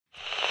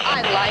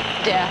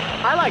death.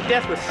 I like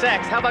death with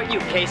sex. How about you,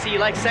 Casey? You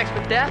like sex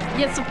with death?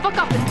 Yeah, so fuck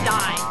off and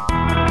die.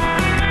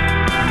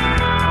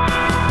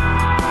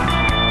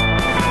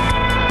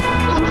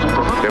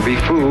 There'll be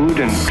food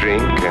and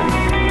drink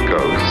and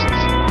ghosts,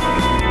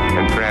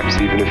 and perhaps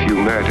even a few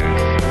murders.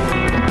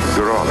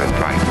 You're all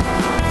invited.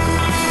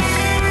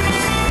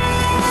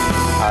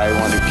 I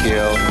want to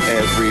kill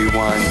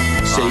everyone.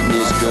 Satan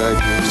is good.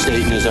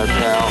 Satan is our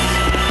pal.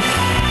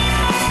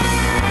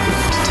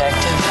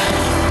 Detective,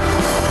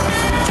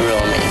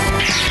 thrill me.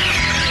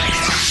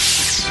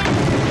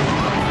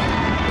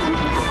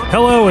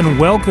 Hello and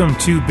welcome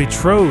to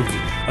Betrothed,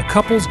 a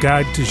couple's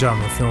guide to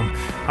genre film.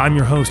 I'm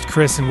your host,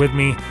 Chris, and with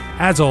me,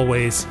 as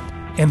always,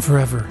 and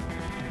forever,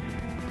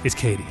 is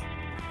Katie.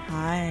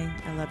 Hi,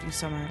 I love you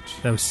so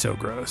much. That was so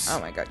gross. Oh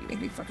my god, you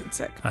make me fucking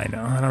sick. I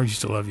know. I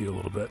used to love you a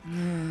little bit.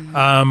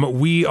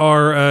 We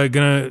are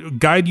going to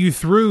guide you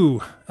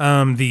through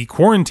the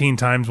quarantine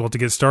times, to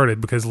get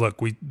started, because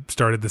look, we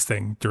started this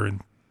thing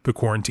during the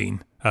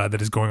quarantine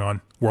that is going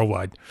on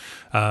worldwide.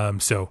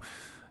 So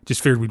just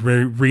figured we'd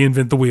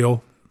reinvent the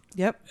wheel.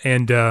 Yep.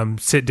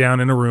 And sit down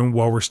in a room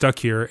while we're stuck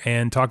here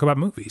and talk about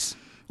movies.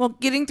 Well,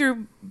 getting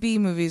through B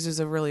movies is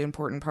a really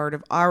important part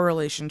of our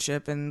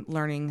relationship and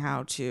learning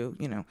how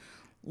to,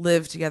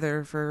 live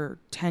together for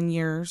 10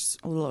 years,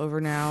 a little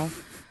over now,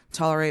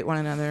 tolerate one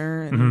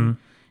another and,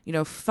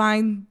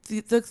 find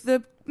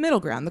the middle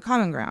ground, the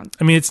common ground.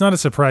 I mean, it's not a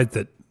surprise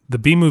that the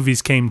B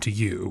movies came to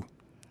you.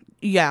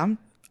 Yeah.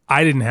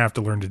 I didn't have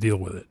to learn to deal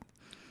with it.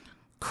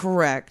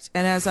 Correct.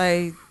 And as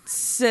I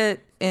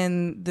sit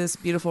in this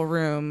beautiful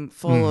room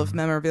full of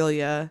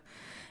memorabilia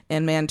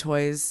and man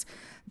toys,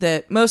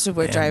 that most of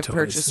which I've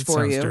purchased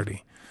for you.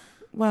 Dirty.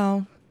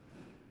 Well,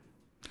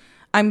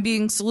 I'm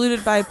being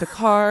saluted by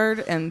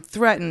Picard and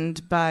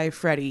threatened by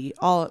Freddy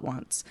all at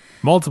once.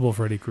 Multiple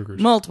Freddy Kruegers.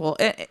 Multiple.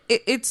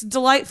 It's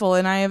delightful,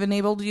 and I have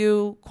enabled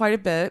you quite a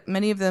bit.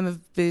 Many of them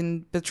have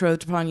been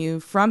betrothed upon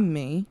you from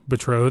me.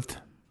 Betrothed.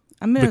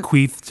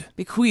 Bequeathed.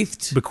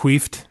 Bequeathed.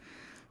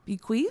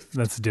 Bequeathed?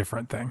 That's a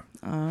different thing.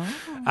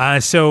 Oh.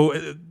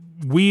 So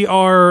we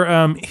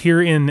are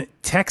here in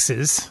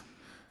Texas.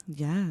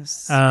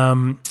 Yes.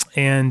 And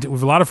we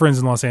have a lot of friends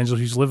in Los Angeles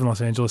who used to live in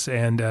Los Angeles,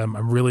 and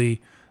I'm really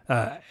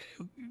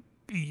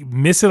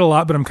miss it a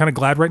lot, but I'm kind of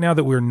glad right now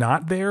that we're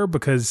not there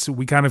because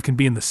we kind of can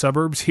be in the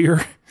suburbs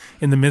here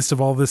in the midst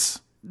of all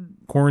this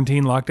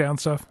quarantine lockdown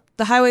stuff.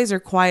 The highways are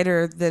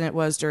quieter than it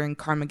was during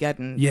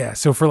Carmageddon. Yeah,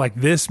 so for like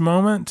this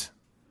moment,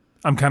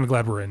 I'm kind of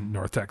glad we're in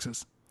North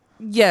Texas.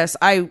 Yes,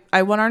 I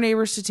want our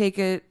neighbors to take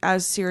it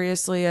as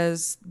seriously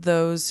as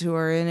those who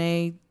are in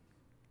a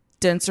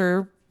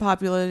denser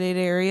populated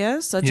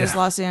area, such as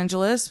Los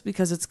Angeles,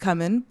 because it's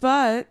coming.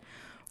 But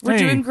we're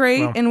doing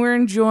great, and we're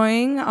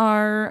enjoying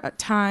our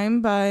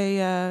time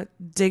by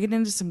digging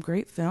into some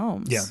great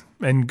films. Yeah,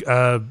 and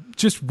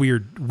just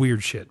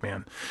weird shit,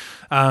 man.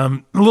 A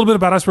little bit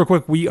about us real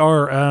quick. We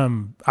are,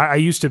 I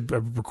used to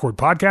record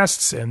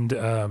podcasts and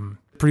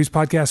produce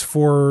podcasts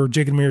for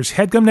Jake and Amir's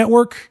HeadGum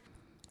Network.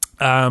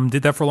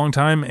 Did that for a long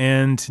time,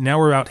 and now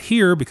we're out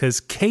here because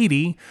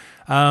Katie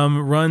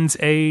runs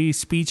a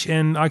speech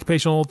and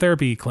occupational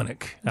therapy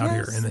clinic out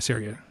here in this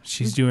area.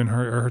 She's doing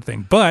her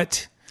thing.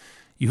 But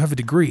you have a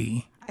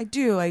degree. I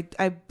do.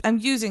 I'm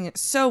using it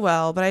so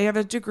well, but I have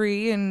a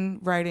degree in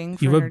writing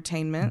for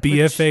entertainment.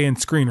 BFA in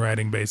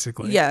screenwriting,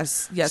 basically.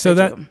 Yes. So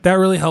that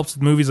really helps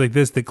with movies like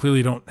this that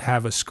clearly don't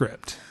have a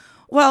script.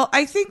 Well,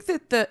 I think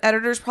that the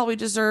editors probably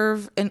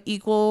deserve an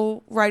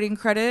equal writing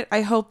credit.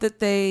 I hope that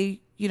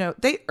they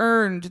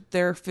earned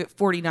their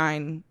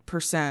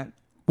 49%.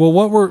 Well,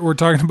 what we're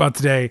talking about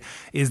today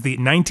is the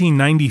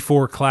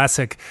 1994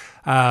 classic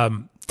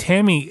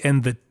Tammy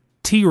and the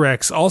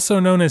T-Rex, also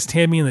known as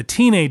Tammy and the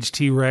Teenage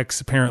T-Rex,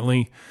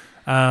 apparently,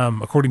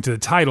 according to the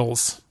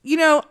titles.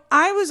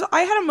 I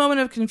had a moment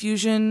of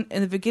confusion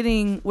in the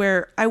beginning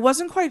where I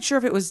wasn't quite sure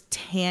if it was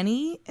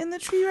Tanny and the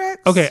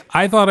T-Rex. Okay,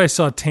 I thought I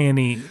saw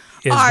Tanny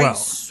as well. I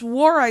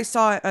swore I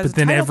saw it as But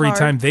then every card.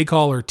 time they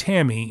call her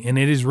Tammy, and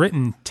it is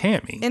written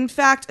Tammy. In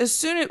fact, as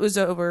soon as it was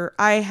over,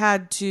 I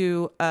had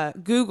to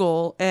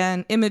Google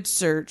and image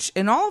search,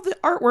 and all of the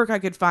artwork I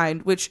could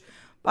find, which,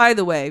 by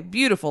the way,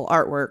 beautiful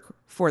artwork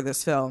for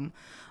this film.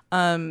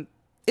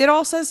 It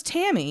all says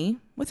Tammy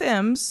with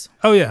M's.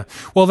 Oh yeah.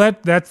 Well,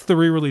 that's the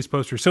re-release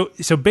poster.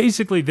 So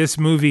basically, this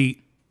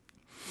movie,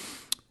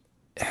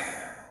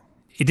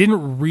 it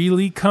didn't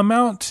really come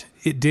out.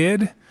 It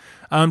did.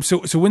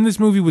 So when this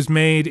movie was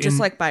made, Just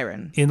like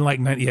Byron.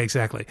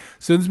 Exactly.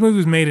 So this movie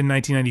was made in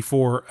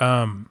 1994.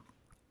 Or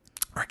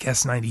I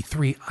guess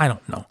 93. I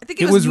don't know. I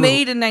think it was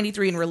made in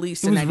 93 and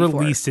released in 94. It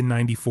was released in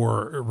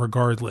 94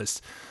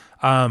 regardless.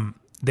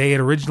 They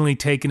had originally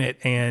taken it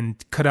and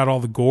cut out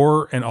all the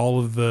gore and all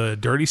of the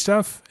dirty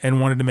stuff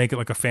and wanted to make it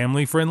like a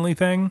family-friendly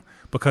thing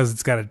because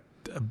it's got a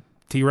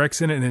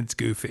T-Rex in it and it's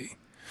goofy.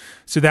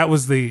 So that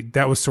was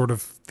sort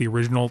of the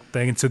original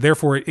thing, and so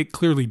therefore it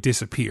clearly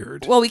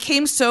disappeared. Well, we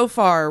came so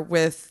far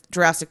with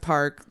Jurassic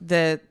Park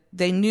that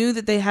they knew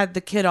that they had the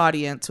kid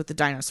audience with the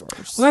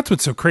dinosaurs. Well, that's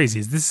what's so crazy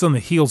is this is on the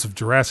heels of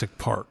Jurassic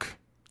Park.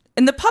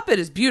 And the puppet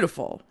is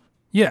beautiful.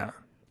 Yeah.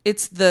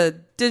 It's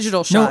the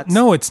digital shots.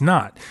 No, it's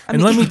not.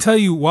 And let me tell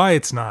you why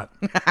it's not.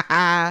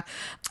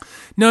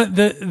 No,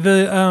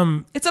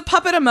 it's a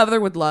puppet a mother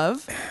would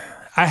love.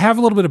 I have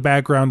a little bit of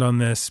background on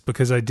this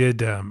because I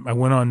did. I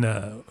went on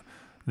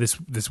this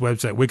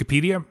website,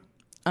 Wikipedia.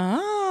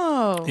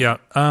 Oh, Yeah.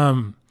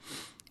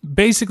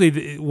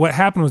 Basically, what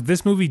happened was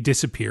this movie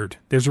disappeared.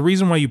 There's a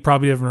reason why you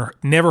probably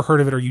never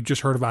heard of it, or you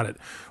just heard about it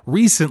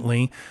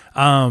recently.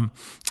 When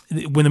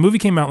the movie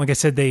came out, like I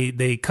said,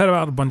 they cut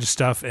out a bunch of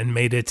stuff and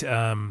made it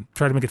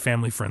try to make it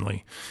family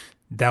friendly.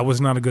 That was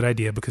not a good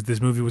idea because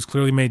this movie was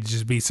clearly made to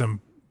just be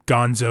some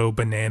gonzo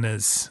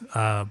bananas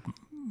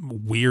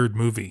weird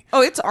movie.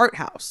 Oh, it's art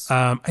house.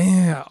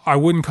 I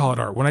wouldn't call it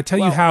art. When I tell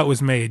you how it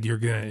was made, you're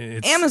gonna.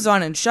 It's,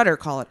 Amazon and Shudder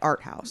call it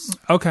art house.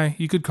 Okay,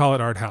 you could call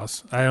it art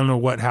house. I don't know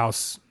what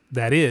house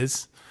that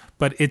is,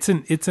 but it's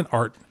an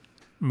art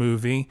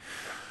movie.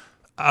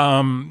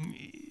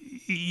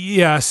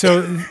 Yeah.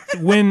 So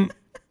when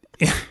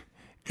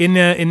in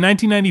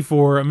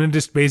 1994, I'm gonna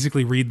just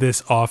basically read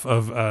this off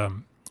of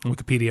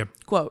Wikipedia.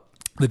 Quote: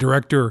 The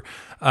director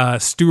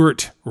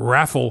Stuart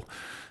Raffle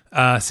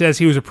says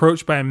he was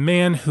approached by a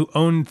man who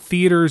owned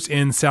theaters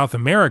in South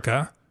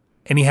America,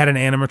 and he had an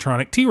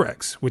animatronic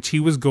T-Rex, which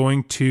was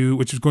going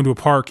to a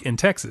park in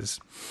Texas.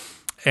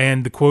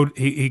 And the quote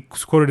he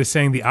was quoted as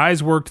saying, "The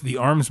eyes worked, the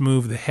arms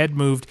moved, the head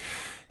moved.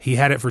 He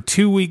had it for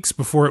 2 weeks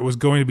before it was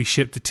going to be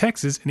shipped to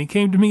Texas, and he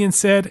came to me and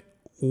said,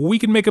 'We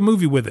can make a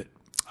movie with it.'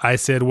 I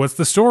said, 'What's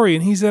the story?'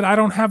 And he said, 'I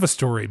don't have a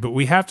story, but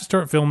we have to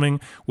start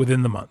filming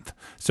within the month.'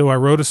 So I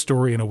wrote a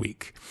story in a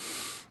week."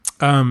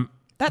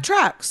 That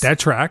tracks. That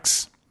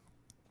tracks.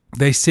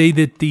 They say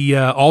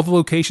that all the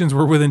locations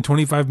were within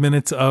 25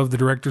 minutes of the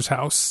director's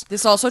house.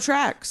 This also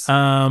tracks.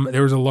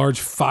 There was a large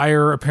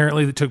fire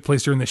apparently that took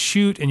place during the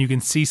shoot, and you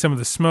can see some of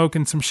the smoke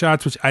in some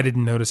shots, which I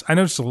didn't notice. I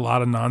noticed a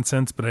lot of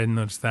nonsense, but I didn't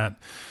notice that.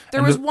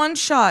 There was one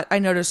shot I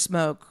noticed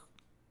smoke,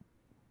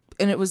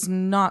 and it was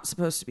not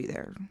supposed to be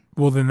there.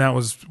 Well, then that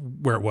was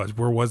where it was.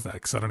 Where was that?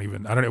 Because I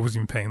wasn't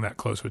even paying that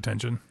close of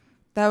attention.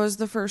 That was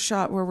the first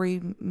shot where we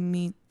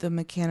meet the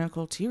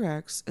mechanical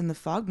T-Rex, and the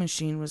fog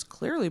machine was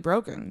clearly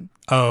broken.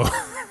 Oh,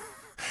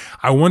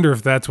 I wonder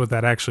if that's what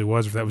that actually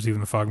was, or if that was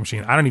even the fog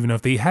machine. I don't even know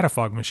if they had a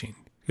fog machine.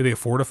 Could they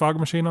afford a fog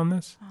machine on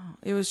this?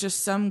 It was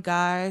just some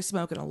guy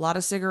smoking a lot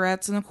of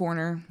cigarettes in the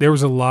corner. There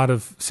was a lot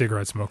of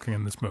cigarette smoking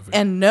in this movie.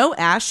 And no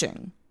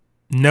ashing.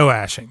 No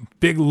ashing.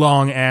 Big,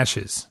 long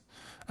ashes.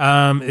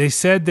 They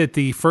said that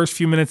the first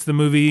few minutes of the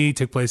movie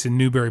took place in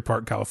Newbury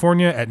Park,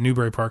 California, at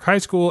Newbury Park High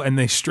School, and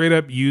they straight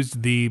up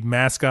used the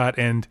mascot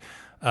and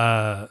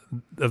of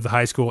the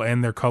high school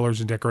and their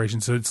colors and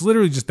decorations. So it's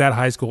literally just that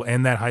high school,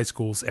 and that high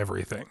school's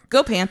everything.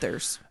 Go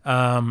Panthers.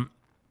 And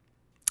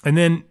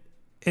then,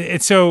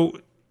 so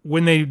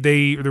when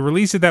they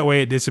released it that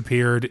way, it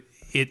disappeared.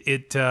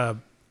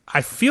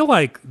 I feel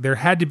like there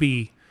had to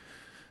be,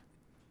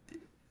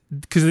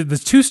 because the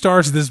two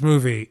stars of this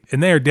movie,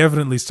 and they are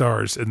definitely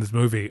stars in this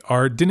movie,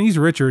 are Denise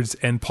Richards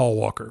and Paul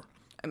Walker.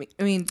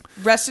 I mean,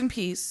 rest in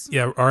peace.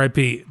 Yeah,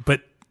 R.I.P.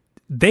 But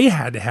they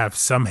had to have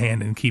some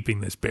hand in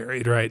keeping this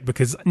buried, right?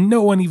 Because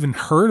no one even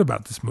heard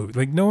about this movie.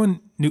 Like, no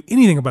one knew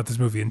anything about this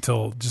movie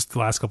until just the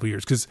last couple of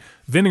years. Because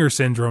Vinegar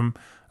Syndrome,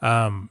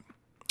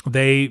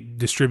 they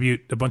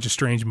distribute a bunch of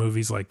strange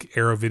movies like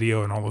Arrow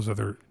Video and all those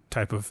other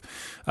type of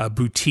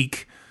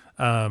boutique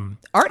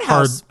art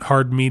house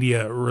hard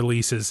media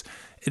releases.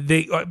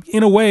 They,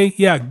 in a way,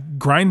 yeah,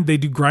 they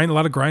do a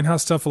lot of grindhouse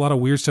stuff, a lot of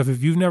weird stuff.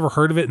 If you've never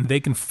heard of it and they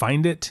can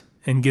find it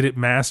and get it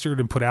mastered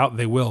and put out,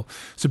 they will.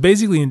 So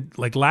basically,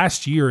 like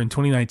last year in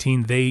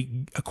 2019, they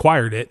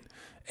acquired it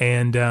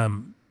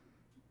and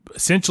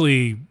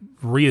essentially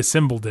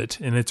reassembled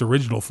it in its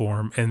original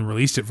form and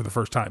released it for the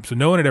first time. So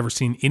no one had ever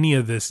seen any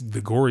of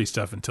the gory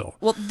stuff until.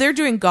 Well, they're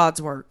doing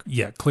God's work.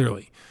 Yeah,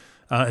 clearly,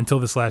 until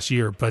this last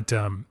year. But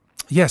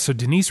yeah, so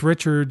Denise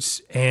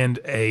Richards and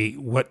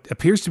what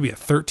appears to be a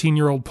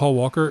 13-year-old Paul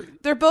Walker.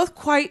 They're both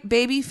quite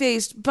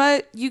baby-faced,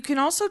 but you can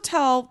also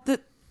tell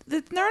that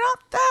they're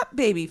not that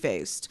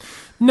baby-faced.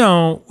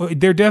 No,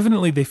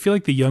 they feel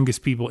like the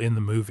youngest people in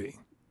the movie.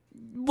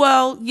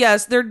 Well,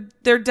 yes,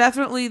 they're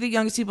definitely the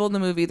youngest people in the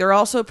movie. They're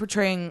also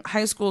portraying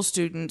high school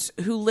students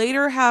who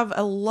later have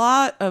a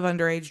lot of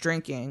underage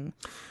drinking.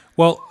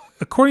 Well,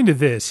 according to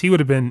this,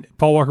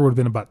 Paul Walker would have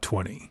been about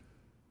 20.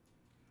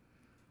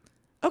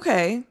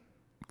 Okay.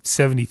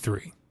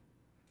 73.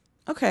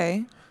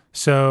 Okay.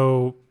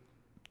 So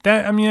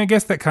I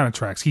guess that kind of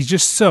tracks. He's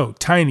just so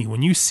tiny.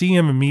 When you see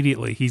him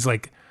immediately, he's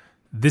like,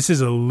 this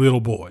is a little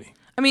boy.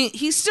 I mean,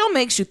 he still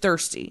makes you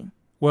thirsty.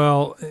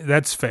 Well,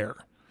 that's fair.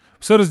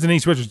 So does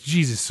Denise Richards.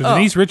 Jesus. So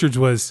Denise Richards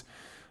was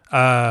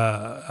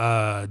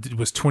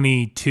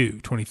 22,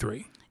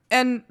 23.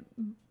 And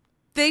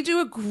they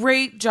do a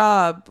great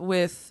job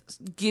with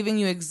giving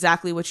you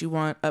exactly what you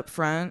want up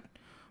front,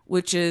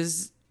 which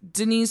is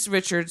Denise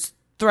Richards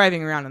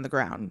thriving around on the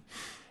ground.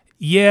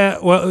 Yeah,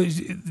 well,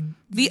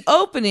 the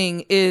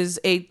opening is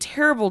a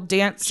terrible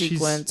dance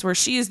sequence where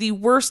she is the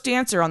worst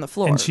dancer on the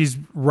floor, and she's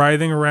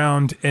writhing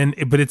around,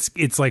 but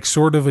it's like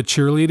sort of a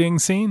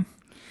cheerleading scene.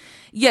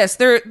 Yes,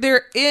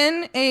 they're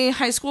in a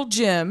high school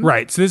gym.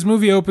 Right. So this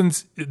movie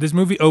opens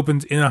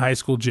in a high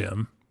school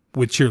gym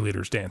with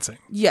cheerleaders dancing.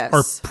 Yes.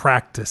 Or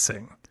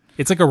practicing.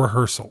 It's like a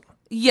rehearsal.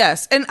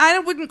 Yes, and I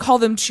wouldn't call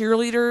them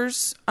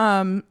cheerleaders.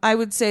 I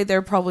would say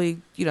they're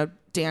probably,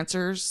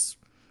 dancers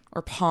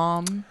or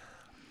pom.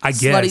 I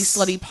guess.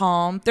 Slutty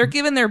pom. They're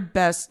giving their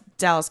best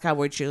Dallas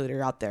Cowboy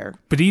cheerleader out there.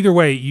 But either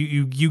way,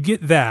 you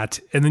get that,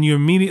 and then you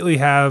immediately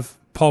have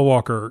Paul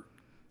Walker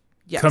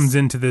comes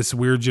into this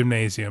weird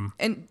gymnasium.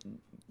 And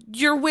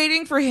you're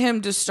waiting for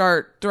him to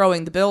start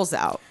throwing the bills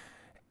out.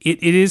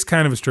 It is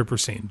kind of a stripper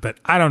scene, but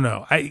I don't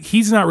know.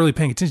 He's not really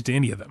paying attention to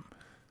any of them.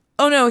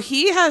 Oh, no,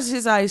 he has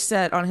his eyes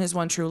set on his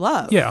one true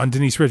love. Yeah, on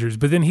Denise Richards.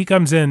 But then he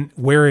comes in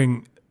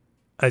wearing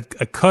a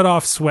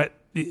cut-off sweat.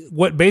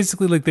 What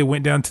basically like they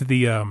went down to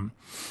the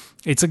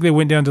it's like they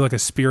went down to like a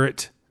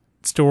spirit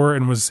store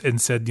and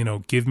said,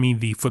 give me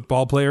the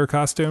football player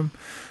costume,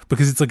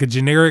 because it's like a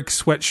generic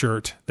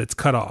sweatshirt that's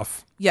cut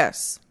off.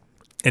 Yes.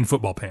 And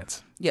football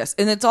pants. Yes,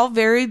 and it's all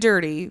very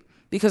dirty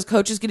because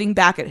Coach is getting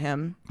back at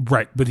him.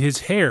 Right, but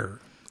his hair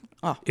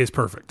is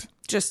perfect.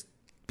 Just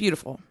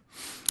beautiful.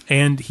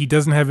 And he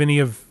doesn't have any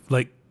of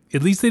like,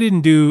 at least they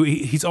didn't do,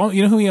 he's all,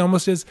 who he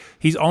almost is?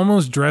 He's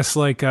almost dressed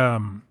like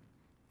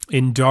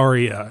in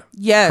Daria.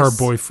 Yes. Her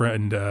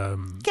boyfriend.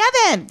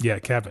 Kevin. Yeah,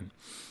 Kevin.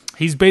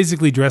 He's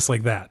basically dressed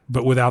like that,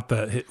 but without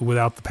the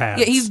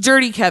pads. Yeah, he's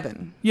dirty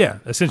Kevin. Yeah,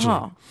 essentially.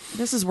 Oh,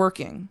 this is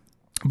working.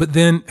 But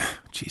then,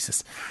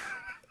 Jesus,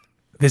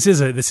 this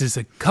is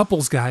a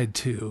couple's guide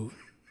to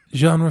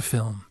genre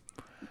film.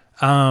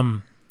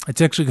 It's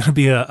actually going to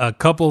be a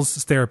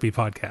couples therapy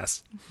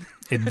podcast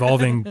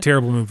involving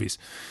terrible movies.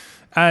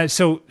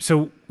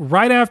 So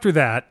right after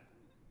that,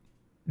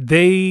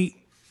 they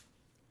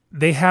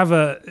have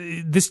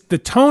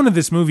the tone of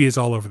this movie is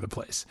all over the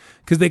place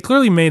because they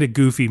clearly made a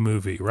goofy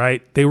movie,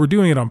 right? They were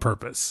doing it on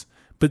purpose.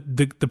 But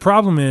the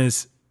problem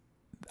is,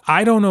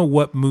 I don't know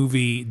what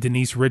movie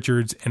Denise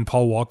Richards and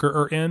Paul Walker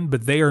are in,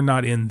 but they are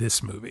not in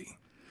this movie.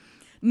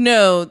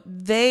 No,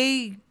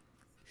 they're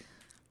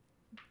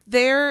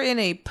in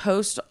a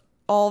post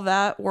all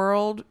that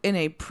world, in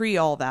a pre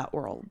all that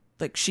world.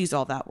 Like She's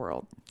All That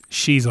world.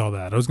 She's All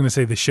That. I was going to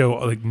say the show,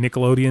 like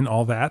Nickelodeon,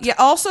 All That. Yeah,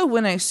 also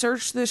when I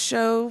searched this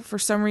show, for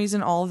some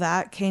reason, All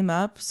That came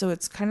up. So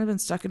it's kind of been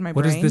stuck in my brain.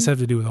 What does this have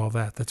to do with All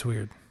That? That's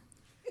weird.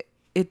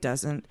 It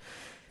doesn't.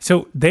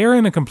 So they're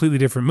in a completely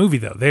different movie,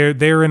 though.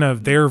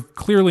 They're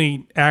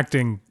clearly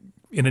acting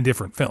in a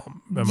different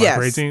film. Am I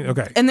crazy?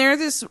 Okay. And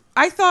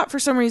I thought for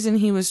some reason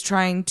he was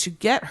trying to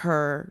get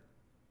her,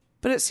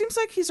 but it seems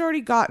like he's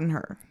already gotten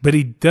her. But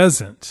he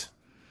doesn't.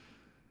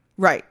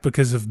 Right.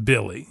 Because of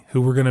Billy,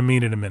 who we're going to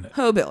meet in a minute.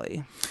 Oh,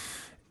 Billy.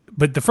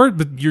 But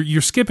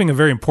you're skipping a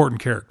very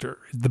important character,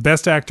 the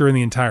best actor in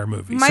the entire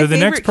movie. My so the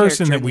next favorite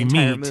person that character we in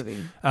the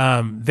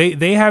entire meet,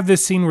 they have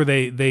this scene where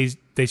they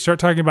start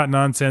talking about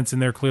nonsense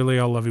and they're clearly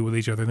all lovey with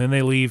each other. And then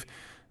they leave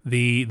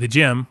the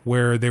gym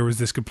where there was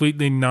this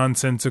completely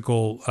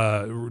nonsensical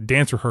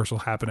dance rehearsal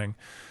happening,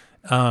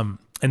 and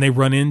they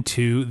run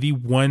into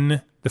the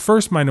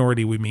first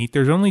minority we meet.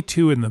 There's only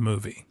two in the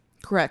movie.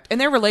 Correct,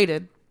 and they're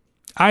related.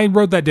 I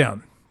wrote that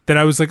down. That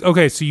I was like,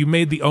 okay, so you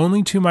made the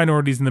only two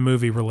minorities in the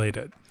movie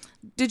related.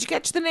 Did you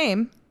catch the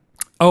name?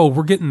 Oh,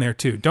 we're getting there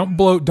too. Don't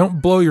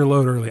blow your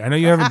load early. I know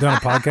you haven't done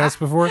a podcast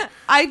before.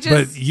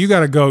 But you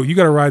gotta go. You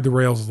gotta ride the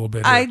rails a little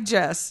bit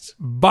here.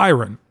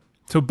 Byron.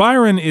 So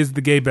Byron is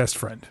the gay best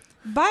friend.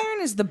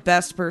 Byron is the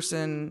best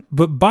person.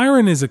 But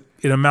Byron is an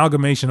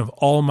amalgamation of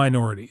all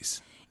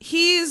minorities.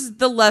 He's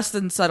the less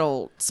than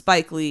subtle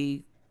Spike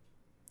Lee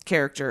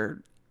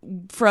character,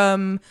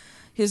 from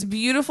his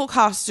beautiful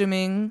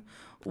costuming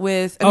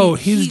with.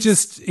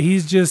 He's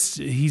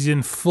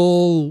in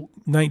full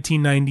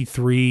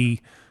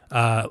 1993,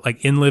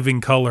 like In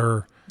Living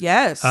Color.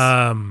 Yes.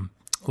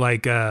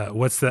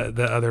 What's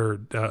the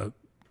other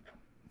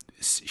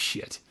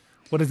shit?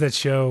 What is that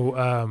show?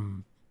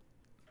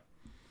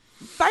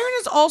 Byron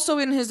is also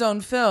in his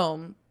own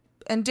film,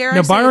 and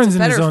Byron's it's a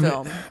better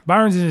film.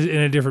 Byron's in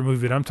a different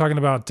movie. But I'm talking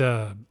about.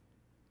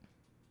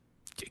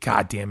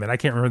 God damn it, I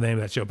can't remember the name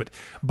of that show. But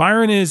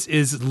Byron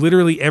is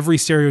literally every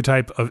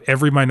stereotype of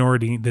every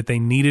minority that they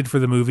needed for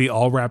the movie,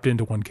 all wrapped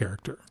into one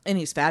character. And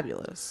he's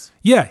fabulous.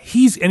 Yeah,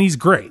 he's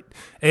great.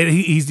 And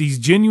he's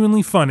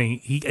genuinely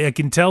funny. I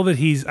can tell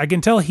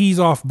he's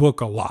off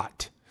book a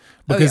lot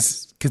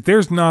because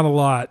there's not a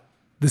lot.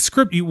 The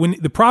script,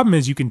 the problem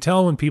is you can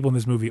tell when people in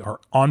this movie are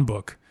on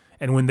book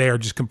and when they are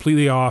just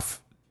completely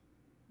off,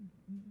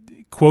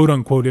 quote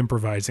unquote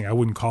improvising. I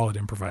wouldn't call it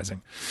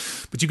improvising,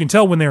 but you can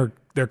tell when they're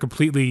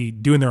completely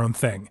doing their own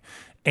thing.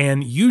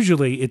 And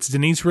usually it's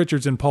Denise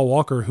Richards and Paul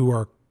Walker who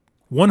are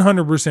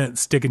 100%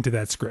 sticking to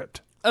that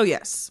script. Oh,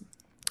 yes.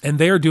 And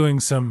they are doing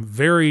some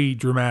very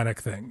dramatic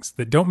things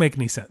that don't make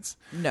any sense.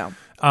 No.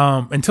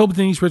 Until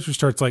Denise Richards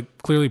starts like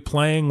clearly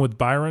playing with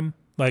Byron,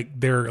 like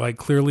they're like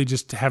clearly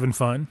just having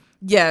fun.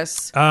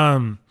 Yes.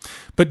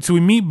 But so we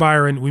meet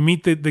Byron, we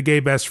meet the gay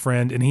best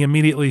friend, and he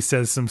immediately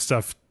says some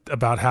stuff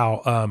about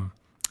how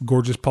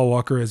gorgeous Paul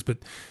Walker is. But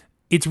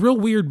it's real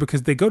weird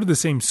because they go to the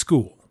same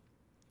school.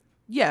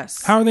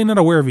 Yes. How are they not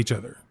aware of each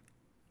other?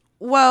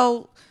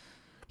 Well,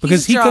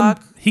 Because he's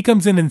Jock. he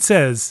comes in and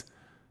says,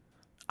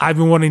 I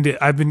couldn't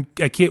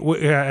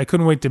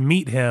wait to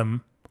meet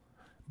him,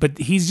 but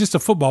he's just a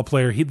football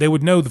player. They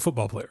would know the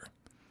football player.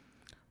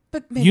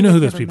 But maybe You know who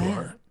they've those never people met.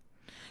 are.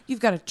 You've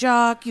got a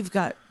Jock. You've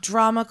got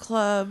drama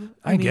club.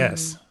 I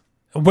guess.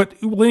 But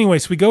well, anyway,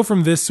 so we go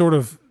from this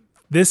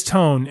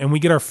tone, and we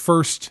get our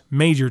first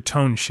major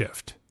tone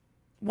shift,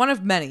 One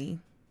of many.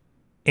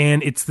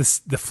 and it's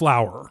the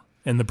flower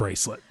and the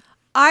bracelet.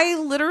 I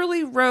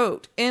literally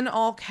wrote in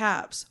all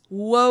caps,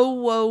 whoa,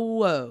 whoa,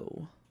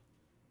 whoa.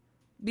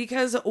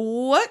 Because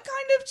what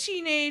kind of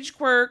teenage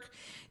quirk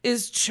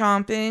is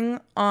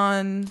chomping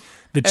on...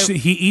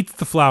 He eats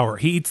the flower.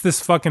 He eats this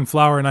fucking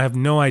flower, and I have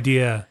no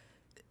idea.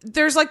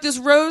 There's like this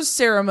rose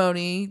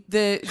ceremony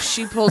that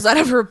she pulls out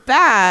of her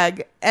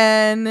bag,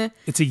 and...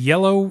 It's a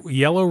yellow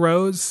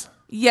rose.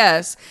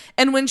 Yes.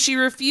 And when she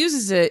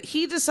refuses it,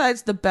 he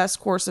decides the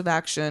best course of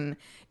action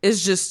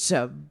is just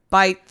to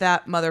bite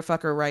that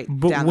motherfucker right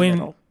down the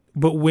middle.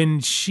 But when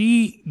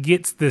she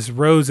gets this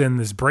rose and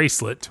this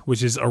bracelet,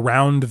 which is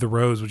around the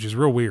rose, which is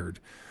real weird,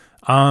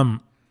 the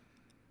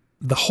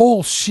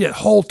whole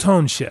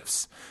tone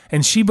shifts,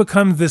 and she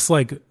becomes this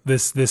like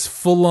this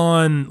full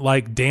on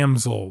like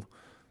damsel,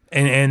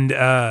 and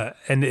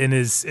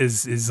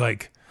is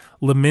like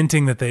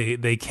lamenting that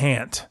they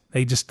can't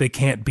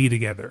be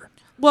together.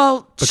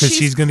 Well, Because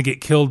she's going to get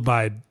killed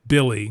by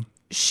Billy.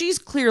 She's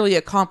clearly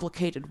a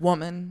complicated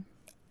woman.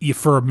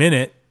 For a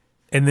minute,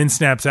 and then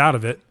snaps out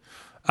of it.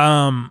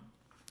 And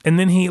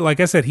then he,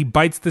 like I said, he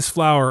bites this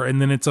flower, and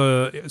then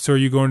so are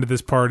you going to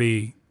this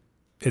party,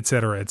 et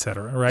cetera,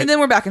 right? And then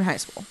we're back in high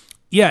school.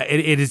 Yeah,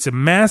 it is a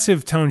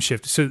massive tone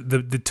shift. So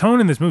the tone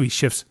in this movie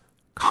shifts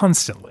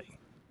constantly,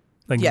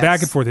 like Yes.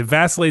 back and forth. It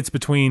vacillates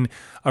between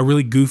a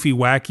really goofy,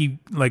 wacky,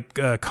 like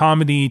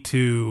comedy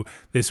to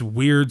this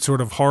weird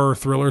sort of horror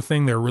thriller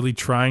thing they're really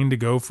trying to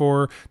go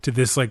for, to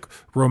this like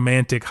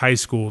romantic high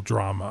school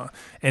drama,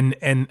 and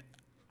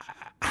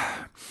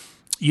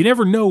you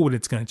never know when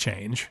it's going to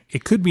change.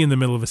 It could be in the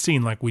middle of a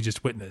scene like we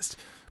just witnessed,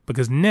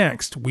 because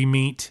next we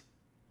meet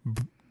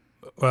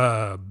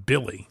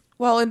Billy.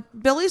 Well, and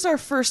Billy's our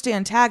first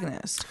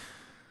antagonist.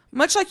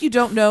 Much like you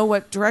don't know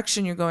what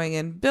direction you're going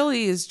in,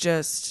 Billy is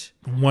just...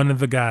 One of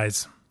the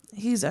guys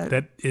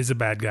that is a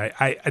bad guy.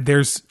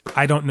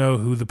 I don't know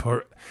who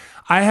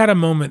I had a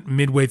moment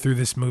midway through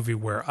this movie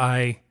where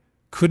I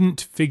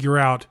couldn't figure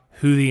out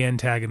who the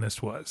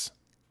antagonist was.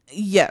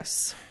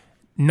 Yes.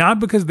 Not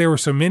because there were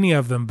so many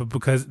of them, but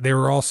because they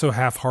were all so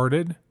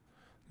half-hearted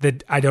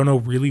that I don't know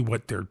really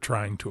what they're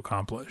trying to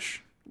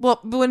accomplish. Well,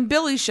 but when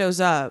Billy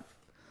shows up,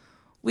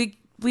 you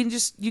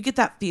get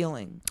that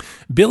feeling.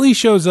 Billy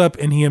shows up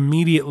and he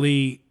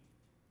immediately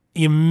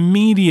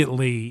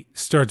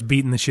starts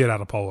beating the shit out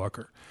of Paul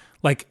Walker.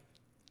 Like,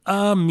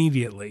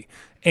 immediately.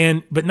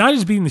 But not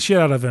just beating the shit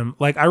out of him.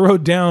 Like, I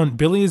wrote down,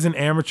 Billy is an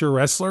amateur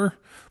wrestler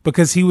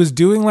because he was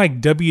doing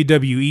like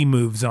WWE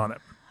moves on him.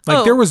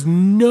 Like, there was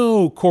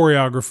no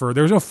choreographer.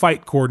 There was no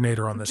fight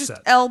coordinator on this Just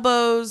set.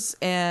 elbows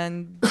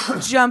and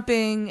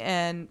jumping,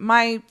 and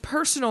my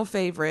personal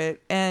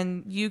favorite,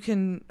 and you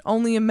can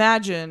only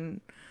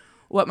imagine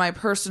what my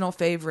personal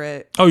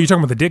favorite... Oh, you're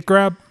talking about the dick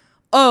grab?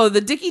 Oh,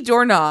 the Dickie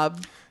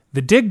Doorknob.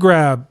 The dick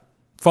grab,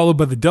 followed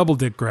by the double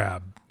dick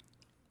grab,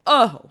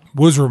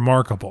 was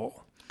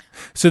remarkable.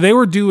 So they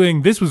were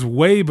doing... This was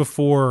way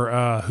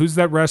before... who's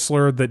that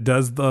wrestler that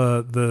does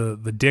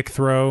the dick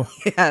throw?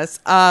 Yes.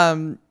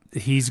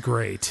 He's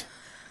great.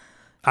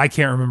 I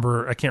can't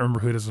remember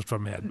who it is off the top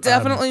of my head.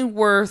 Definitely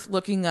worth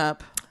looking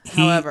up.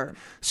 However,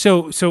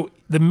 so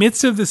the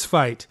midst of this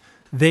fight,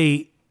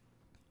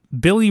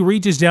 Billy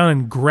reaches down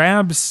and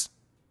grabs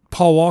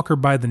Paul Walker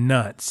by the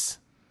nuts.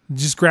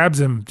 Just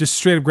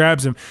straight up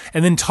grabs him,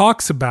 and then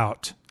talks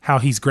about how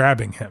he's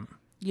grabbing him.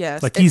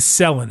 yes, Like he's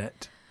selling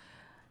it.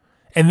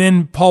 And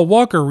then Paul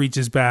Walker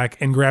reaches back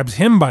and grabs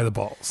him by the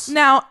balls.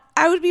 Now,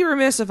 I would be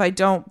remiss if I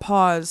don't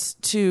pause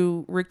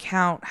to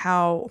recount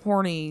how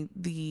horny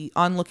the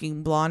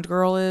onlooking blonde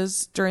girl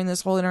is during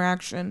this whole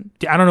interaction.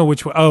 I don't know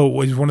which one. Oh,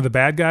 was one of the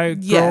bad guy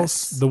girls?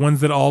 Yes. The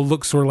ones that all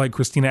look sort of like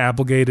Christina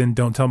Applegate and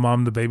Don't Tell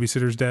Mom the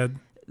Babysitter's Dead?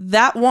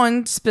 That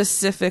one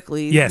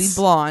specifically, Yes.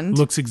 the blonde.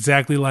 Looks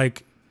exactly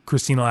like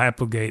Christina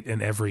Applegate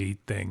and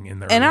everything in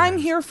there. And I'm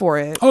here for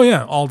it. Oh,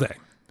 yeah, all day.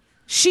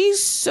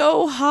 She's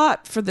so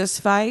hot for this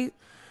fight.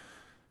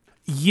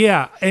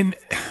 Yeah, and...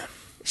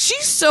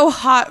 She's so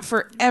hot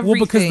for everything.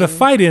 Well, because the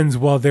fight ends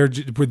while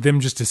with them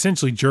just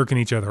essentially jerking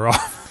each other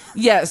off.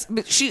 Yes,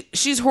 but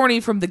she's horny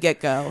from the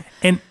get-go.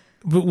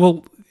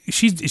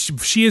 She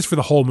is for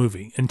the whole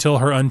movie until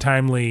her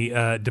untimely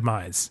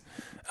demise.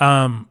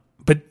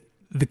 But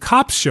the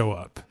cops show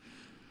up.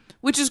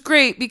 Which is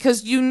great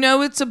because you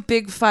know it's a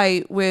big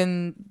fight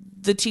when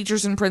the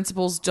teachers and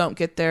principals don't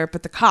get there,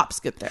 but the cops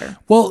get there.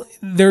 Well,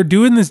 they're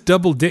doing this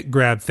double dick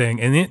grab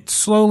thing, and it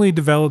slowly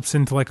develops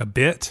into like a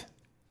bit.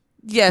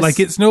 Yes. Like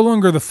it's no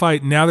longer the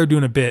fight. Now they're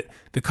doing a bit.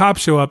 The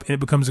cops show up and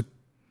it becomes a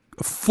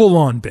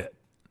full-on bit.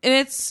 And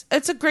it's a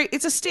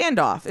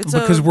standoff.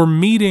 Because we're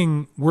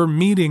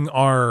meeting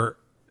our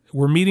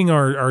we're meeting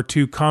our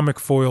two comic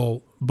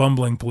foil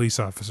bumbling police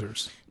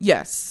officers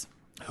Yes.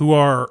 who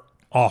are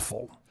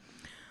awful.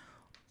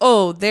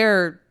 Oh,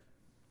 they're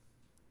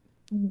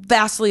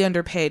vastly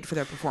underpaid for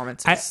their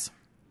performances.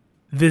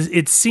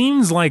 It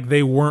seems like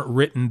they weren't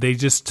written. They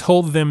just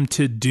told them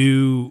to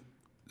do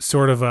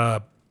sort of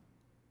a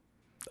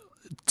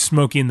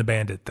Smokey and the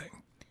Bandit thing.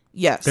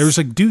 Yes. They were just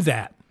like, do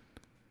that.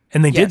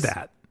 And they did Yes.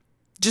 that.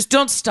 Just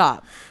don't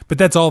stop. But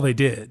that's all they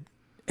did.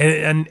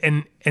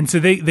 And so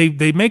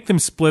they make them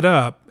split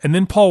up, and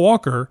then Paul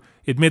Walker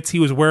admits he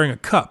was wearing a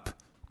cup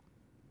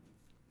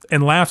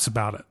and laughs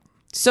about it.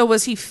 So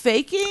was he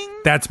faking?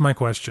 That's my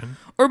question.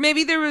 Or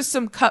maybe there was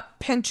some cup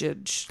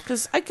pinchage?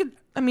 Because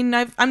I'm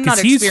not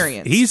 'Cause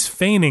experienced. He's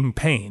feigning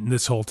pain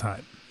this whole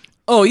time.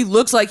 Oh, he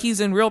looks like he's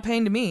in real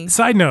pain to me.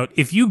 Side note,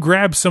 if you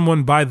grab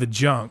someone by the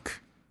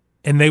junk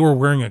and they were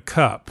wearing a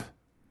cup,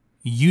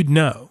 you'd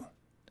know.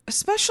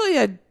 Especially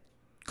a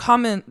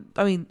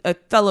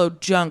fellow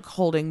junk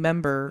holding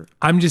member.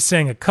 I'm just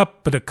saying a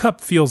cup, but a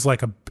cup feels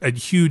like a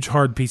huge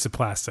hard piece of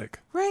plastic.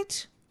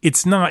 Right?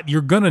 It's not,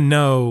 you're going to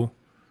know.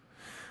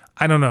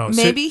 I don't know.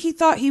 Maybe he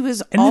thought he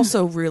was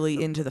also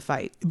really into the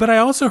fight. But I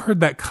also heard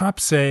that cop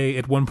say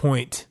at one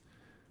point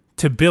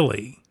to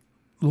Billy,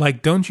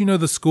 like, don't you know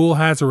the school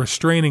has a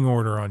restraining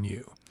order on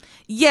you?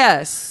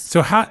 Yes.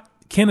 So how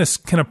can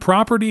a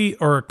property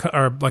or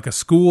like a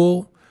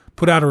school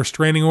put out a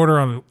restraining order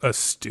on a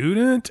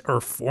student or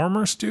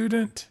former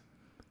student?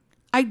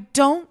 I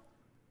don't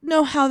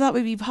know how that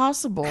would be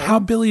possible. How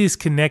Billy is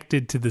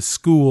connected to the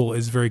school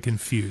is very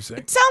confusing.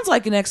 It sounds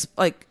like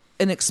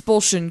an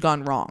expulsion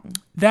gone wrong.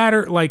 That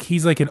or like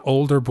he's like an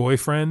older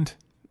boyfriend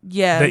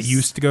Yes. that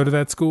used to go to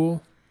that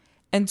school.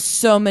 And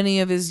so many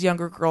of his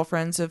younger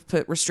girlfriends have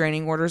put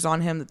restraining orders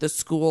on him that the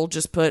school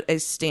just put a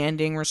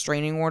standing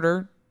restraining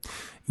order.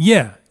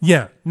 Yeah.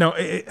 No,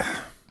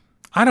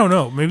 I don't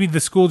know. Maybe the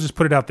school just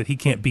put it out that he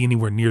can't be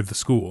anywhere near the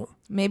school.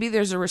 Maybe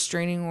there's a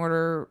restraining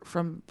order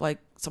from like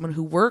someone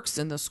who works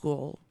in the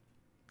school,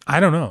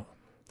 I don't know.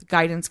 the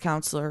guidance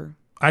counselor.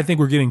 I think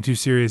we're getting too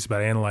serious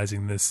about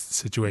analyzing this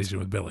situation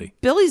with Billy.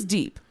 Billy's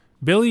deep.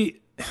 Billy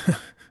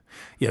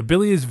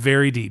is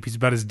very deep. He's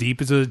about as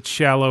deep as a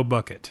shallow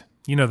bucket.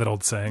 You know that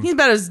old saying. He's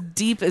about as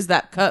deep as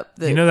that cup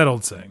that You know that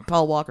old saying.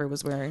 Paul Walker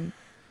was wearing.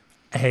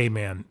 Hey,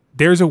 man,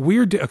 there's a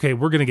weird... Okay,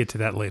 we're going to get to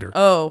that later.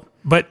 Oh,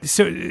 But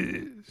so,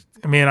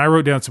 man, I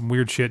wrote down some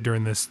weird shit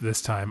during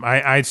this time.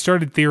 I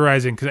started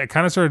theorizing because I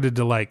kind of started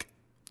to like...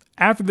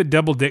 After the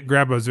double dick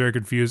grab, I was very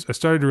confused. I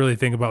started to really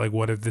think about like,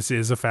 what if this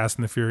is a Fast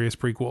and the Furious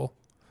prequel?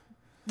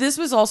 this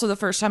was also the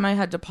first time I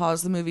had to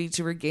pause the movie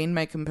to regain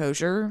my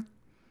composure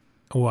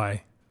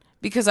Why?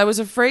 because I was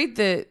afraid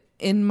that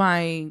in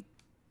my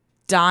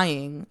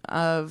dying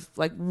of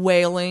like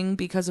wailing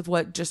because of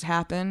what just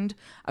happened,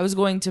 I was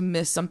going to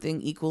miss something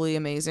equally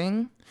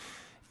amazing.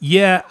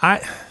 Yeah,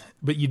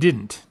 but you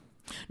didn't.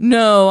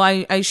 No,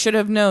 I should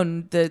have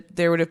known that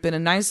there would have been a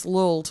nice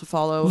lull to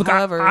follow. Look,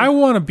 However, I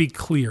want to be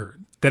clear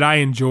that I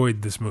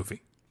enjoyed this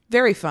movie.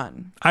 very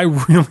fun. I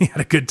really had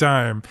a good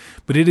time,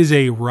 but it is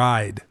a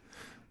ride.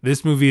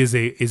 This movie is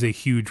a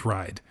huge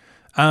ride.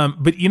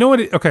 But you know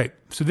what? Okay,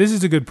 so this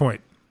is a good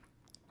point.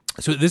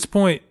 So at this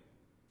point,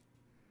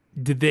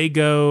 did they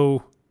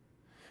go?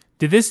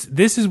 Did this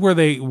is where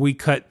we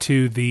cut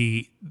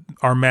to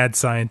our mad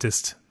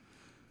scientist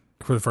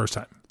for the first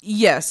time?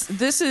 Yes,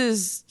 this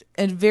is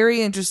a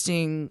very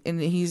interesting,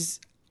 and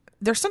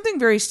there's something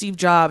very Steve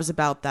Jobs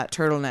about that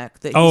turtleneck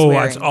that he's wearing.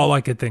 That's all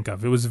I could think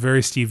of. It was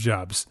very Steve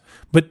Jobs.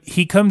 But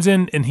he comes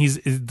in and he's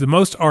the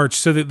most arch.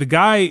 So the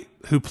guy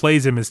who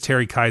plays him is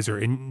Terry Kaiser,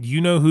 and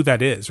you know who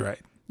that is, right?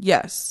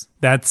 Yes,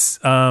 That's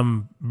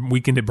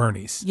Weekend at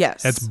Bernie's.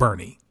 Yes. That's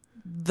Bernie.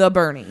 the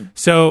Bernie.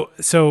 So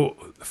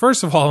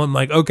first of all, I'm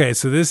like, okay,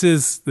 so this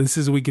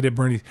is Weekend at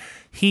Bernie's.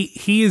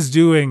 He is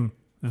doing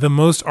the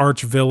most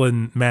arch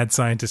villain mad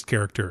scientist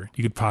character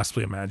you could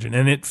possibly imagine,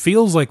 and it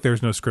feels like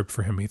there's no script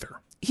for him either.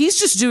 He's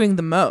just doing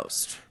the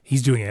most.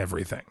 He's doing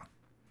everything.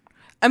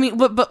 I mean,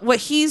 but what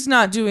he's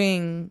not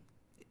doing,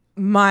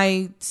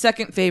 my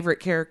second favorite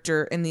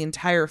character in the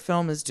entire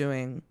film is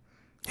doing.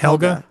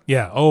 Helga?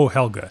 Yeah. Oh,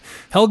 Helga.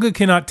 Helga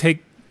cannot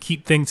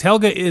keep things.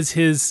 Helga is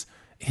his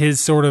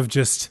sort of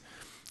just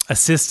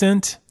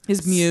assistant.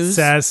 His muse.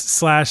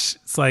 Slash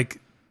it's like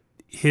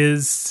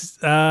his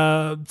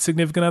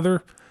significant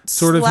other.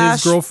 Sort of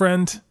his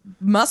girlfriend.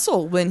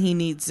 Muscle when he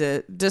needs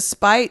it,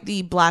 despite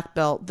the black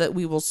belt that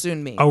we will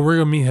soon meet. Oh, we're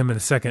going to meet him in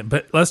a second.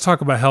 But let's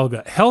talk about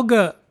Helga.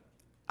 Helga,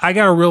 I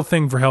got a real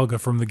thing for Helga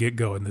from the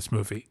get-go in this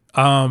movie.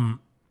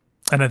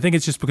 And I think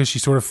it's just because she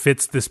sort of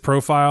fits this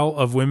profile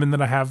of women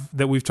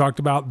that we've talked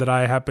about that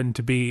I happen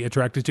to be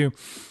attracted to.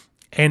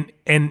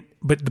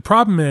 But the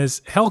problem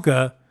is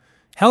Helga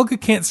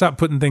can't stop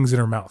putting things in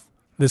her mouth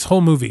this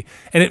whole movie.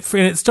 And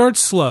it starts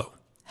slow.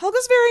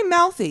 Helga's very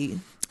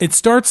mouthy. It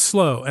starts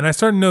slow, and I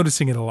started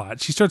noticing it a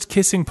lot. She starts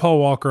kissing Paul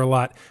Walker a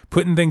lot,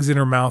 putting things in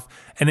her mouth,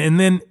 and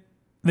then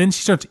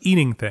she starts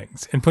eating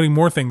things and putting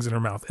more things in her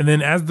mouth. And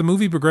then as the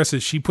movie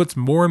progresses, she puts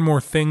more and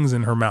more things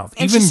in her mouth,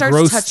 And even she starts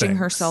gross touching things.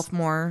 herself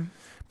more.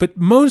 but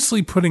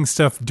mostly putting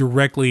stuff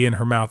directly in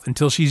her mouth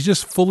until she's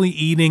just fully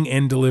eating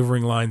and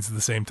delivering lines at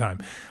the same time.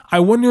 I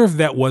wonder if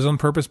that was on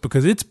purpose,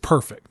 because it's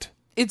perfect.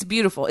 It's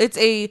beautiful. It's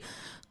a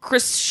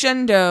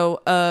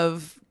crescendo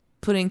of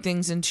putting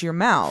things into your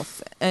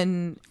mouth.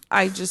 And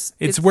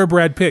it's where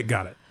Brad Pitt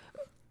got it.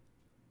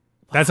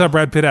 That's how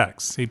Brad Pitt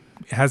acts. He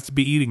has to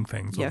be eating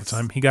things all the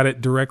time. He got it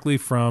directly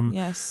from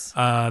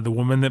the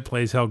woman that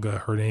plays Helga.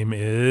 Her name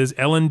is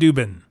Ellen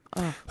Dubin,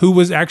 who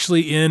was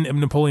actually in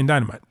Napoleon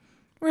Dynamite.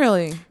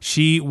 Really?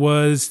 She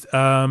was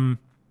the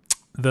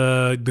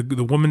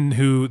woman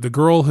the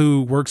girl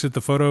who works at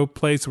the photo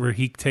place where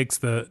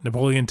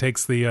Napoleon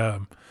takes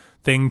the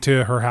thing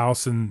to her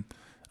house, and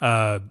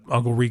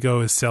Uncle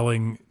Rico is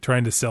trying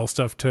to sell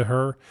stuff to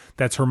her.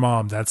 That's her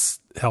mom.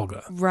 That's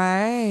Helga.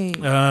 Right.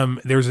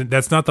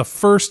 That's not the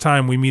first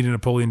time we meet a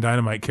Napoleon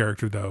Dynamite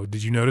character, though.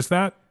 Did you notice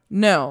that?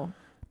 No.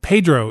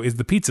 Pedro is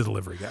the pizza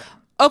delivery guy.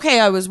 Okay,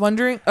 I was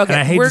wondering. Okay,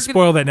 and I hate to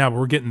spoil that now, but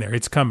we're getting there.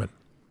 It's coming.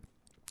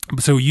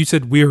 So you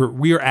said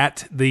we're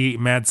at the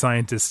mad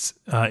scientists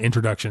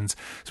introductions.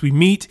 So we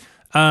meet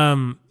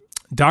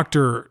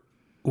Dr.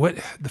 What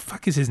the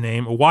fuck is his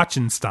name?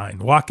 Wachenstein.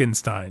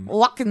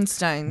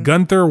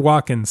 Gunther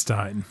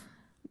Wachenstein.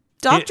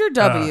 Dr.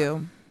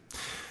 W.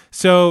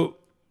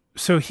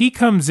 So he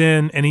comes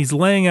in and he's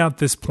laying out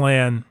this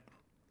plan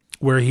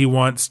where he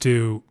wants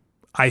to,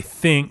 I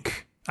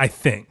think.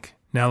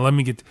 Now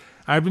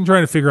I've been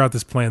trying to figure out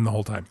this plan the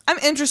whole time. I'm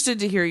interested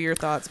to hear your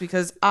thoughts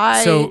because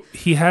So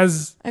he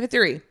has I have a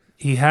theory.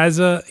 He has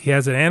an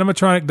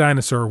animatronic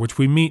dinosaur, which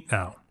we meet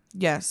now.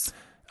 Yes.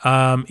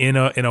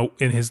 In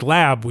his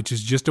lab, which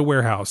is just a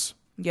warehouse.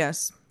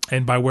 Yes.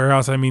 And by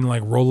warehouse, I mean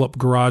like roll-up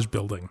garage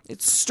building.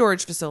 It's a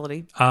storage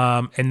facility.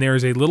 And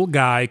there's a little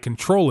guy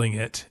controlling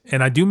it,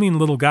 and I do mean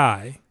little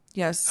guy.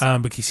 Yes.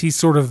 Because he's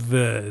sort of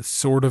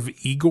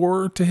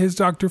Igor to his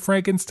Dr.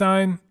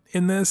 Frankenstein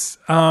in this.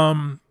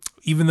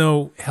 Even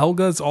though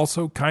Helga's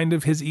also kind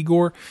of his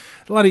Igor.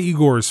 A lot of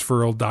Igors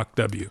for old Doc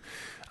W.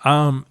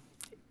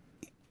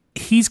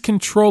 He's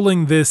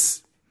controlling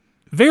this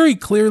very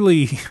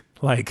clearly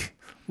like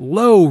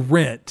low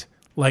rent,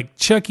 like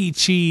Chuck E.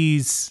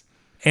 Cheese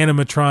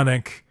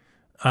animatronic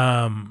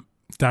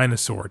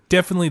dinosaur.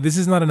 Definitely, this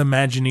is not an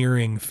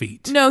Imagineering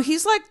feat. No,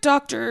 he's like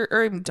Doctor.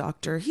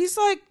 He's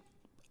like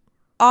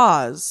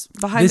Oz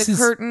behind the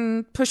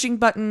curtain, pushing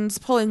buttons,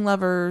 pulling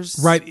levers.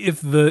 Right.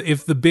 If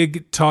the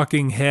big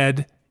talking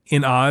head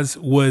in Oz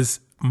was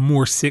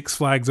more Six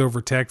Flags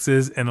Over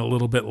Texas and a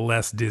little bit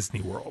less Disney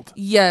World.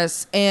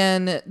 Yes,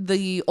 and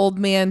the old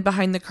man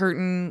behind the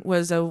curtain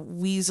was a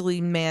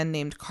Weasley man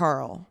named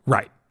Carl.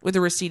 Right. With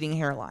a receding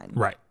hairline.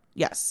 Right.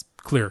 Yes.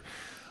 Clear.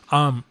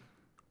 At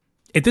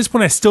this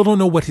point, I still don't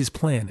know what his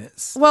plan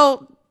is.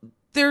 Well,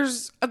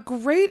 there's a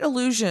great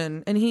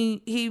illusion, and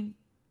he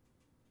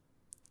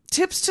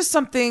tips to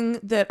something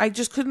that I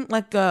just couldn't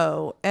let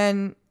go.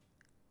 And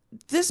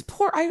this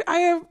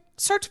I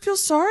start to feel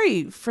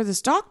sorry for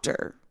this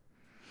doctor.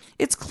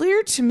 It's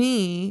clear to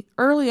me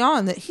early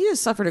on that he has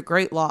suffered a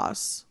great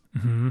loss.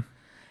 Mm-hmm.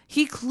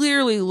 He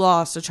clearly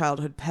lost a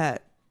childhood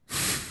pet.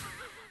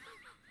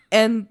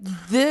 And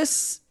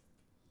this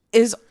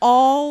is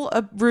all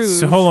a ruse.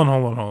 So hold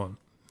on.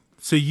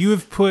 So you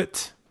have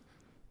put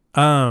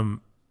you've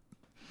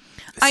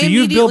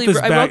built this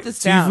back. Wrote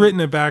this down. You've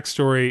written a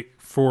backstory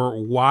for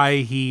why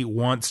he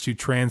wants to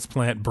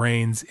transplant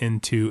brains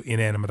into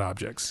inanimate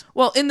objects.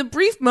 Well, in the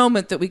brief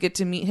moment that we get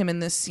to meet him in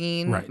this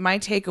scene, right. My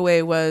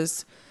takeaway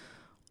was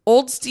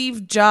old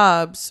Steve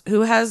Jobs,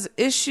 who has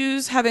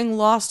issues having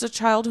lost a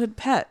childhood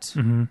pet.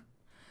 Mm-hmm.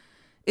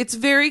 It's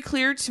very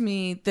clear to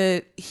me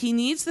that he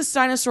needs this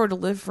dinosaur to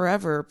live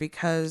forever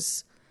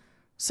because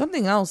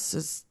something else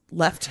has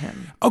left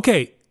him.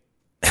 Okay.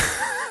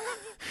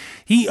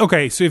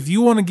 So if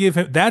you want to give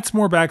him, that's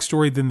more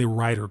backstory than the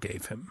writer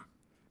gave him.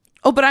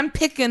 Oh, but I'm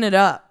picking it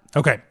up.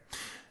 Okay.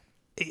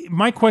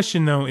 My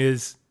question though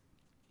is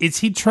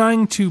he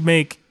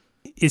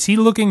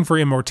looking for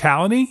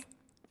immortality?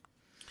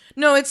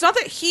 No, it's not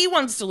that he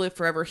wants to live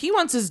forever. He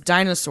wants his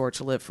dinosaur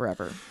to live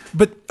forever.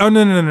 But,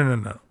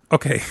 no.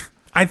 Okay.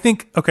 I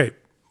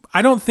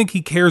don't think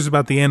he cares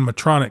about the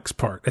animatronics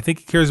part. I think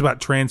he cares about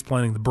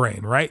transplanting the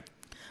brain, right?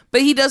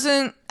 But he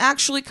doesn't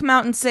actually come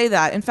out and say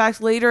that. In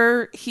fact,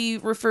 later he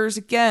refers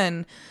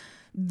again,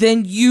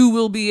 then you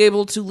will be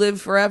able to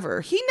live forever.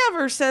 He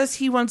never says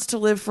he wants to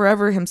live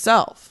forever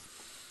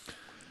himself.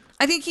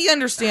 I think he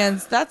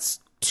understands that's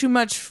too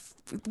much.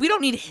 We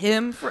don't need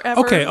him forever.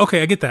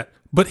 Okay, I get that.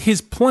 But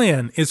his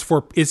plan is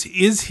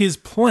his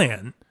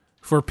plan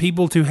for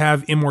people to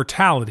have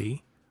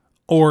immortality,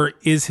 or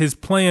is his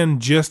plan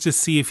just to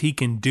see if he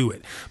can do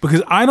it?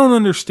 Because I don't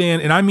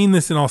understand, and I mean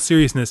this in all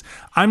seriousness,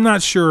 I'm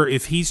not sure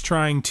if he's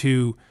trying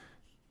to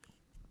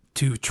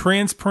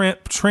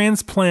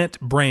transplant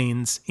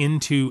brains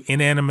into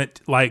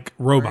inanimate like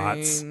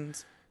robots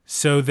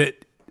so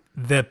that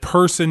the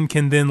person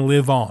can then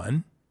live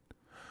on,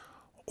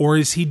 or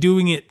is he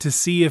doing it to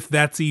see if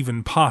that's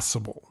even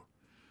possible?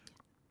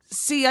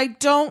 See, I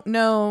don't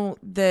know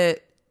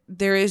that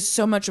there is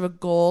so much of a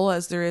goal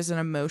as there is an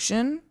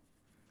emotion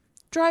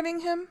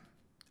driving him?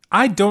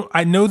 I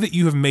know that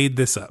you have made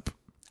this up.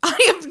 I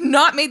have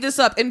not made this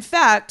up. In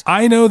fact,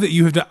 I know that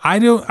you have done, I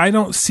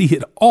don't see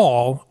at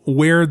all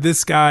where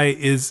this guy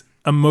is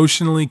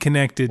emotionally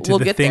connected to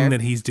the thing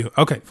that he's doing.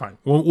 Okay, fine.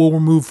 We'll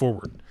move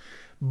forward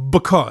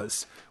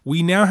because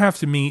we now have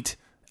to meet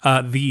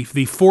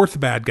the fourth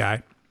bad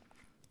guy,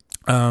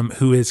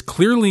 who is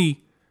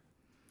clearly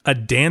a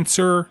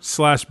dancer /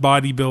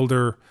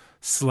 bodybuilder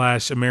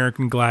 /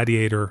 American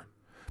Gladiator,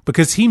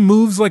 because he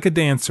moves like a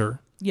dancer.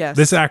 Yes.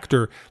 This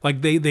actor,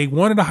 like they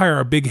wanted to hire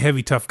a big,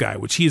 heavy, tough guy,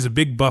 which he is a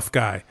big, buff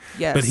guy.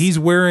 Yes. But he's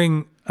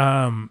wearing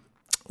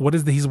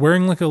he's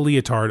wearing like a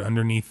leotard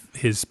underneath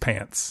his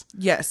pants.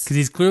 Yes. Because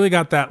he's clearly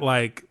got that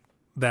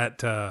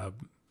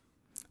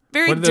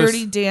very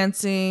dirty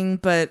dancing,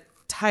 but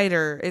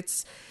tighter.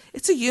 It's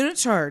a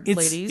unitard,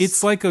 ladies.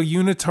 It's like a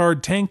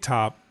unitard tank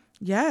top.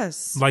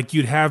 Yes. Like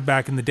you'd have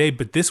back in the day,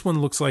 but this one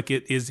looks like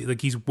it is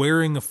like he's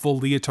wearing a full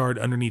leotard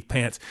underneath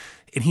pants,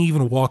 and he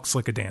even walks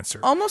like a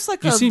dancer. Almost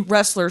like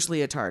wrestler's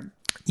leotard.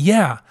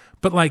 Yeah,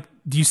 but like,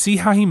 do you see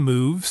how he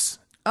moves?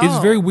 It's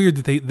very weird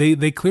that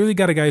they clearly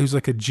got a guy who's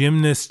like a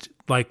gymnast,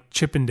 like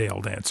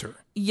Chippendale dancer.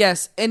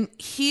 Yes, and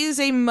he's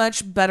a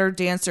much better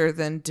dancer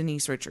than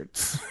Denise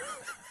Richards.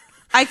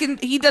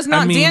 He does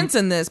not dance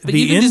in this, but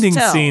you can just tell. The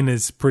ending scene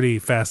is pretty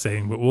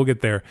fascinating, but we'll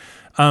get there.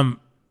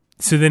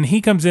 So then he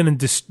comes in and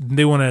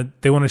they want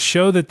to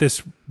show that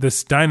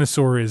this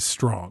dinosaur is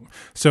strong.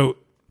 So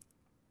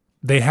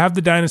they have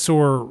the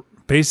dinosaur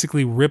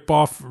basically rip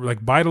off,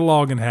 like bite a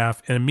log in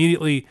half, and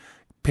immediately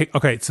pick.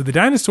 Okay, so the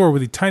dinosaur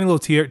with the tiny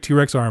little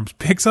T-Rex arms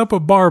picks up a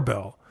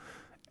barbell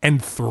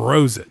and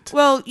throws it.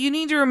 Well, you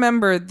need to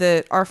remember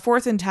that our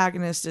fourth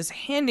antagonist is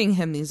handing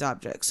him these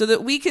objects so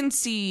that we can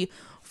see,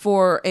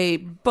 for a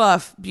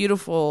buff,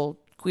 beautiful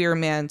queer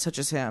man such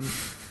as him,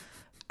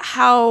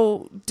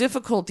 how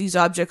difficult these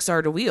objects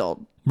are to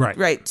wield.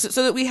 Right.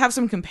 So that we have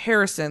some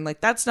comparison.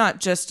 Like, that's not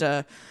just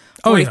a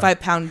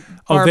 45-pound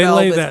barbell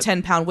with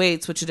 10-pound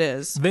weights, which it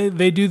is.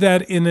 They do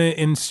that in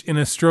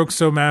a stroke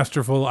so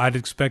masterful, I'd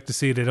expect to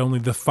see it at only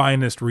the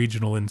finest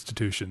regional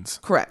institutions.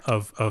 Correct.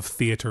 Of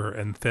theater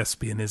and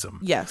thespianism.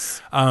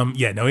 Yes.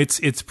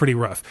 It's pretty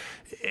rough.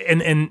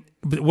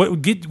 But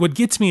what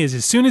gets me is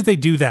as soon as they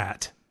do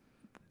that,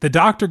 the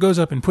doctor goes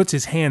up and puts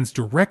his hands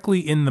directly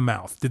in the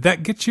mouth. Did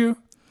that get you?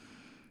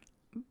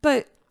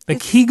 But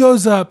he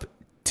goes up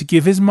to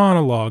give his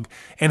monologue,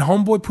 and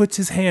homeboy puts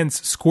his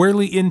hands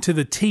squarely into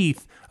the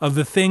teeth of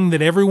the thing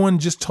that everyone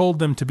just told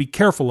them to be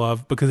careful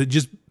of because it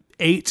just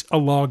ate a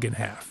log in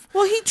half.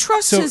 Well, he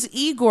trusts his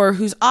Igor,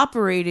 who's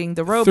operating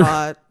the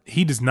robot.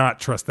 He does not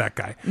trust that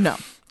guy. No.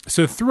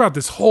 So throughout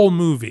this whole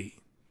movie,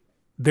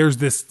 there's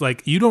this,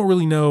 like, you don't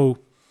really know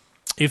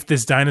if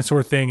this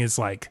dinosaur thing is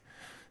like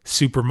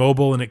super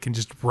mobile and it can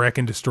just wreck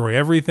and destroy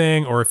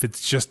everything, or if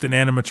it's just an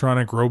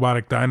animatronic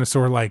robotic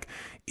dinosaur. Like,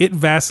 it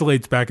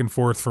vacillates back and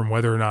forth from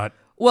whether or not.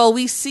 Well,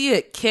 we see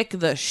it kick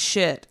the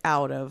shit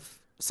out of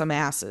some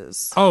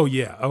asses. Oh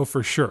yeah. Oh,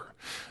 for sure.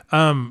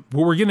 Well,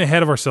 we're getting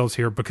ahead of ourselves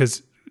here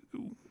because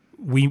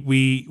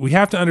we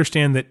have to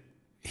understand that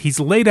he's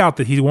laid out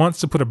that he wants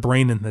to put a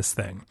brain in this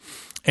thing.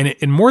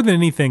 And more than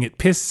anything, it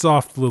pisses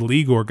off the little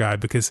Igor guy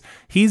because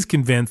he's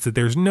convinced that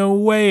there's no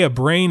way a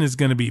brain is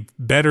going to be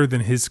better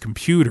than his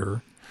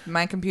computer.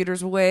 My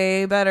computer's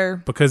way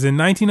better. Because in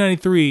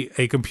 1993,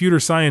 a computer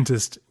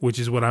scientist, which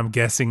is what I'm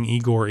guessing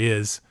Igor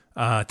is,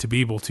 to be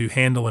able to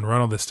handle and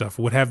run all this stuff,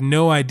 would have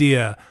no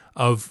idea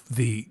of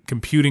the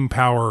computing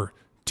power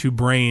to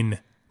brain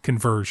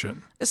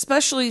conversion.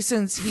 Especially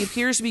since he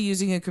appears to be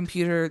using a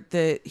computer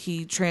that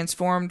he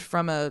transformed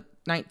from a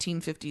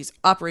 1950s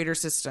operator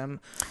system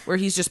where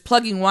he's just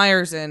plugging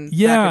wires in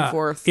back and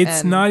forth.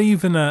 It's not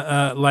even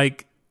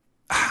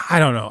I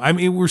don't know. I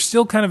mean, we're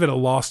still kind of at a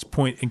lost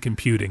point in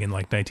computing in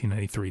like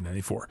 1993,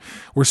 94.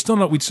 We still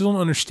don't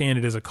understand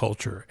it as a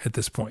culture at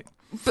this point.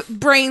 But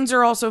brains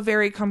are also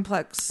very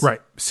complex.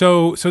 Right.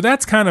 So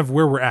that's kind of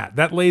where we're at.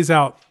 That lays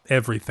out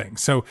everything.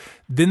 So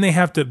then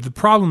the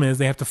problem is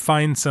they have to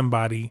find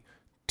somebody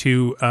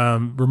to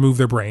remove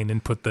their brain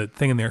and put the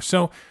thing in there.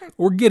 So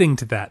we're getting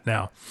to that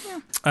now.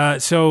 Yeah.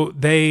 So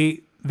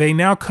they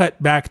now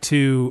cut back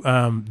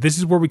to, this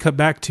is where we cut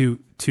back to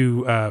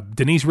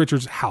Denise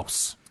Richards'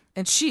 house.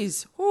 And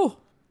she's,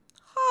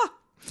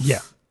 Yeah.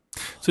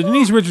 So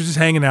Denise Richards is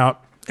hanging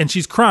out and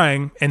she's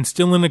crying and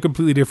still in a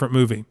completely different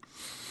movie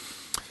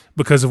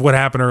because of what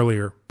happened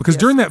earlier. Because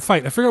during that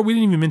fight, I forgot we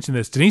didn't even mention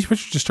this. Denise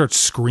Richards just starts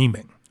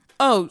screaming.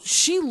 Oh,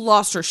 she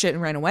lost her shit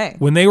and ran away.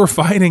 When they were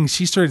fighting,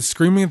 she started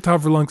screaming at the top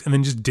of her lungs and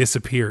then just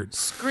disappeared.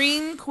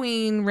 Scream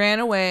queen, ran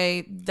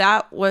away.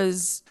 That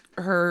was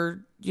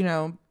her,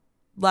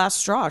 last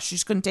straw. She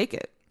just couldn't take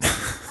it.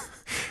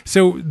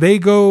 So they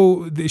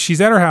go,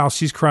 she's at her house,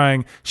 she's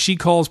crying. She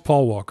calls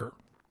Paul Walker.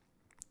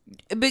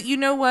 But you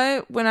know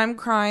what? When I'm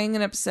crying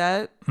and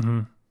upset,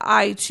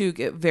 I too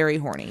get very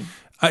horny.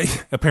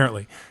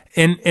 Apparently.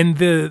 And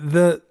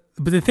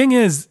but the thing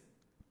is,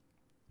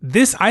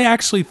 I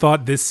actually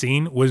thought this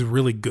scene was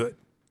really good.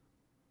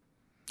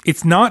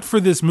 It's not for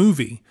this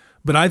movie,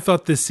 But I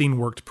thought this scene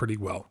worked pretty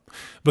well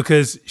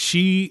because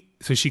she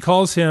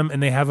calls him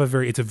and they have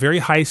it's a very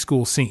high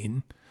school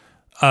scene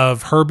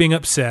of her being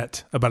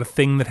upset about a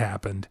thing that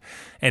happened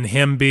and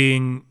him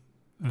being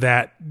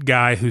that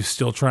guy who's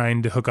still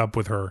trying to hook up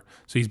with her.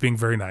 So he's being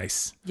very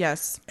nice.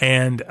 Yes.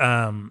 And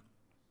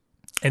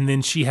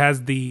then she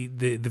has the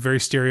very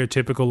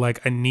stereotypical,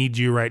 like, I need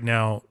you right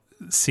now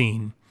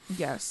scene.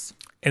 Yes.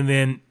 And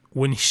then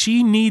when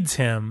she needs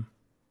him,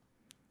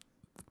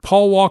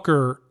 Paul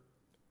Walker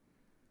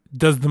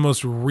does the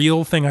most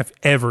real thing I've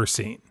ever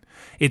seen.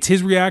 It's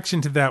his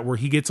reaction to that where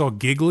he gets all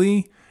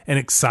giggly and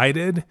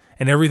excited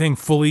and everything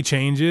fully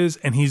changes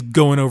and he's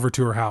going over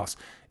to her house.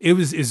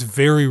 It's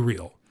very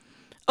real.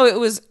 Oh, it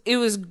was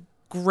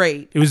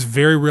great. It was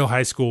very real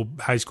high school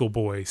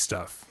boy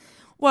stuff.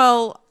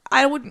 Well,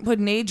 I wouldn't put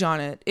an age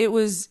on it. It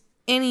was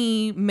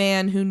any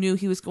man who knew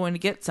he was going to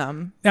get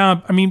some.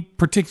 Now, I mean,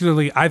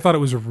 particularly, I thought it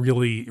was a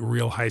really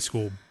real high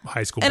school.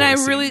 And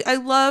I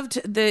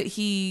loved that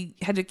he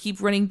had to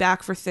keep running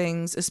back for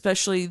things,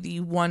 especially the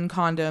one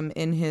condom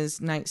in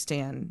his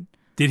nightstand.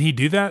 Did he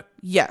do that?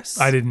 Yes.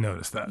 I didn't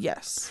notice that.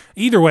 Yes.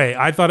 Either way,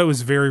 I thought it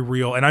was very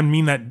real, and I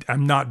mean that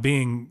I'm not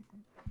kidding.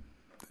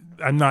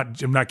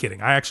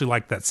 I actually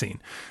liked that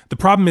scene. The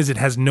problem is it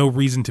has no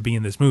reason to be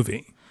in this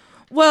movie.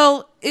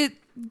 Well, it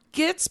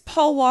gets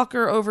Paul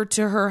Walker over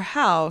to her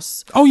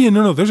house. Oh yeah,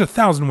 no, there's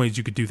 1,000 ways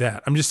you could do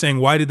that. I'm just saying,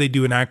 why did they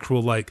do an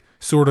actual, like,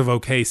 sort of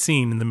okay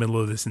scene in the middle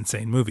of this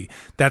insane movie?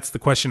 That's the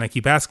question I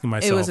keep asking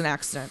myself. It was an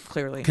accident,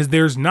 clearly. Because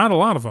there's not a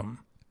lot of them.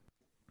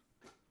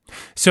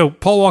 So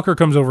Paul Walker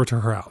comes over to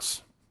her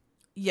house.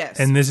 Yes.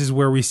 And this is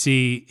where we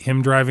see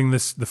him driving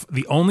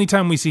the only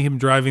time we see him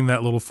driving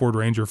that little Ford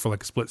Ranger for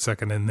like a split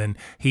second, and then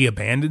he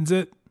abandons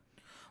it.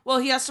 Well,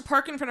 he has to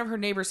park in front of her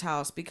neighbor's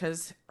house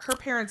because her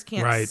parents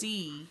can't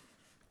see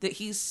that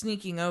he's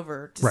sneaking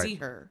over to see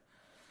her.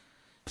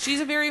 She's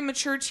a very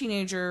mature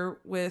teenager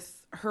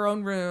with her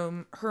own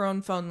room, her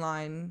own phone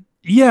line.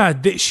 Yeah,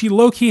 she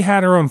low-key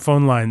had her own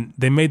phone line.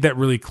 They made that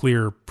really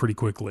clear pretty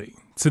quickly.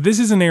 So this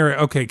is an area,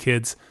 okay,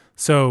 kids.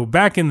 So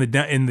back in the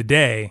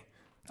day,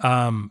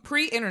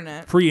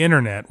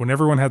 pre-internet, when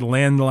everyone had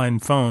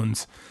landline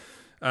phones,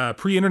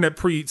 pre-internet,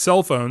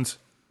 pre-cell phones,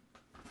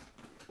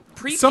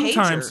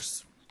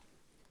 pre-pagers.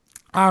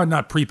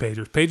 Not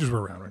pre-pagers. Pagers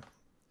were around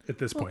at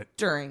this point.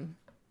 During.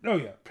 Oh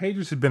yeah,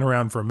 pagers had been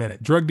around for a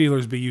minute. Drug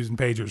dealers be using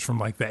pagers from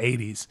like the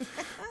 80s,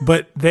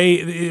 but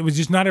it was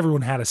just not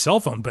everyone had a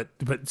cell phone. But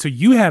so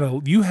you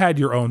had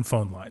your own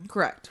phone line.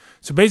 Correct.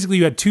 So basically,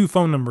 you had two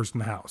phone numbers in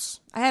the house.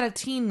 I had a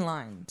teen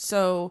line.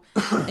 So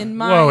in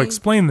my whoa,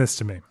 explain this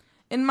to me.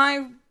 In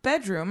my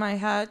bedroom, I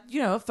had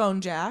a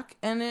phone jack,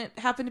 and it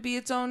happened to be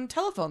its own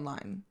telephone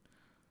line.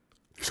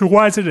 So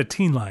why is it a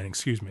teen line?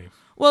 Excuse me.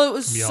 Well, it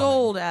was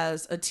sold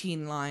as a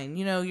teen line.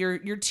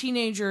 Your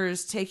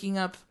teenagers taking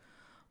up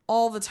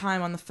all the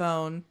time on the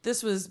phone.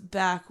 This was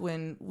back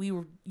when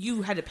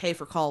you had to pay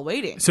for call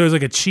waiting. So it was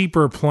like a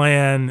cheaper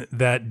plan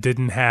that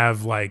didn't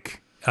have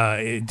like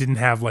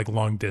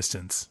long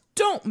distance.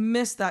 Don't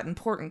miss that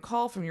important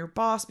call from your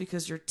boss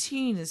because your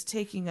teen is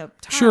taking up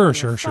time on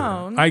your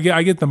phone. I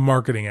get the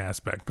marketing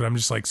aspect, but I'm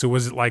just like, so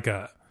was it like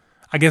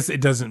I guess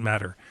it doesn't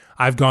matter.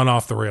 I've gone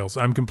off the rails.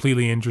 I'm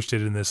completely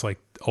interested in this like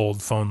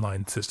old phone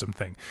line system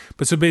thing.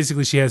 But so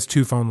basically she has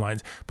two phone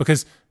lines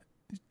because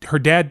her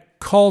dad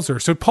calls her.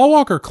 So Paul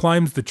Walker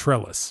climbs the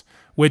trellis,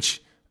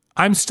 which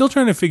I'm still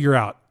trying to figure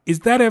out.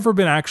 Is that ever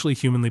been actually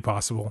humanly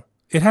possible?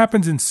 It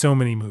happens in so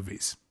many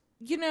movies.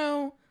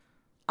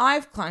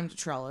 I've climbed a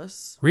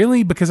trellis.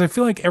 Really? Because I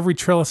feel like every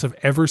trellis I've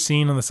ever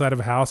seen on the side of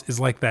a house is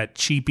like that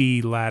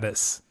cheapy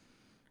lattice.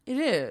 It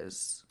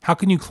is. How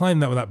can you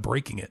climb that without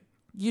breaking it?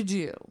 You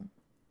do.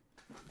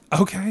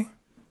 Okay.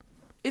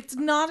 It's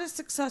not a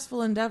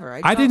successful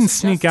endeavor. I didn't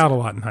sneak out a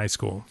lot in high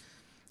school.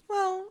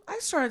 Well, I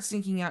started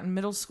sneaking out in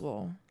middle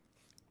school.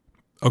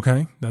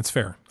 Okay, that's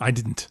fair. I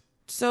didn't.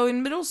 So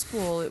in middle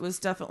school, it was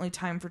definitely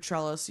time for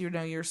trellis.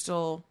 You're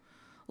still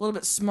a little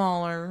bit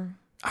smaller.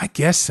 I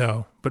guess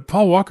so. But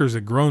Paul Walker's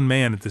a grown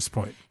man at this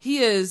point. He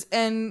is.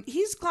 And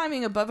he's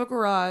climbing above a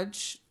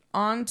garage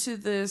onto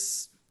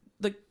this,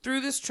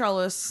 through this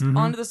trellis,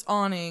 onto this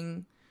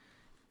awning,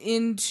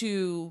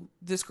 into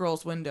this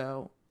girl's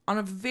window on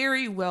a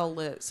very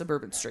well-lit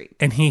suburban street.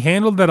 And he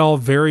handled that all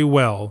very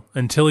well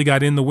until he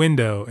got in the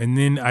window. And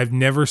then I've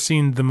never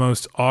seen the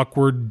most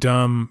awkward,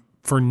 dumb,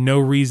 for no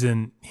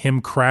reason,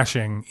 him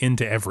crashing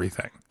into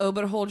everything. Oh,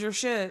 but hold your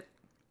shit.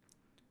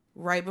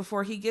 Right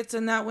before he gets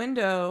in that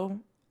window,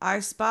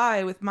 I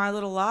spy with my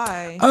little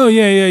eye. Oh,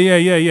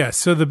 yeah.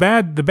 So the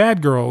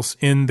bad girls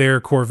in their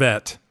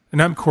convertible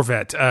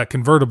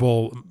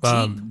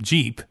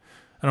Jeep. I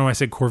don't know why I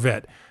said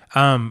Corvette.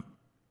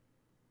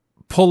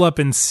 Pull up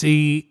and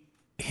see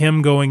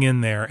him going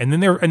in there. And then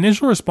their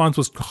initial response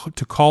was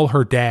to call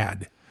her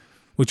dad,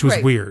 which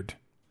was weird.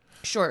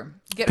 Sure.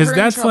 Because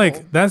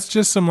that's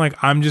just some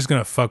I'm just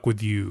going to fuck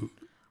with you.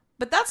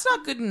 But that's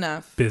not good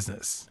enough.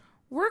 Business.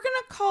 We're going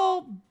to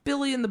call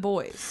Billy and the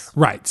boys.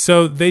 Right.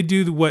 So they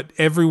do what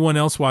everyone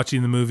else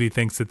watching the movie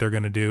thinks that they're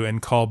going to do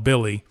and call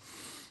Billy,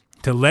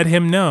 to let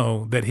him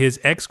know that his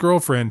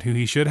ex-girlfriend, who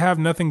he should have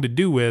nothing to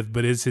do with,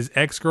 but is his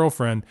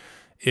ex-girlfriend,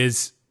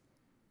 is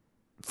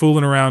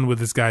fooling around with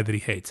this guy that he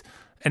hates.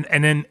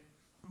 And then,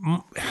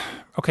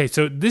 okay,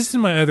 so this is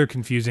my other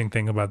confusing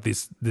thing about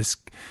this.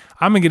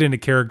 I'm going to get into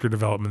character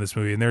development in this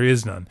movie, and there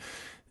is none.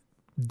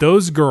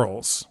 Those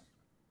girls,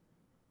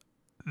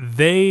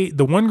 the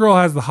one girl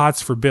has the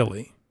hots for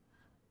Billy,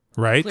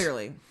 right?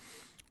 Clearly.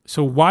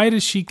 So why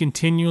does she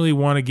continually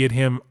want to get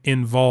him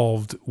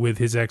involved with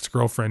his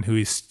ex-girlfriend who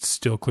he's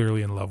still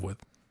clearly in love with?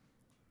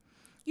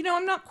 You know,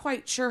 I'm not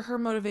quite sure her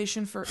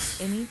motivation for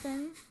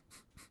anything.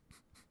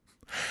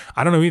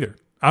 I don't know either.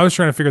 I was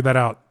trying to figure that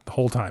out the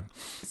whole time.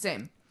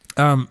 Same.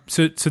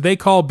 So they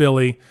call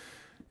Billy.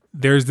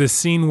 There's this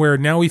scene where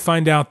now we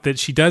find out that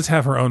she does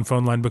have her own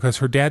phone line because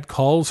her dad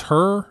calls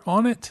her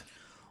on it.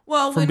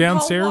 Well, from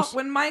downstairs?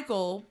 when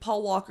Michael,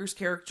 Paul Walker's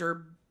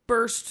character,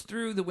 bursts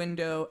through the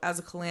window as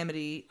a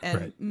calamity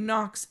and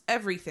knocks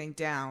everything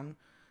down,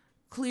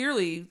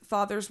 clearly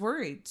father's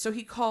worried. So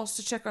he calls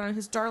to check on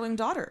his darling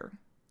daughter.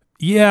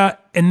 Yeah,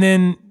 and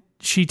then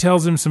she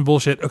tells him some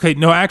bullshit. Okay,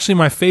 no, actually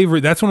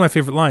that's one of my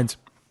favorite lines.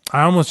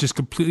 I almost just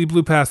completely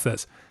blew past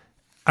this.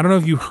 I don't know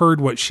if you heard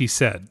what she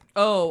said.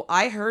 Oh,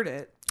 I heard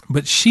it.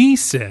 But she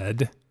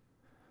said,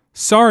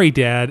 "Sorry,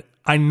 Dad.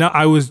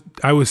 I was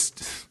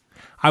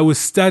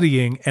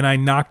studying and I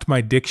knocked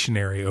my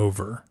dictionary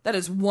over." That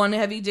is one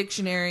heavy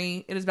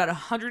dictionary. It is about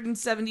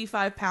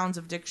 175 pounds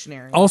of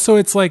dictionary. Also,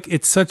 it's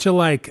such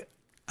a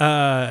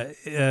Ben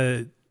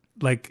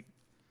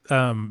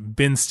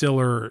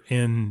Stiller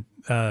in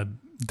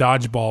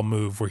Dodgeball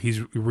move where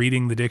he's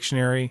reading the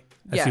dictionary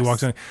as he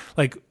walks in.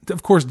 Like,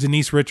 of course,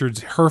 Denise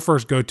Richards, her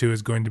first go-to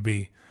is going to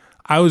be,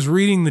 "I was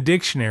reading the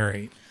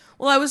dictionary."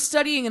 Well, I was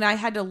studying and I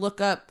had to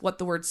look up what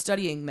the word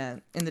studying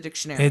meant in the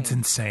dictionary. It's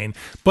insane.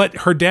 But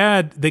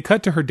they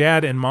cut to her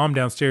dad and mom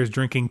downstairs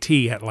drinking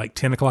tea at like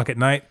 10 o'clock at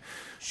night.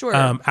 Sure.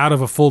 Out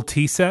of a full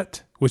tea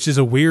set, which is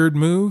a weird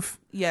move.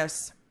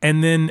 Yes.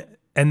 And then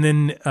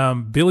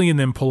Billy and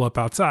them pull up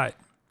outside.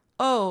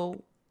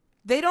 Oh,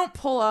 they don't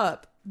pull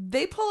up.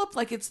 They pull up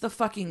like it's the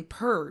fucking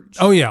Purge.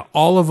 Oh, yeah.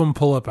 All of them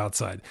pull up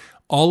outside.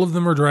 All of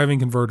them are driving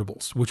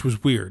convertibles, which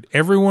was weird.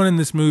 Everyone in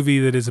this movie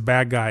that is a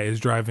bad guy is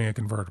driving a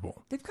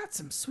convertible. They've got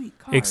some sweet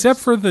cars. Except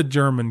for the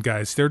German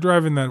guys. They're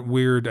driving that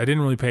weird... I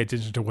didn't really pay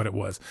attention to what it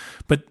was.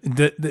 But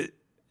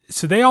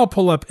so they all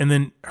pull up, and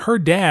then her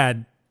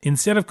dad,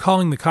 instead of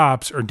calling the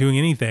cops or doing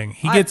anything,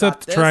 he gets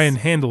up to try and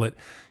handle it.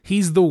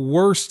 He's the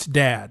worst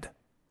dad.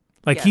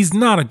 Like, he's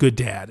not a good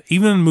dad,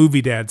 even in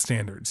movie dad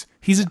standards.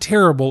 He's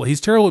terrible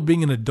at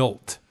being an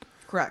adult.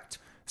 Correct.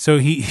 So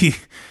he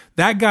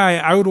that guy,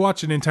 I would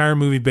watch an entire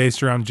movie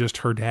based around just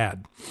her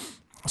dad.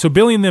 So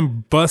Billy and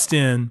them bust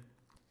in,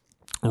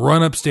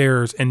 run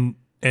upstairs, and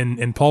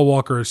Paul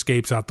Walker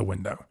escapes out the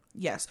window.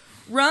 Yes.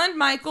 Run,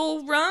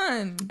 Michael,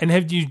 run. And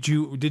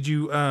did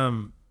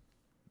you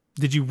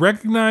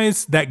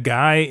recognize that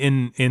guy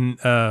in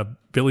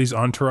Billy's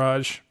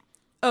entourage?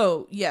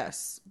 Oh,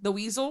 yes. The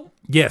Weasel?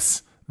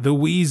 Yes. The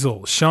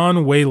Weasel,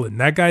 Sean Whalen.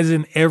 That guy's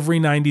in every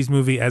 90s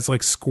movie as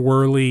like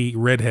squirrely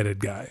redheaded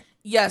guy.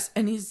 Yes,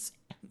 and he's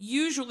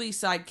usually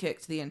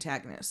sidekicked the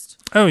antagonist.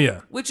 Oh,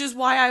 yeah. Which is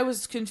why I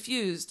was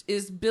confused.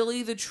 Is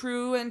Billy the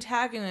true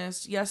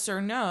antagonist, yes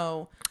or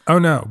no? Oh,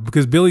 no,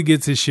 because Billy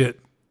gets his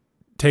shit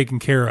taken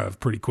care of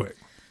pretty quick.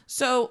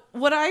 So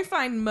what I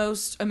find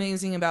most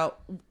amazing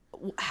about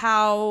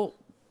how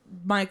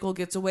Michael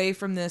gets away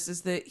from this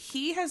is that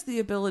he has the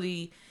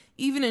ability,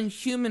 even in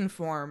human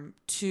form,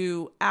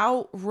 to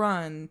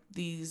outrun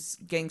these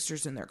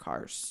gangsters in their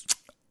cars.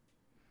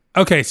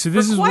 Okay, so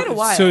this is quite a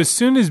while. So as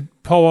soon as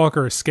Paul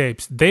Walker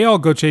escapes, they all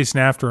go chasing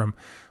after him.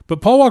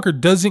 But Paul Walker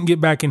doesn't get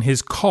back in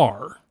his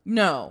car.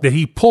 No. That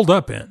he pulled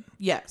up in.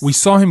 Yes. We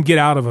saw him get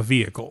out of a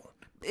vehicle.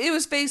 It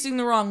was facing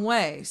the wrong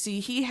way.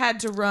 See, he had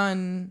to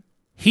run.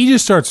 He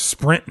just starts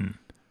sprinting.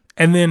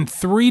 And then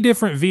 3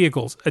 different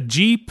vehicles, a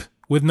Jeep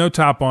with no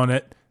top on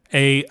it,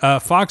 a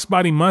Fox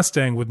Body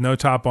Mustang with no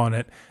top on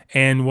it,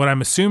 and what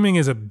I'm assuming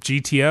is a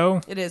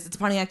GTO. It is. It's a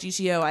Pontiac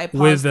GTO. I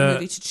paused the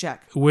movie to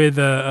check. With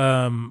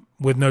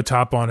no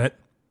top on it,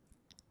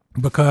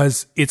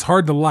 because it's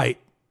hard to light.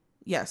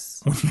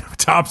 Yes. When you have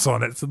tops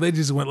on it. So they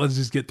just went, let's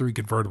just get 3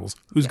 convertibles.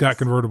 Who's got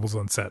convertibles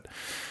on set?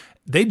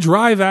 They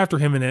drive after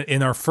him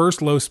in our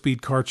first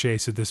low-speed car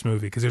chase of this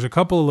movie, because there's a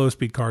couple of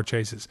low-speed car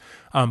chases.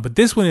 But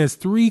this one has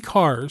 3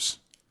 cars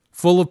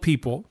full of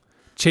people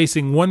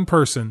chasing one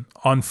person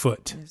on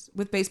foot. Yes.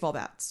 With baseball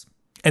bats.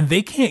 And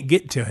they can't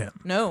get to him.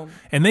 No.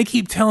 And they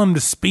keep telling him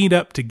to speed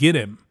up to get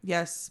him.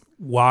 Yes.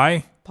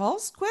 Why?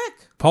 Paul's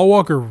quick. Paul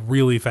Walker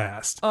really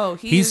fast. Oh,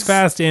 he's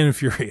fast and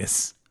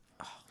furious.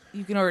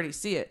 You can already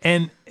see it.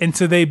 And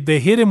so they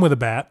hit him with a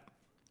bat.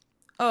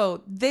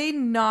 Oh, they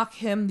knock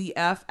him the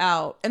F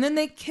out. And then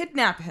they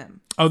kidnap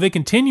him. Oh, they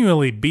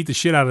continually beat the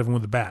shit out of him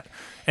with a bat.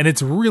 And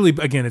it's really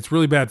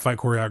bad fight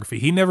choreography.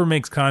 He never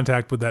makes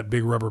contact with that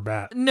big rubber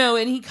bat. No,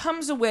 and he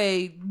comes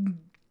away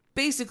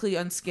basically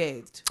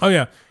unscathed. Oh,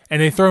 yeah.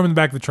 And they throw him in the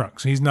back of the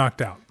trunk, so he's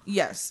knocked out.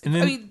 Yes. And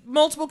then,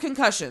 multiple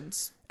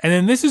concussions. And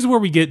then this is where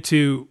we get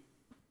to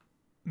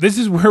this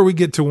is where we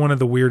get to one of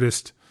the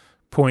weirdest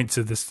points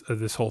of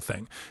this whole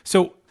thing.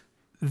 So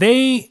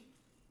they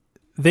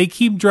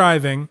keep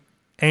driving,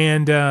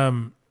 and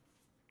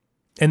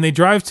they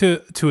drive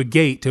to a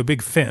gate, to a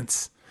big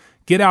fence,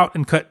 get out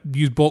and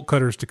use bolt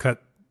cutters to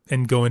cut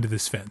and go into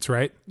this fence,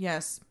 right?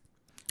 Yes.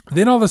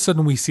 Then all of a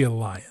sudden we see a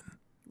lion.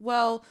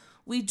 Well,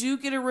 we do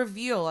get a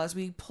reveal as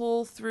we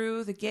pull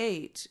through the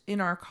gate in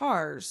our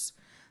cars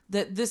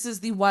that this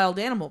is the wild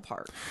animal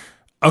park.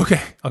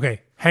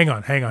 Okay. Hang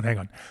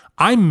on.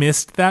 I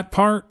missed that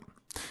part.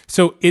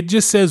 So it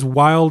just says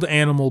Wild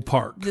Animal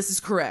Park. This is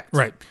correct.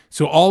 Right.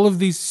 So all of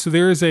these, so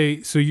there is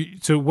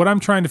so what I'm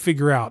trying to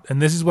figure out,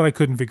 and this is what I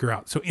couldn't figure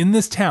out. So in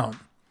this town,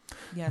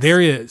 Yes.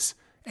 there is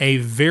a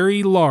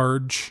very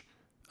large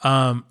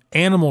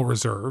animal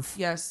reserve.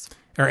 Yes.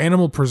 Or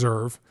animal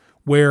preserve,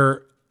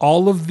 where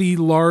all of the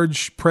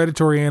large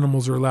predatory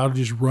animals are allowed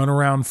to just run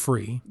around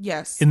free.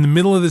 Yes. In the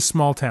middle of this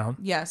small town.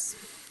 Yes.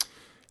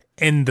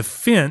 And the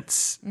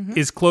fence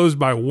is closed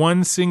by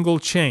one single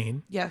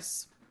chain.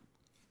 Yes.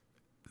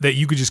 That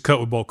you could just cut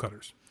with bolt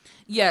cutters.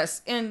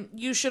 Yes, and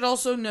you should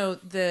also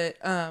note that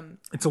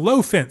it's a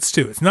low fence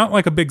too. It's not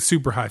like a big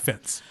super high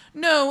fence.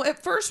 No,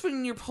 at first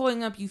when you're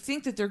pulling up, you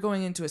think that they're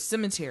going into a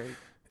cemetery.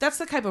 That's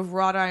the type of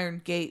wrought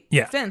iron gate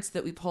fence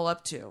that we pull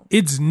up to.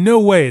 It's no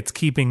way it's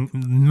keeping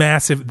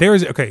massive.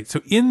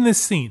 So in this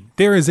scene,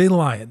 there is a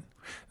lion.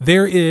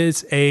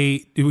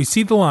 We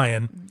see the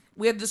lion.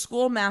 We have the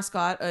school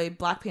mascot, a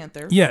Black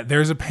Panther. Yeah,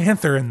 there's a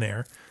panther in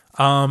there.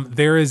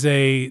 There's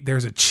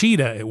a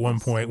cheetah at one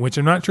point, which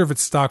I'm not sure if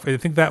it's stock. I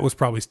think that was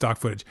probably stock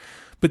footage,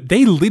 but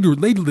they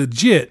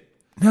legit.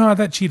 No,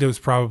 that cheetah was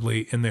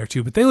probably in there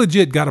too. But they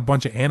legit got a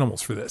bunch of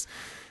animals for this,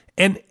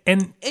 and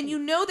you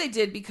know they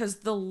did because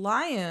the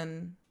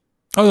lion.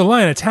 Oh, the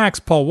lion attacks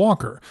Paul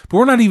Walker, but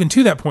we're not even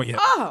to that point yet.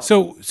 Oh,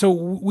 so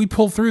we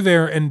pull through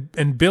there,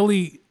 and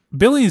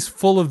Billy's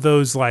full of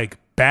those like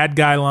bad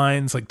guy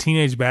lines, like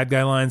teenage bad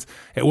guy lines.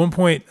 At one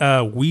point,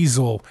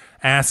 Weasel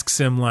asks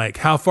him like,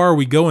 "How far are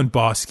we going,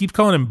 boss?" He keeps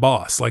calling him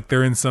boss, like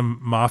they're in some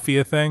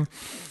mafia thing.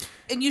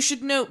 And you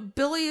should note,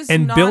 Billy is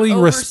and not Billy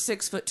over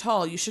 6 foot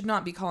tall. You should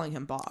not be calling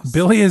him boss.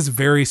 Billy is a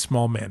very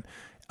small man.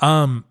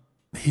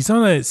 He's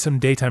on some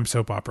daytime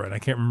soap opera, and I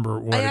can't remember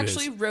what it is. I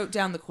actually wrote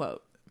down the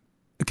quote.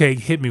 Okay,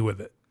 hit me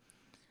with it.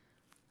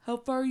 How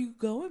far are you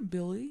going,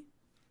 Billy?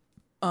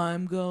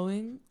 I'm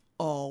going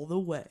all the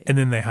way. And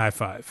then they high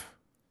five.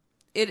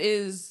 It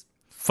is.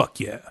 Fuck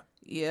yeah.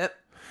 Yep.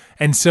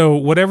 And so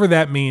whatever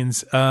that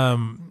means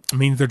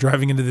they're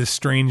driving into this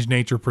strange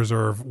nature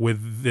preserve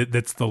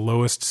that's the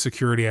lowest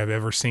security I've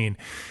ever seen.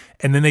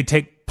 And then they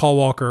take Paul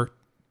Walker,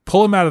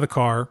 pull him out of the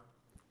car,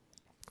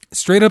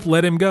 straight up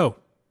let him go.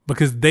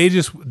 Because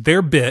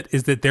their bit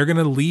is that they're going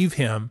to leave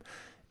him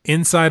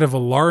inside of a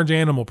large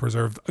animal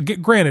preserve.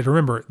 Granted,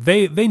 remember,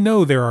 they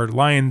know there are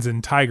lions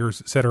and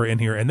tigers, et cetera, in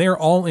here, and they're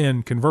all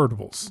in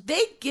convertibles.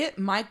 They get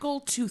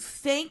Michael to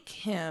thank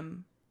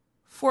him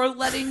for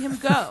letting him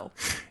go.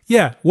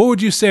 Yeah. What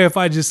would you say if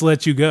I just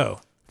let you go?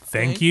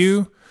 Thank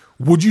you.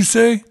 Would you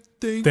say?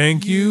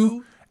 Thank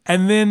you.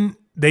 And then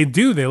they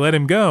do. They let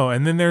him go.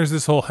 And then there's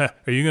this whole, are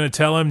you going to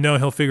tell him? No,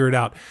 he'll figure it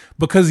out.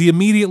 Because he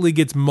immediately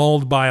gets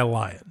mauled by a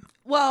lion.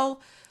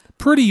 Well,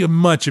 pretty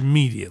much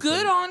immediately.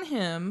 Good on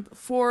him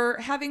for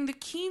having the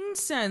keen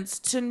sense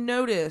to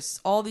notice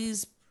all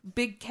these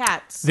big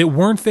cats that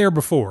weren't there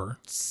before,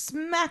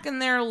 smacking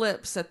their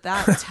lips at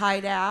that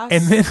tight ass.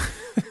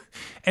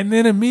 And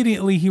then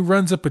immediately he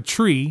runs up a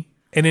tree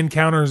and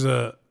encounters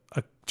a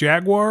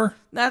jaguar.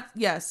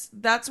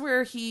 That's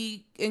where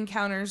he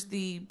encounters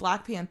the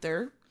Black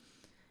Panther.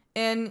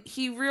 And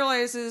he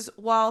realizes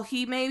while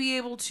he may be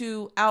able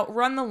to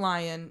outrun the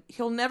lion,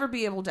 he'll never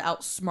be able to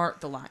outsmart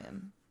the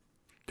lion.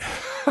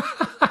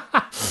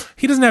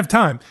 He doesn't have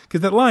time because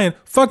that lion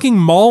fucking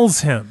mauls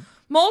him.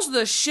 Mauls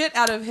the shit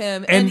out of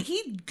him. And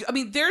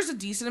there's a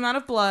decent amount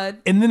of blood.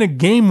 And then a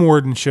game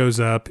warden shows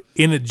up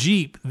in a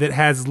Jeep that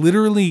has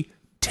literally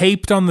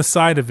taped on the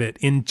side of it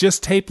in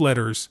just tape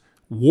letters,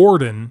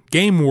 warden,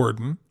 game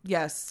warden.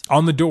 Yes.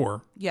 On the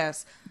door.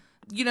 Yes.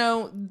 You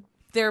know,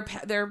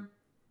 their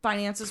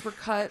finances were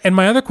cut. And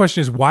my other question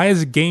is, why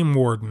is a game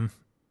warden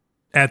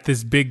at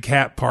this big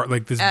cat park,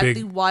 like this at big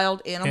the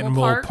wild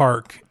animal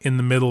park in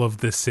the middle of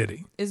this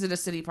city? Is it a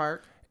city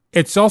park?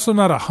 It's also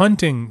not a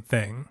hunting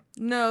thing.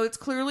 No, it's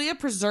clearly a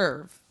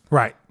preserve.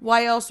 Right.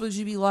 Why else would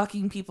you be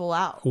locking people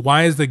out?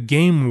 Why is the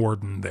game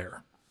warden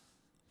there?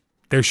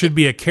 There should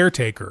be a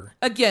caretaker.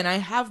 Again, I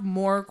have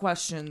more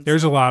questions.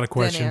 There's a lot of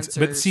questions.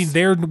 But see,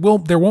 there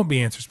won't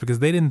be answers because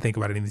they didn't think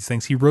about any of these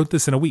things. He wrote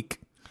this in a week.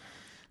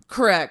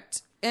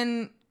 Correct.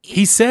 And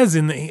he says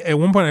at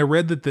one point I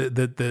read that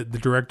the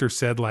director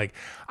said, like,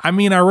 I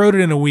wrote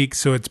it in a week,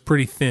 so it's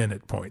pretty thin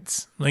at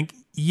points. Like,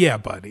 yeah,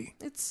 buddy.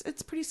 It's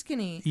pretty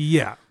skinny.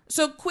 Yeah.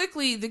 So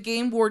quickly, the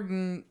game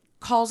warden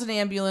calls an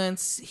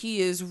ambulance. He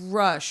is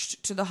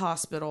rushed to the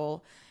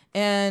hospital,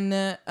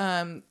 and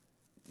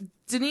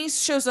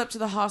Denise shows up to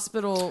the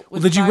hospital.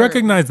 Did you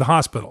recognize the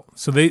hospital?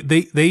 So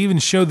they even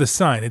show the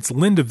sign. It's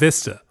Linda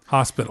Vista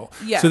Hospital.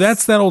 Yes. So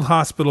that's that old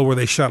hospital where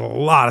they shot a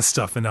lot of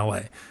stuff in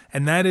LA.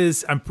 And that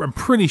is, I'm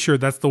pretty sure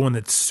that's the one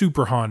that's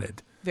super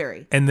haunted.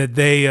 Very. And that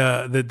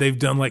they've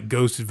done like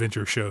ghost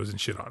adventure shows and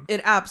shit on.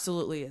 It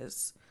absolutely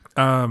is.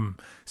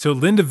 So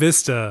Linda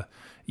Vista,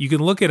 you can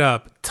look it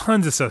up.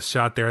 Tons of stuff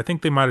shot there. I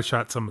think they might have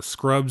shot some of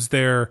Scrubs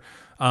there.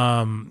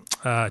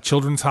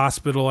 Children's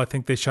Hospital, I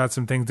think they shot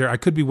some things there. I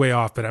could be way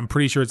off, but I'm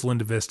pretty sure it's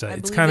Linda Vista. I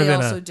It's believe kind of they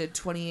in also a did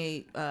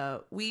 28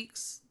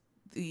 weeks.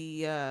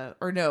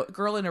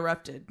 Girl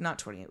Interrupted, not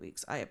 28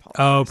 weeks. I apologize.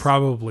 oh,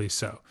 probably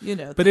so. You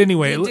know, But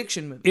anyway, the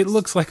addiction movies. it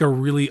looks like a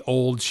really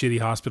old,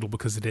 shitty hospital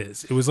because it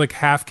is. It was like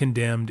half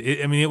condemned.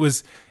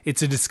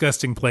 It's a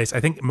disgusting place. I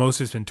think most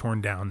has been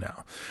torn down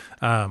now.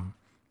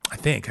 I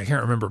think I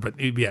can't remember, but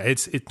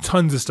it's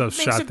tons of stuff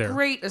Makes shot a there.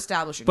 great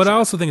establishing But I shot.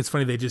 also think it's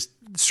funny they just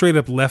straight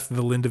up left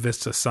the Linda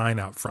Vista sign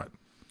out front.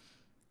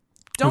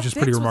 Don't which is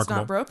fix pretty what's remarkable.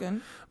 not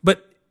broken.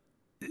 But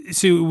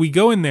so we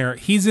go in there.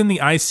 He's in the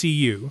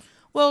ICU.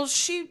 Well,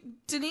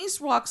 Denise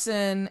walks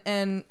in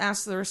and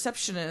asks the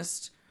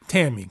receptionist,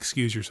 Tammy,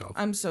 excuse yourself.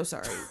 I'm so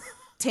sorry.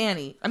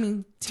 Tammy.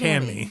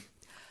 Tammy.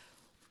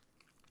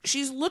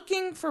 She's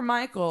looking for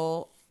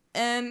Michael,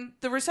 and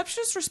the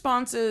receptionist's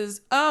response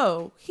is,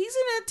 oh, he's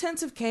in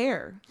intensive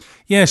care.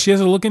 Yeah, she has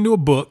to look into a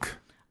book.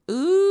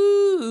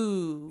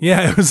 Ooh.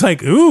 Yeah, it was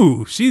like,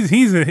 ooh,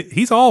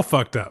 he's all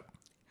fucked up.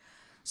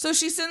 So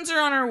she sends her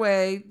on her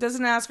way,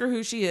 doesn't ask her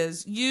who she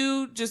is.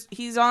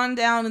 He's on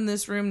down in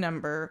this room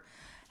number.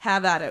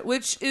 Have at it,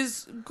 which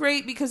is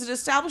great because it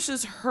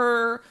establishes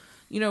her,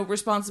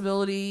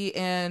 responsibility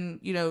and,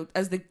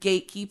 as the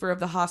gatekeeper of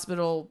the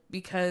hospital,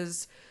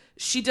 because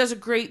she does a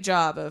great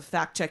job of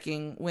fact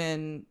checking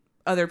when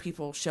other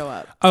people show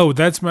up. Oh,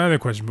 that's my other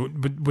question.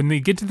 But when they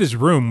get to this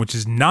room, which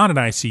is not an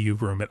ICU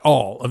room at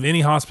all, of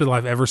any hospital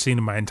I've ever seen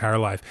in my entire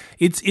life,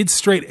 it's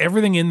straight.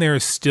 Everything in there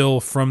is still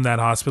from that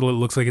hospital. It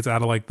looks like it's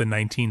out of like the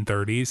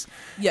 1930s.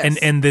 Yes.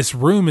 And this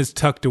room is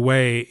tucked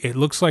away. It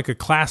looks like a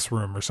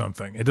classroom or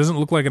something. It doesn't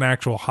look like an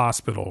actual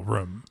hospital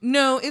room.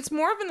 No, it's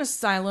more of an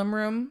asylum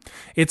room.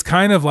 It's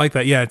kind of like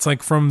that. Yeah, it's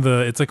like from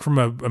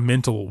a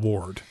mental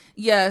ward.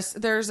 Yes,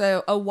 there's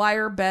a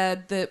wire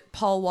bed that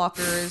Paul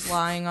Walker is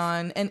lying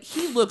on, and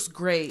he looks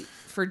great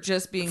for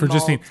just being bald.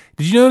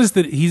 Did you notice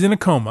that he's in a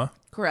coma?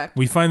 Correct.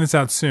 We find this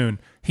out soon.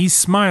 He's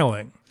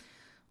smiling.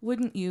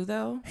 Wouldn't you,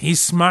 though? He's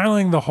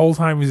smiling the whole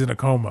time he's in a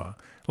coma.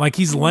 Like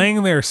he's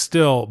laying there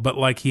still, but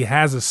like he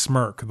has a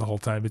smirk the whole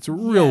time. It's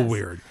real Yes.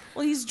 weird.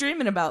 Well, he's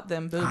dreaming about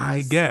them boobies.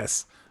 I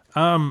guess.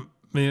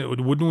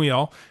 Wouldn't we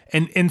all?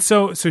 And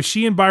so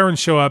she and Byron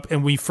show up,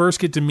 and we first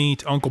get to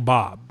meet Uncle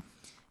Bob.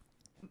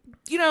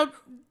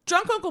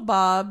 Drunk Uncle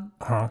Bob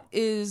Huh?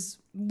 is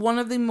one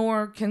of the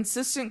more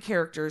consistent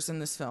characters in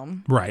this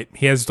film. Right.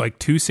 He has like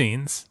 2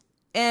 scenes.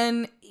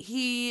 And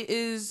he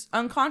is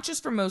unconscious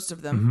for most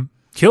of them.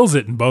 Kills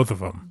it in both of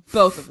them.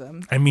 Both of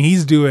them. I mean,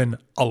 he's doing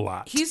a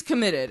lot. He's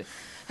committed.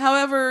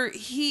 However,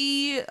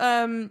 he's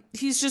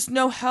just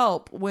no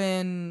help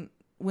when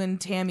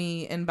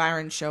Tammy and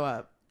Byron show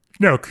up.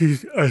 No,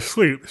 he's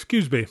asleep.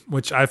 Excuse me.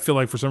 Which I feel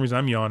like for some reason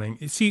I'm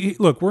yawning. See,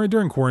 look, we're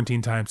during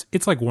quarantine times.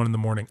 It's like 1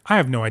 a.m. I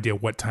have no idea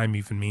what time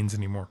even means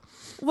anymore.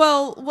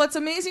 Well, what's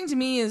amazing to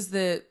me is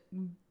that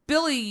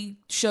Billy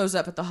shows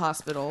up at the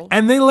hospital.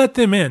 And they let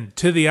them in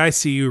to the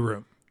ICU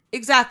room.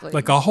 Exactly.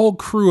 Like a whole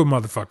crew of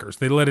motherfuckers.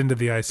 They let into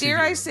the ICU Dare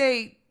room. I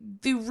say,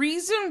 the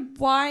reason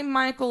why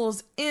Michael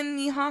is in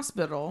the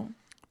hospital,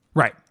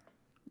 Right.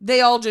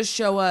 they all just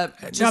show up.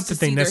 Just Not to that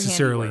they see their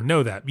necessarily handiwork.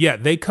 know that. Yeah,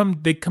 they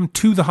come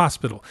to the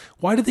hospital.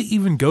 Why did they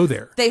even go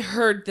there? They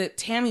heard that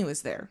Tammy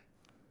was there.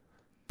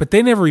 But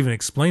they never even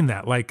explained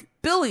that. Like,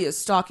 Billy is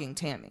stalking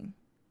Tammy.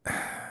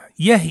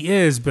 yeah, he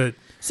is, but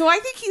So I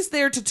think he's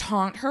there to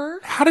taunt her.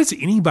 how does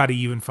anybody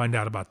even find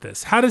out about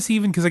this? How does he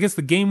even, because I guess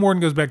the game warden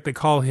goes back, they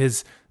call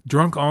his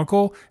drunk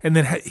uncle, and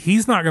then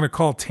he's not going to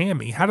call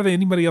Tammy. How did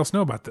anybody else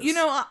know about this?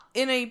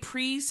 In a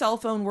pre-cell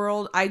phone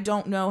world, I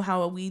don't know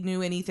how we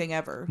knew anything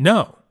ever.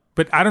 No,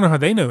 but I don't know how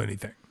they know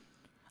anything.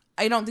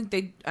 I don't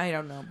think I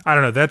don't know. I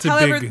don't know. That's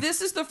However, a big...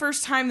 this is the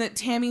first time that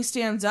Tammy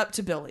stands up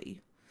to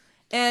Billy.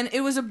 And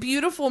it was a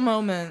beautiful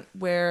moment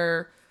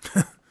where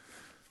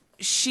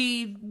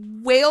she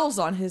wails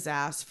on his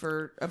ass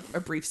for a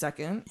brief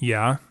second.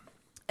 Yeah.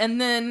 And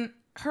then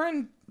her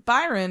and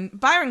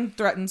Byron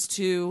threatens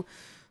to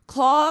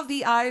claw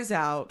the eyes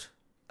out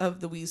of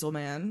the Weasel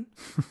Man.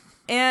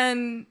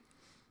 And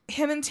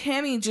him and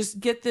Tammy just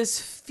get this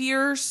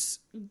fierce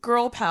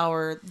girl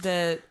power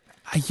that...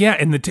 Yeah,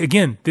 and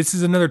again, this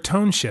is another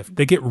tone shift.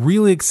 They get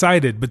really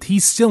excited, but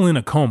he's still in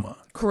a coma.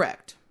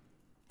 Correct.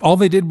 All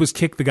they did was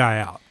kick the guy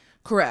out.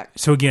 Correct.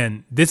 So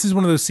again, this is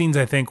one of those scenes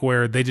I think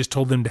where they just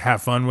told them to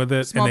have fun with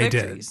it, Small and they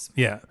victories.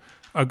 did. Yeah.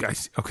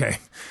 Okay.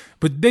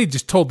 But they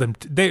just told them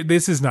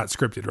this is not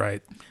scripted,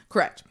 right?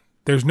 Correct.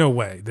 There's no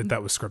way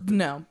that was scripted.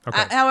 No.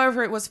 Okay.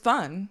 However, it was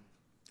fun.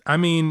 I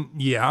mean,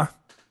 yeah,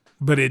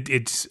 but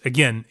it's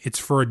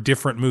for a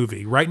different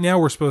movie. Right now,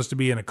 we're supposed to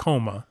be in a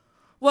coma.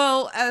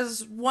 Well,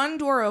 as one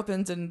door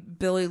opens and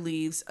Billy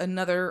leaves,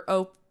 another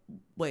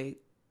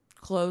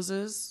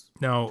closes.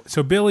 No,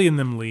 so Billy and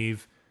them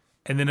leave.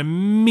 And then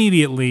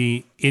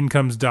immediately in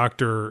comes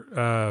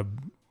Dr.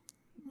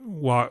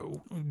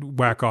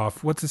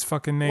 Whack-Off. What's his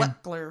fucking name?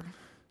 Weckler.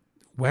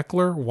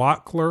 Weckler?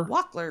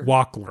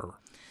 Walkler.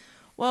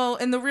 Well,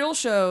 and the real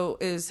show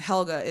is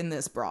Helga in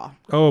this bra.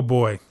 Oh,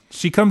 boy.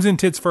 She comes in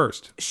tits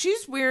first.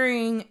 She's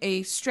wearing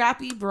a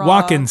strappy bra.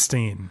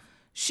 Walkenstein.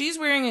 She's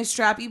wearing a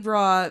strappy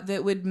bra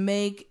that would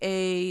make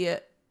a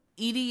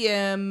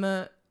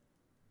EDM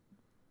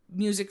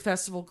music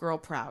festival girl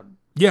proud.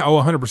 Yeah,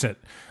 100%.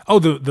 Oh,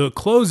 the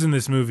clothes in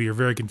this movie are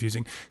very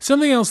confusing.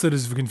 Something else that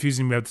is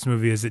confusing about this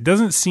movie is it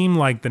doesn't seem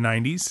like the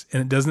 90s,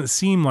 and it doesn't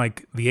seem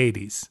like the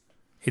 80s.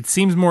 It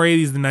seems more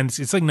 80s than 90s.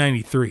 It's like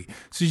 93.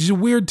 So it's just a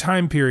weird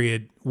time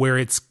period where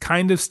it's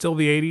kind of still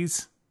the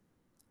 80s.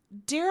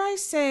 Dare I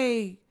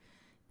say,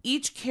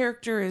 each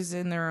character is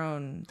in their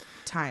own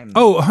time.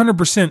 Oh,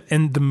 100%.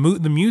 And the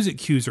music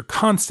cues are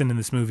constant in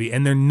this movie,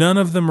 and none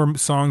of them are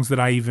songs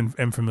that I even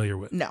am familiar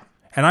with. No.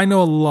 And I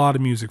know a lot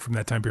of music from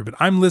that time period, but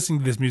I'm listening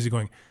to this music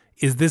going,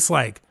 is this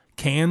like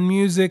canned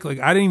music? Like,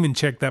 I didn't even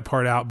check that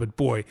part out, but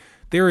boy,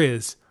 there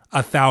is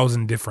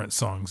 1,000 different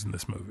songs in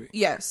this movie.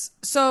 Yes.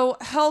 So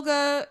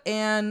Helga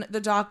and the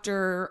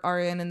doctor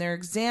are in, and they're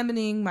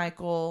examining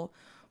Michael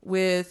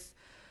with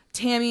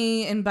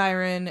Tammy and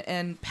Byron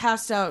and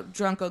passed out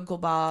drunk Uncle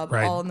Bob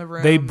all in the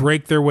room. They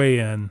break their way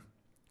in,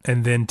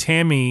 and then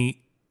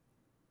Tammy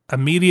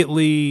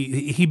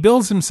immediately, he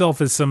bills himself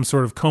as some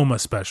sort of coma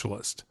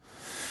specialist.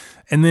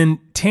 And then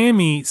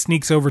Tammy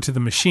sneaks over to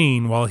the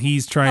machine while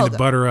he's trying to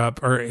butter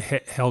up, or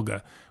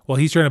Helga, while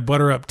he's trying to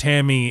butter up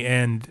Tammy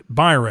and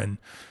Byron.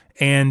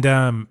 And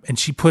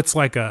she puts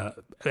like a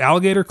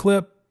alligator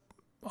clip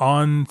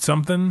on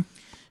something.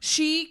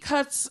 She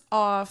cuts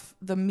off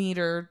the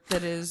meter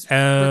that is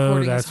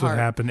recording that's his heart. what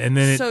happened. And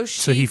then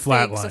so he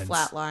flatlines. flatlines. A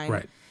flatline.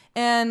 Right.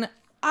 And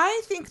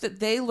I think that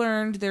they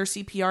learned their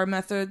CPR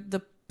method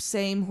the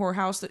same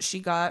whorehouse that she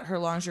got her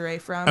lingerie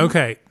from.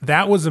 Okay,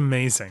 that was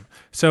amazing.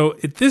 So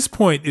at this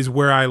point is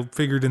where I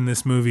figured in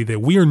this movie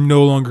that we are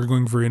no longer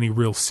going for any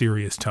real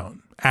serious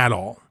tone at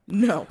all.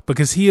 No.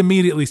 Because he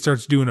immediately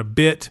starts doing a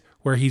bit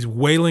where he's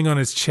wailing on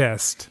his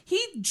chest.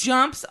 He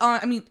jumps on,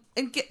 I mean,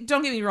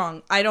 don't get me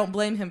wrong, I don't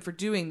blame him for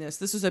doing this.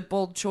 This was a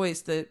bold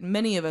choice that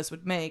many of us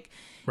would make.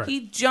 Right.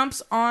 He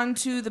jumps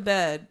onto the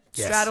bed,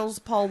 straddles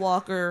Paul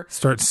Walker,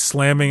 starts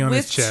slamming on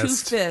his chest,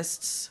 with 2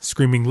 fists,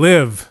 screaming,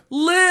 "Live!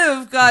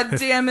 Live! God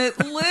damn it,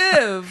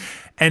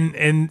 live!" and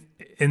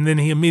then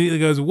he immediately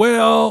goes,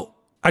 "Well,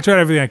 I tried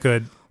everything I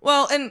could."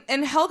 Well,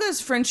 and Helga's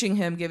Frenching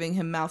him, giving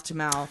him mouth to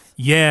mouth.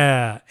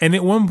 Yeah, and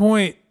at one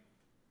point,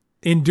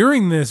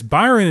 during this,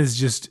 Byron is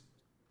just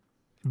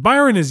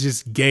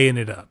gaying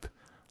it up.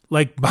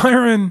 Like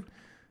Byron,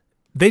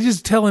 they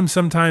just tell him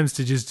sometimes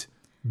to just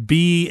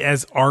be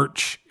as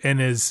arch and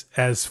as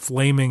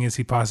flaming as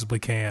he possibly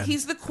can.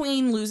 He's the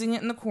queen losing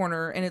it in the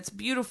corner, and it's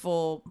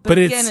beautiful. But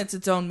again, it's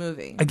its own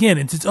movie. Again,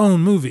 it's its own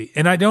movie,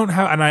 and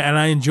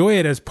I enjoy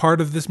it as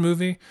part of this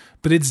movie.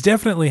 But it's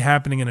definitely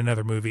happening in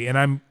another movie, and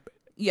I'm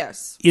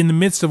in the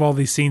midst of all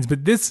these scenes.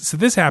 But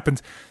this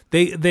happens.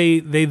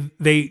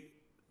 They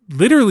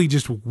literally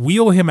just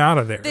wheel him out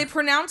of there. They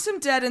pronounce him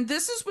dead, and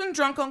this is when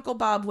drunk Uncle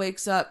Bob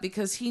wakes up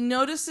because he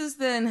notices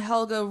then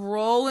Helga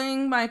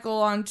rolling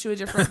Michael onto a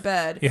different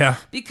bed. Yeah.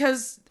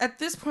 Because at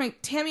this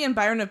point, Tammy and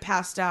Byron have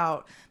passed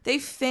out. They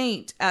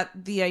faint at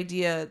the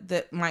idea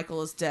that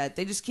Michael is dead.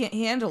 They just can't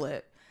handle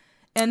it.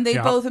 And they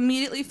both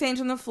immediately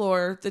faint on the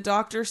floor. The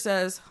doctor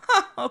says,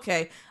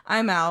 okay,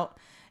 I'm out.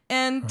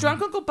 And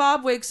drunk Uncle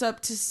Bob wakes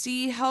up to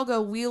see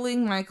Helga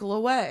wheeling Michael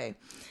away.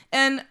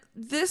 And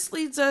this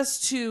leads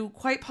us to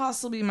quite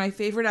possibly my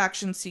favorite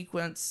action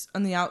sequence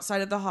on the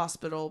outside of the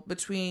hospital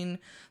between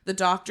the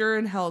doctor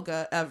and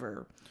Helga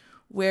ever,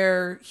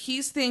 where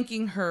he's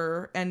thanking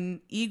her and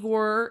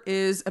Igor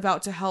is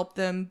about to help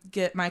them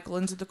get Michael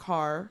into the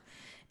car.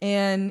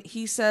 And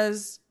he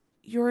says,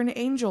 "You're an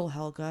angel,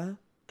 Helga."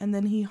 And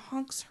then he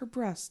honks her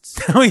breasts.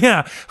 Oh,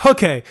 yeah.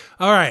 Okay.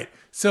 All right.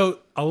 So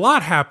a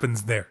lot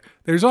happens there.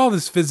 There's all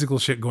this physical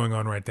shit going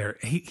on right there.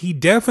 He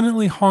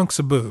definitely honks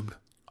a boob.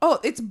 Oh,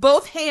 it's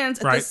both hands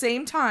at the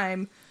same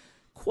time.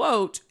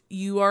 Quote,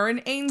 "You are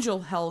an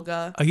angel,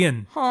 Helga."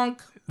 Again,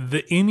 honk.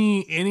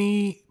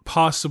 Any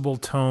possible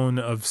tone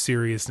of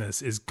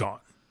seriousness is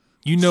gone.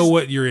 You know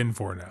what you're in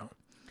for now.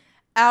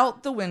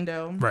 Out the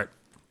window. Right.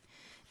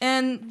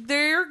 And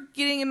they're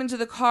getting him into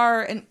the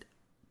car, and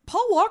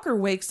Paul Walker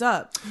wakes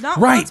up. Not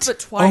once, but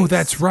twice. Oh,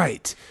 that's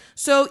right.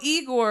 So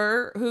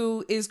Igor,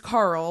 who is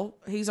Carl,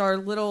 he's our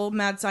little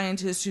mad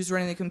scientist who's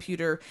running the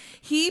computer,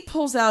 he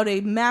pulls out a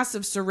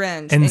massive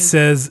syringe. And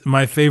says,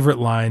 my favorite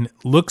line,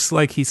 "Looks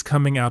like he's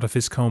coming out of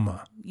his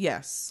coma."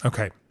 Yes.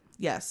 Okay.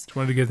 Yes. Just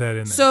wanted to get that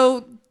in there.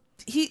 So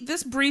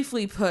this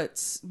briefly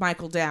puts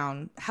Michael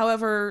down.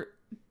 However,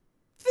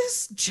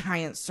 this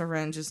giant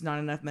syringe is not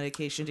enough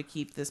medication to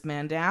keep this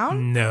man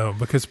down. No,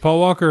 because Paul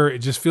Walker, it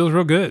just feels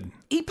real good.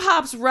 He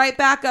pops right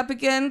back up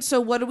again.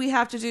 So what do we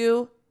have to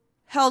do?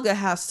 Helga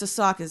has to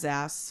sock his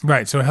ass.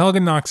 Right, so Helga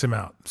knocks him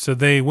out. So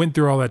they went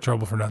through all that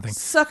trouble for nothing.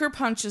 Sucker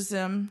punches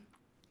him.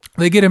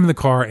 They get him in the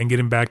car and get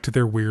him back to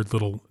their weird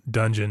little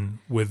dungeon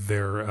with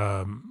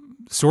their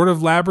sort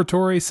of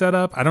laboratory set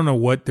up. I don't know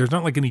what. There's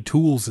not like any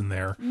tools in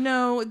there.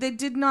 No, they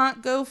did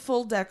not go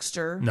full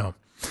Dexter. No.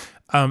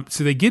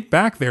 So they get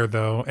back there,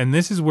 though, and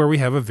this is where we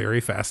have a very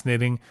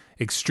fascinating,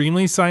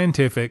 extremely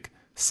scientific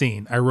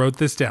scene. I wrote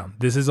this down.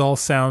 This is all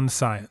sound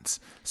science.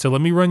 So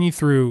let me run you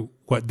through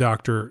what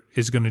Doctor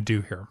is going to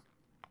do here.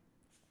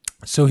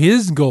 So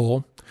his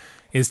goal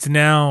is to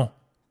now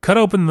cut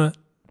open the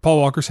Paul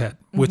Walker's head,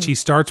 which he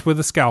starts with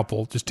a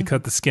scalpel just to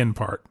cut the skin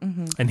part.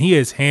 And he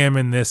is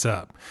hamming this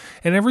up.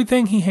 And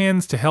everything he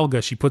hands to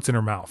Helga, she puts in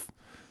her mouth.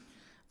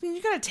 I mean,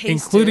 you gotta taste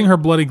including it. her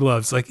bloody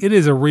gloves. Like, it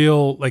is a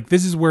real, like,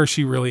 this is where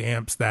she really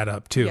amps that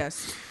up, too.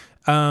 Yes.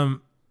 And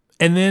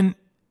then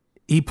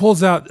he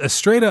pulls out a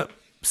straight up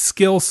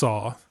skill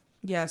saw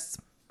Yes.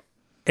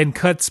 and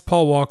cuts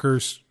Paul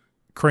Walker's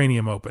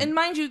cranium open. And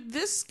mind you,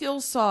 this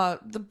skill saw,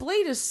 the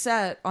blade is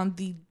set on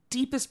the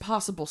deepest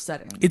possible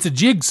setting. It's a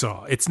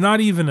jigsaw. It's not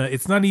even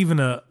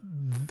a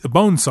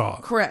bone saw.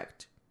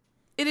 Correct.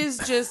 It is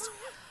just,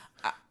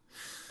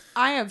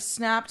 I have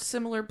snapped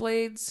similar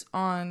blades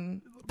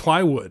on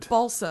Plywood.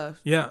 balsa.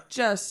 Yeah.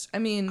 I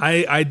mean,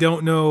 I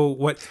don't know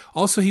what.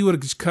 Also, he would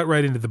have just cut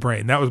right into the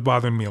brain. That was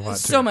bothering me a lot,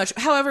 too. so much.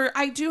 However,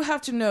 I do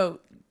have to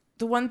note,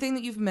 the one thing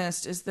that you've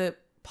missed is that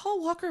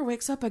Paul Walker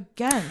wakes up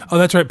again. Oh,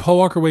 that's right. Paul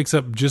Walker wakes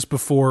up just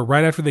before,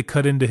 right after they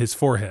cut into his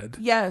forehead.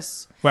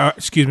 Yes. Well,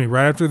 excuse me,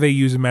 right after they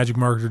use a magic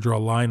marker to draw a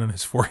line on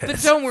his forehead.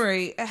 But don't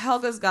worry,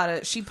 Helga's got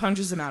it. She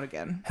punches him out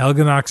again.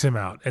 Helga knocks him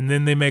out. And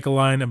then they make a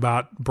line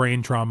about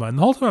brain trauma. And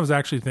the whole time I was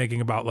actually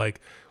thinking about, like,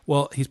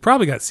 well, he's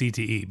probably got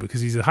CTE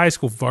because he's a high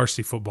school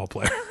varsity football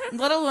player.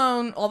 Let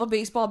alone all the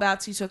baseball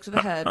bats he took to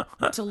the head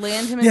to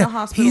land him in the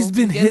hospital. He's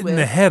been to begin hitting with.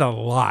 the head a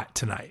lot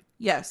tonight.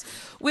 Yes.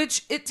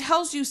 Which it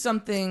tells you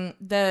something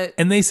that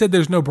And they said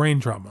there's no brain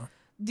trauma.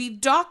 the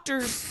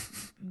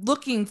doctor's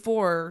looking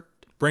for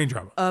Brain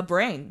trauma. a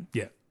brain.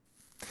 Yeah.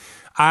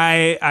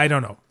 I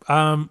don't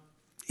know.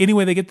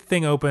 Anyway, they get the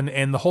thing open,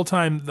 and the whole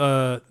time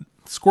the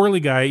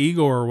squirrely guy,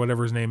 Igor or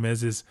whatever his name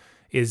is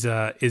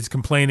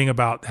complaining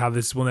about how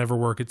this will never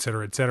work, et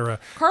cetera, et cetera.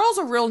 Carl's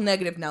a real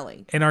negative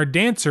Nelly. And our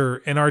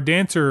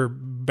dancer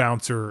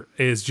bouncer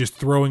is just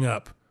throwing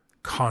up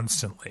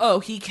constantly. Oh,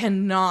 he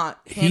cannot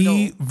handle.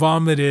 He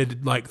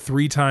vomited like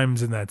 3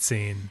 times in that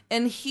scene.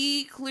 And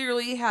he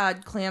clearly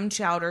had clam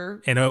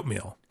chowder And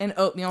oatmeal. and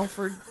oatmeal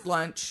for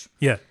lunch.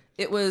 Yeah.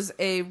 It was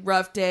a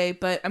rough day,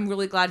 but I'm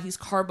really glad he's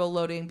carbo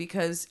loading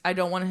because I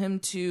don't want him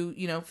to,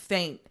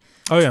 faint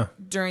Oh, yeah.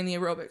 during the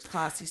aerobics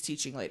class he's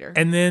teaching later.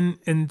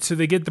 And so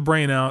they get the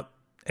brain out,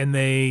 and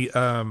they...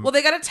 well,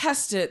 they got to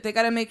test it. They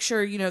got to make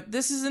sure,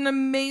 this is an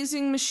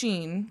amazing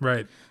machine.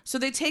 right. So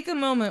they take a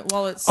moment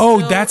while it's Oh,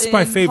 still that's in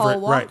my favorite.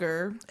 Paul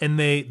Walker. Right. And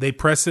they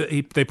press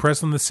it. They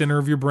press on the center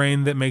of your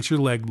brain that makes your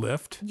leg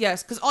lift.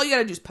 Yes, because all you got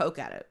to do is poke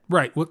at it.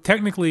 Right. Well,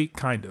 technically,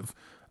 kind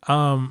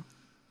of.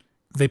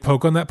 They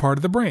poke on that part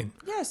of the brain.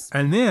 Yes.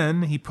 And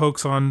then he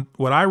pokes on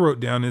what I wrote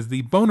down as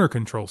the boner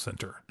control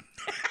center.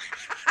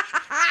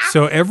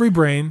 So every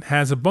brain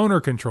has a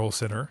boner control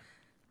center.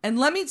 And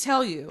let me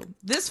tell you,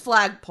 this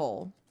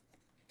flagpole.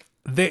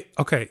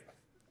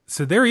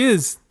 So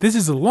this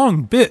is a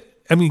long bit.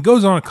 I mean, it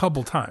goes on a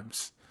couple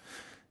times.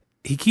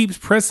 He keeps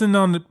pressing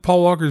on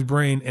Paul Walker's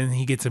brain, and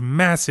he gets a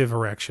massive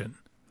erection.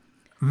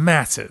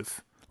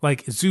 Massive.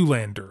 Like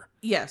Zoolander.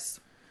 Yes.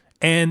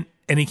 And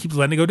he keeps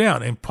letting it go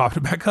down and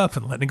popping it back up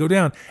and letting it go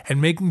down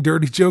and making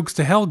dirty jokes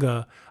to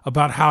Helga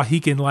about how he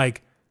can,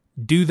 like,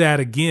 do that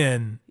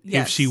again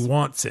Yes. if she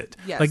wants it.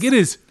 Yes. Like, it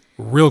is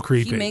real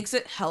creepy. He makes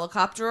it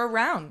helicopter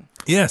around.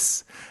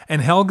 Yes.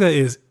 And Helga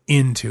is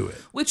into it.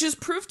 Which is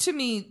proof to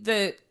me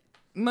that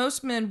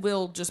most men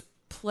will just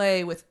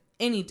play with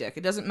any dick.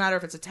 It doesn't matter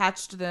if it's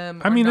attached to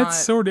them or I mean, not.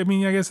 that's sort of,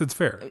 I guess it's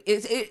fair.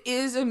 It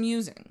is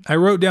amusing. I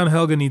wrote down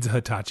Helga needs a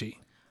Hitachi.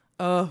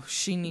 Oh,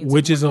 she needs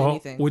Which it is more than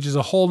anything. which is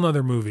a whole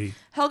nother movie.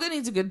 Helga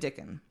needs a good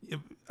dickin'.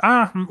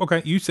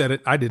 Okay, you said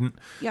it. I didn't.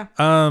 Yeah.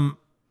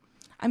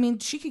 I mean,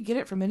 she could get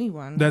it from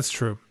anyone. That's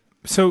true.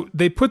 So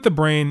they put the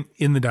brain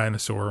in the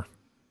dinosaur,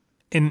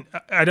 and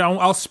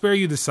I'll spare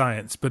you the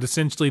science, but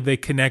essentially they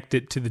connect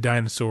it to the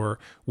dinosaur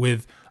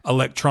with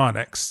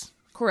electronics,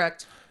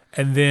 Correct.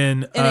 and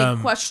then In a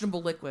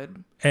questionable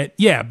liquid. but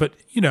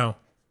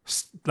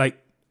like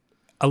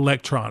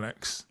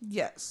electronics,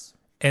 Yes.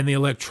 and the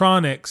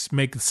electronics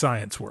make the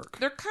science work.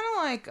 They're kind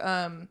of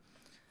like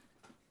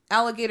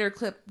alligator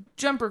clip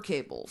jumper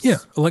cables. Yeah,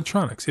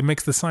 electronics. It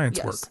makes the science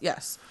Yes. work.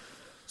 Yes.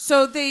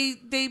 So they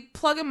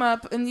plug them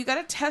up, and you got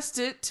to test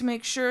it to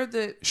make sure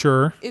that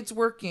Sure. it's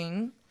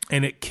working.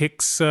 And it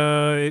kicks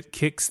the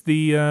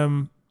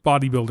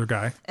bodybuilder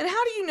guy. And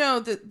how do you know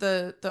that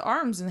the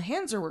arms and the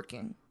hands are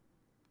working?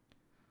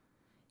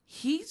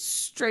 He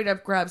straight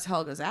up grabs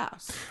Helga's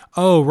ass.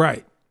 Oh,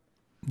 right.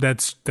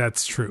 That's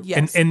true.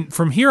 Yes. And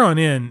from here on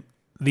in,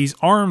 these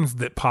arms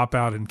that pop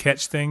out and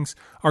catch things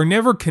are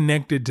never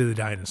connected to the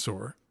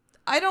dinosaur.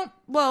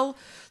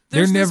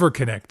 They're never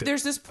connected.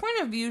 There's this point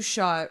of view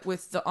shot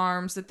with the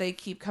arms that they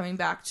keep coming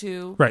back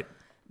to. Right.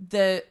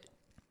 That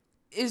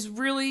is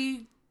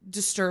really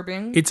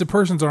disturbing. It's a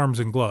person's arms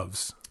and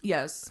gloves,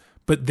 Yes.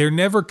 but they're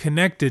never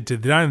connected to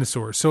the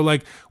dinosaur. So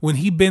like when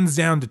he bends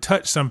down to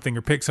touch something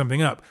or pick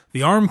something up,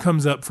 the arm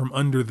comes up from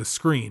under the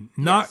screen,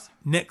 not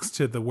next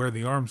to where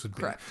the arms would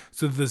be. Correct.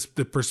 So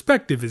the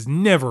perspective is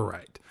never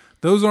right.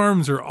 Those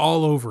arms are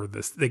all over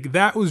this. Like,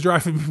 that was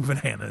driving me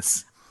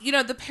bananas. You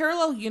know, the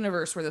parallel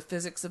universe where the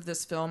physics of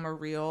this film are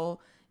real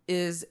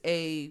is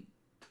a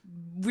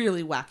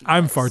really wacky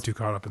I'm place. far too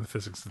caught up in the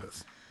physics of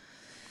this.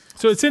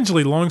 So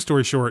essentially, long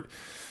story short,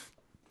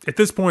 at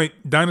this point,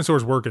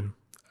 dinosaurs working.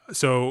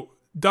 So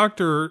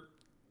Dr.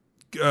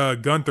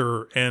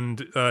 Gunther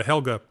and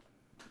Helga,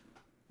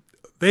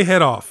 they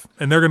head off,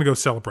 and they're going to go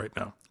celebrate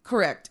now.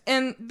 Correct.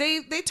 And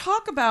they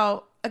talk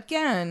about,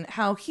 again,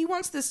 how he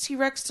wants this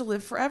T-Rex to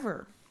live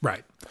forever.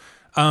 Right.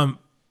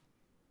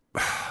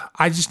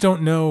 I just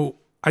don't know.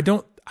 I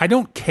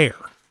don't care.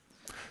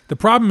 The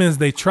problem is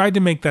they tried to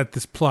make that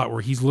this plot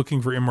where he's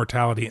looking for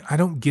immortality. I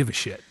don't give a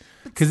shit.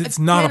 Because it's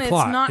not a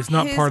plot. It's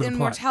not part of the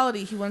plot.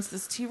 Immortality. He wants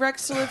this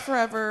T-Rex to live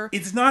forever.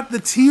 It's not the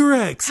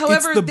T-Rex.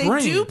 However, it's the they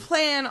brain. do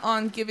plan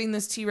on giving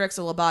this T-Rex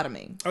a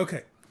lobotomy.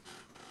 Okay.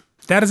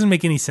 That doesn't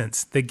make any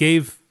sense.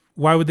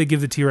 Why would they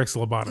give the T-Rex a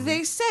lobotomy?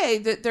 They say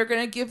that they're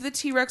going to give the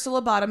T-Rex a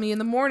lobotomy in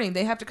the morning.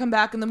 They have to come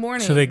back in the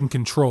morning. So they can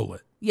control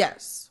it.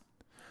 Yes.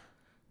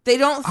 They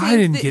don't I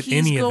didn't think that get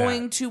any he's of that.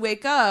 going to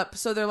wake up.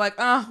 So they're like,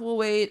 we'll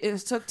wait.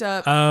 It's hooked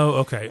up. Oh,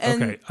 okay.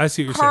 And okay. I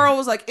see what you're Carl saying.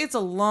 was like, it's a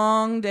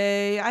long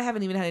day. I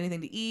haven't even had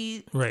anything to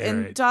eat. Right,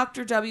 and right.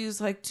 Dr.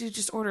 W's like, dude,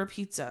 just order a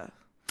pizza.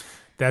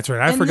 That's right.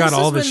 I And forgot this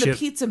all is this when shit. The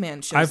pizza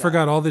man shows I up.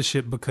 forgot all this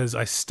shit because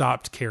I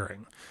stopped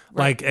caring.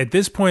 Like, at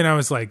this point, I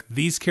was like,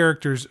 these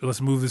characters,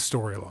 let's move this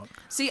story along.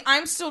 See,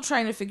 I'm still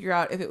trying to figure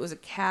out if it was a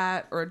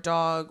cat or a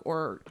dog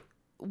or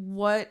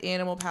what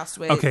animal passed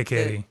away. Okay,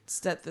 Katie. That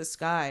set this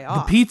guy The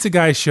off. pizza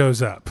guy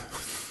shows up.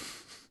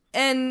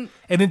 And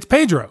And it's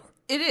Pedro.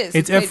 it is.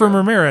 It's Pedro. Ephraim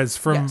Ramirez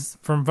from Yes.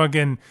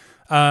 fucking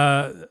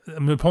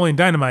Napoleon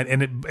Dynamite,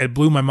 and it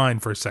blew my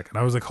mind for a second.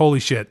 I was like, holy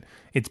shit,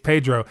 it's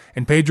Pedro.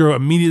 And Pedro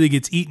immediately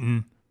gets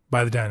eaten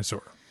by the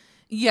dinosaur.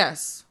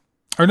 Yes.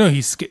 Or no,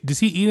 does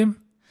he eat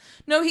him?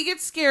 No, he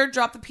gets scared,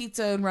 drop the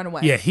pizza, and run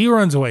away. Yeah, he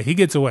runs away. He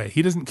gets away.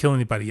 He doesn't kill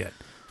anybody yet.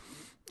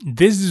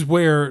 This is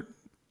where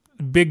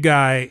Big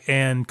Guy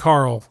and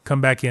Carl come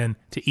back in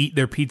to eat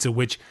their pizza,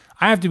 which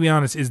I have to be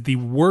honest is the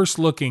worst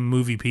looking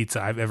movie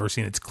pizza I've ever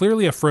seen. It's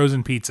clearly a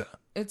frozen pizza.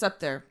 It's up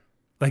there.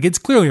 Like, it's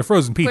clearly a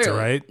frozen pizza, Clearly.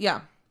 right?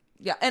 Yeah.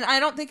 Yeah. And I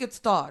don't think it's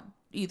thawed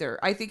either.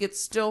 I think it's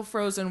still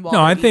frozen while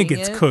No, I they're think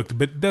eating it's it. cooked,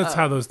 but that's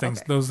how those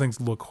things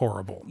okay. look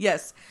horrible.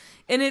 Yes.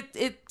 And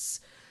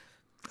it's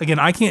Again,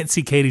 I can't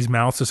see Katie's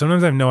mouth, so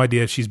sometimes I have no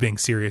idea if she's being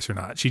serious or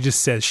not. She just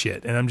says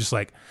shit, and I'm just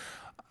like,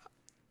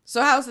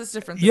 so how's this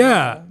different than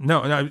yeah,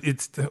 normal? no,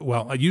 it's,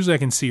 well, usually I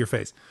can see your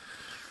face.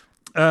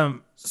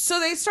 So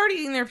they start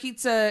eating their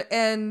pizza,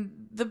 and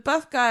the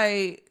buff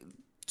guy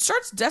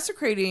starts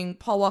desecrating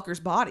Paul Walker's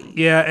body.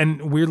 Yeah,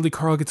 and weirdly,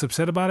 Carl gets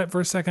upset about it for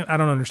a second. I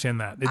don't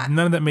understand that.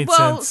 None of that made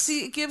Well, sense.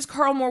 see, it gives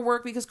Carl more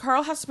work because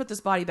Carl has to put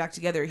this body back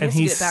together. He has to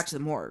he get it back to the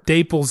morgue.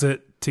 Staples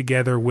it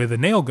together with a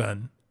nail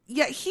gun.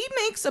 Yeah, he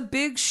makes a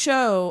big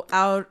show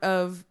out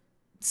of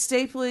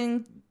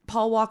stapling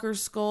Paul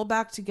Walker's skull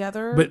back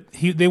together. But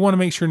they want to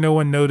make sure no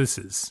one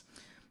notices.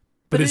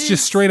 But But it's it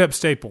just is- straight up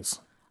staples.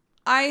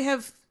 I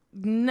have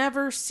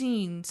never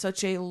seen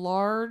such a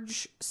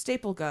large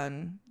staple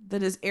gun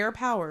that is air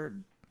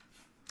powered.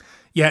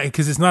 Yeah,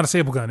 because it's not a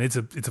staple gun. It's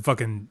a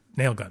fucking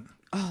nail gun.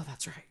 Oh,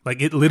 that's right.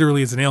 Like, it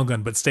literally is a nail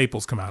gun, but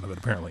staples come out of it,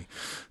 apparently.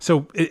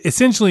 So,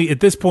 essentially, at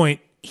this point,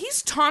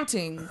 He's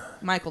taunting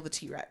Michael the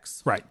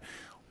T-Rex. right.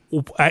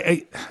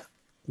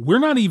 We're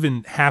not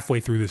even halfway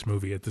through this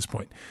movie at this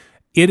point.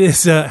 It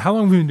is, how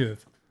long have we been doing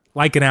this?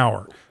 Like an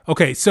hour.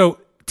 Okay, so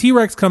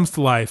T-Rex comes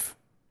to life,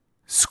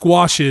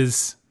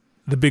 squashes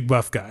the big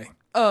buff guy.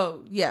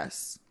 Oh,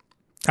 yes.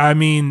 I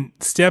mean,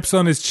 steps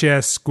on his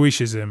chest,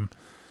 squishes him,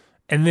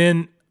 and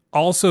then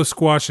also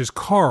squashes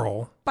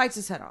Carl, Bites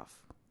his head off.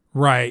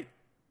 right,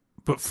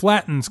 but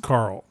flattens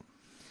Carl.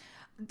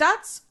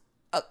 That's...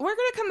 we're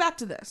going to come back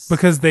to this.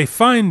 Because they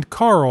find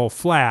Carl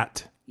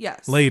flat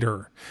Yes.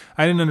 later.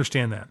 I didn't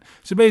understand that.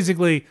 So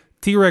basically,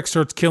 T-Rex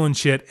starts killing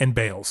shit and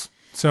bails.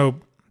 So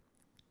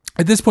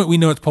at this point, we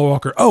know it's Paul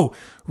Walker. Oh,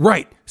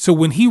 right. So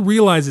when he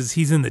realizes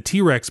he's in the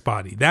T-Rex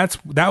body, that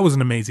was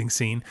an amazing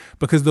scene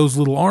because those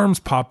little arms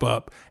pop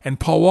up and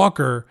Paul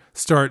Walker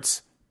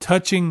starts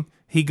touching.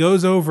 He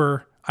goes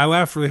over. I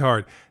laughed really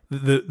hard.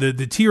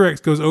 The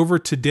T-Rex goes over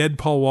to dead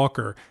Paul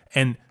Walker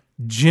and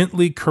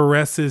gently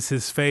caresses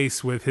his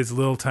face with his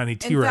little tiny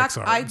T-Rex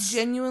In fact, arms. I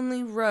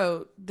genuinely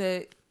wrote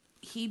that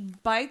he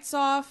bites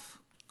off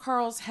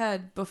Carl's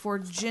head before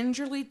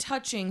gingerly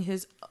touching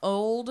his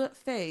old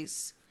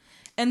face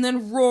and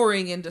then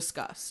roaring in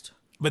disgust.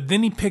 But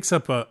then he picks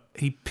up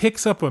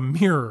a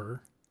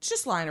mirror It's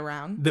just lying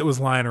around. that was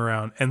lying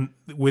around and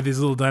with his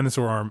little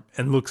dinosaur arm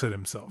and looks at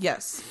himself.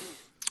 Yes.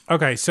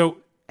 Okay, so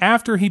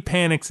after he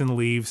panics and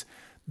leaves,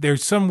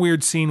 there's some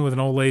weird scene with an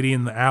old lady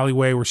in the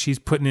alleyway where she's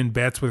putting in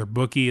bets with her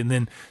bookie, and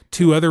then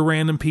two other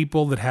random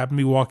people that happen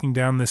to be walking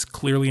down this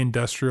clearly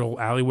industrial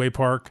alleyway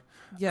park.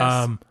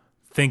 Yes.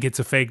 Think it's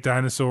a fake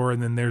dinosaur,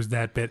 and then there's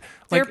that bit.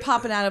 They're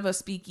popping out of a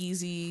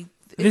speakeasy.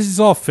 This is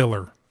all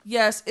filler.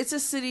 Yes, it's a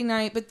city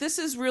night, but this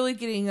is really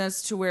getting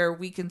us to where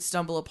we can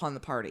stumble upon the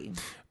party.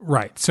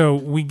 Right. So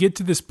we get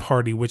to this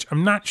party, which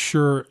I'm not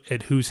sure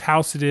at whose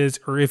house it is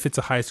or if it's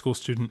a high school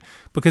student,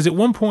 because at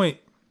one point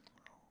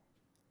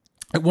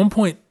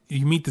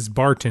you meet this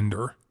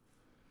bartender,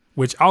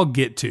 which I'll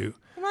get to.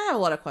 And I have a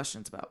lot of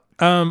questions about.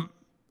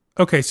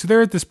 Okay, so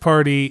they're at this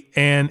party,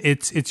 and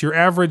it's your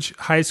average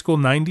high school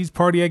 90s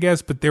party, I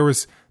guess, but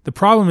the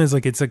problem is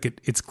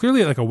it's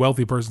clearly like a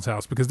wealthy person's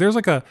house, because there's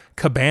like a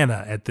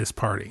cabana at this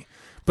party.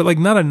 But like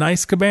not a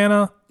nice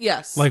cabana.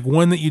 Yes. Like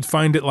one that you'd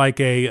find at like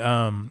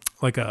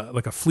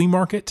a flea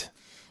market.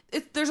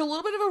 There's a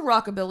little bit of a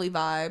rockabilly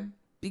vibe,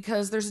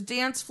 because there's a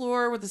dance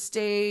floor with a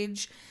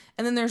stage,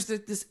 and then there's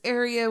this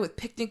area with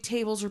picnic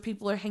tables where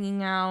people are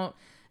hanging out,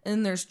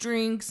 and there's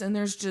drinks, and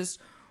there's just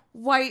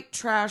white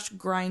trash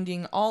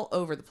grinding all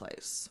over the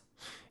place.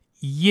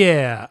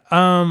 Yeah,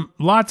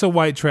 lots of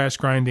white trash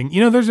grinding.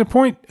 There's a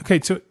point.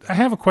 Okay, so I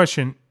have a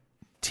question.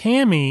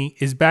 Tammy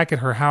is back at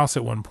her house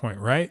at one point,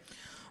 right?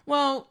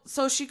 Well,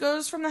 so she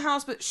goes from the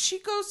house, but she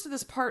goes to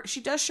this part.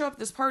 She does show up at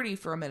this party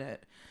for a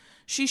minute.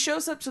 She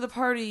shows up to the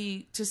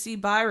party to see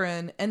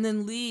Byron, and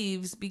then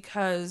leaves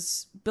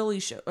because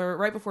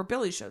right before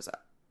Billy shows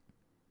up.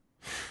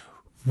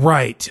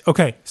 Right.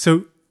 Okay.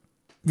 So,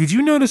 did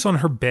you notice on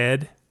her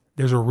bed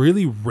there's a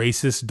really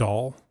racist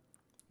doll?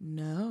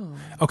 No.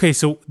 Okay,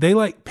 so they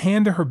like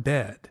pan to her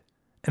bed,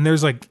 and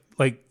there's like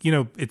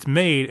it's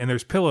made, and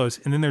there's pillows,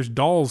 and then there's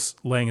dolls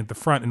laying at the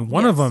front, and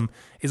one of them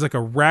is like a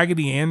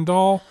Raggedy Ann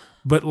doll,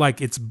 but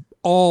like it's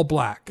all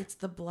black. It's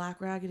the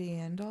black Raggedy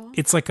Ann doll?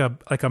 It's like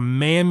a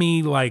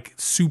mammy, like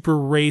super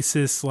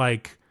racist,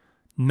 like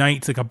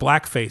it's like a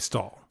blackface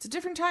doll. It's a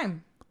different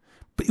time.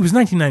 But it was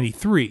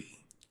 1993.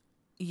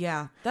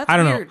 Yeah, that's I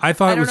don't weird. know. I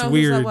thought it was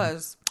weird. That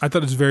was. I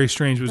thought it was very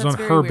strange. It was That's on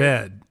very her weird.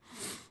 bed.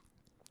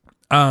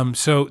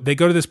 So they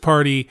go to this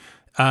party,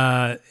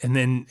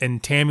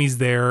 and Tammy's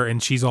there,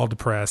 and she's all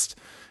depressed.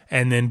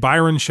 And then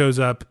Byron shows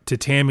up to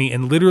Tammy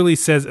and literally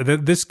says,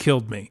 "This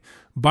killed me."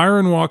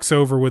 Byron walks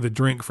over with a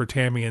drink for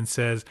Tammy and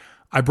says,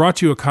 "I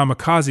brought you a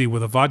kamikaze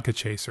with a vodka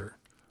chaser."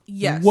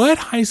 Yes. What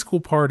high school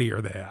party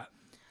are they at?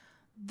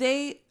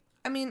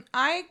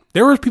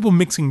 There were people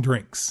mixing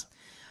drinks.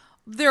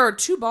 There are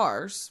 2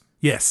 bars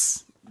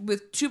Yes.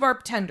 with 2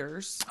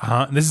 bartenders.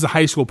 This is a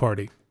high school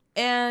party.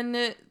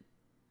 And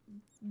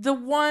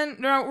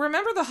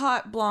remember the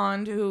hot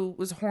blonde who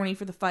was horny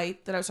for the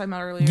fight that I was talking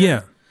about earlier?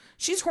 Yeah.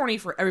 She's horny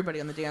for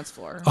everybody on the dance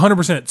floor.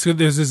 100%. So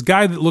there's this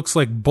guy that looks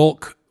like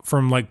Bulk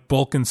from like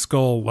Bulk and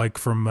Skull, like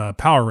from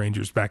Power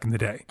Rangers back in the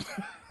day.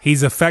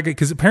 He's a fat guy,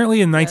 because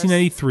apparently in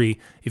 1993,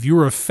 if you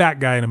were a fat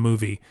guy in a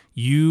movie,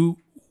 you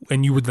were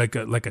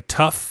like a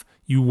tough,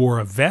 you wore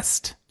a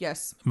vest.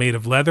 Yes. Made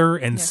of leather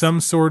and some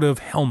sort of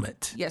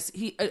helmet. Yes,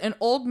 an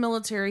old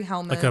military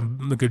helmet.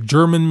 Like a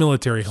German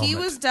military helmet. He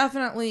was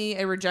definitely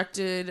a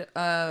rejected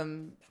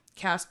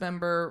cast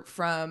member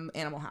from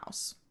Animal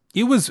House.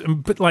 It was,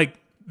 but like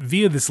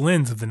via this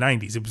lens of the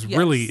 90s, it was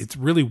it's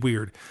really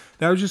weird.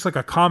 That was just like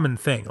a common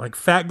thing, like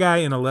fat guy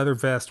in a leather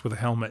vest with a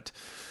helmet.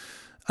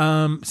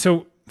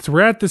 So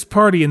we're at this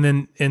party,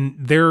 and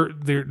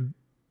they're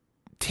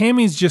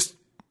Tammy's just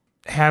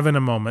having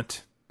a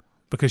moment,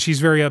 because she's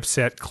very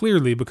upset,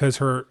 clearly, because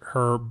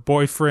her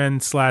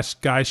boyfriend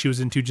 / guy she was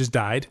into just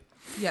died.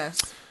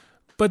 Yes.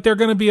 But they're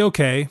going to be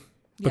okay,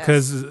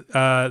 because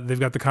they've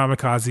got the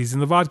kamikazes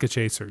and the vodka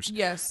chasers.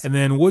 Yes. And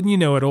then, wouldn't you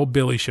know it, old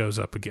Billy shows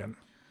up again.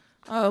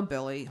 Oh,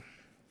 Billy.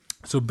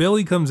 So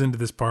Billy comes into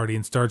this party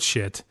and starts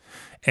shit.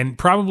 And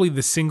probably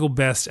the single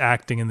best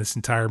acting in this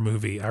entire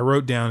movie. I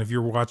wrote down, if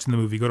you're watching the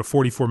movie, go to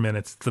 44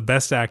 minutes. It's the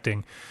best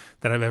acting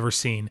that I've ever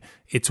seen.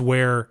 It's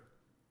where...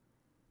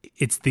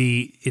 It's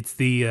the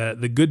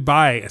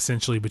goodbye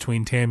essentially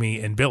between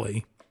Tammy and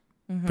Billy,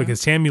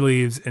 because Tammy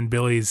leaves and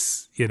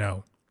Billy's,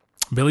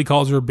 Billy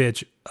calls her a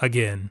bitch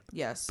again.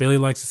 Yes. Billy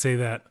likes to say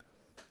that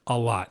a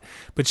lot,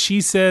 but she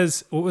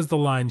says, what was the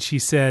line? She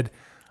said,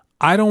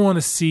 I don't want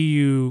to see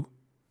you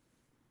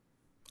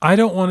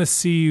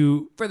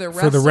for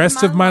the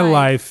rest of my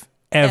life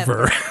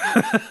ever.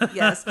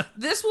 Yes.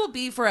 This will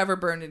be forever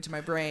burned into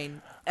my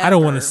brain. Ever. I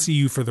don't want to see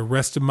you for the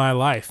rest of my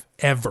life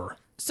ever.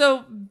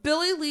 So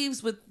Billy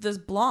leaves with this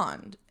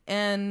blonde,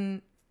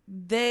 and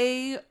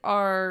they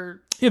are...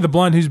 Yeah, the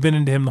blonde who's been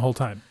into him the whole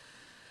time.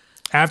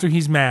 After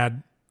he's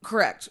mad.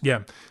 Correct.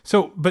 Yeah.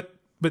 So, but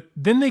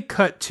then they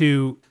cut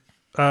to,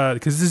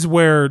 because this is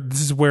where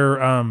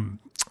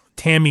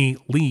Tammy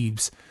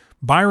leaves.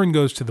 Byron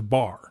goes to the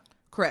bar.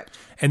 Correct.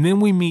 And then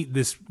we meet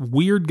this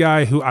weird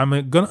guy who I'm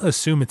going to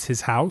assume it's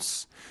his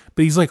house,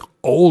 but he's like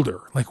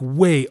older, like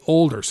way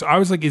older. So I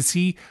was like,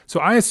 so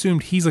I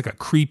assumed he's like a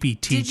creepy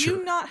teacher. Did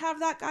you not have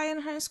that guy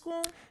in high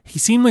school? He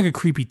seemed like a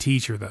creepy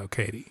teacher though,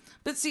 Katie.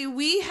 But see,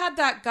 we had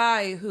that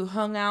guy who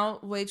hung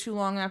out way too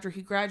long after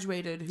he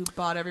graduated, who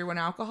bought everyone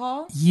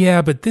alcohol.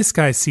 Yeah, but this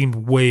guy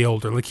seemed way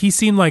older. Like he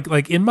seemed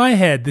like in my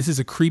head, this is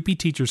a creepy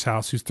teacher's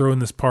house who's throwing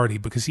this party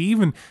because he's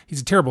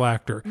a terrible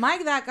actor.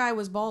 Mike, that guy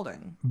was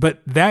balding.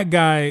 But that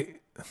guy,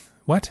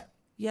 what?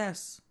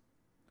 Yes.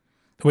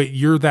 Wait,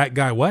 you're that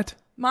guy, what?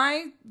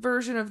 My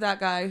version of that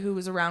guy who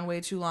was around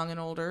way too long and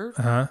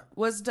older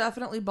was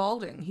definitely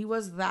balding. He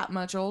was that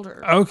much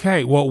older.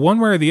 Okay, well, one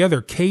way or the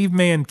other,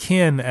 Caveman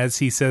Ken, as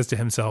he says to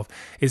himself,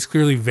 is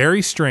clearly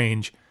very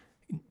strange,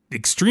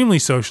 extremely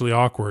socially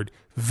awkward,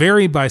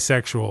 very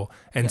bisexual,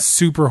 and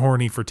super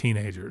horny for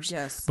teenagers.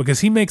 Yes.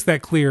 Because he makes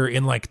that clear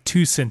in like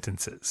 2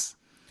 sentences.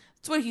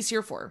 That's what he's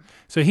here for.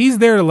 So he's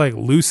there to like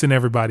loosen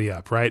everybody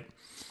up, right?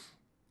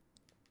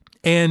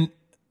 And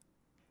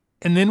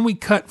then we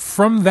cut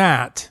from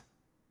that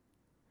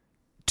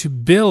to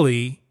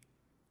Billy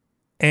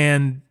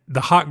and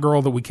the hot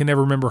girl that we can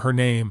never remember her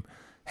name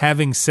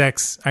having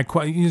sex.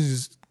 He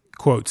uses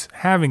quotes,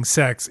 having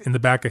sex in the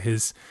back of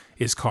his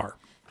car.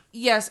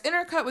 Yes,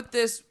 intercut with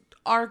this,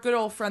 our good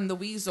old friend the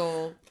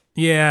Weasel.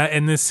 Yeah,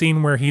 and this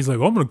scene where he's like,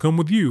 I'm going to come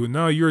with you.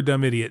 No, you're a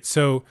dumb idiot.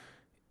 So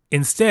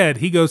instead,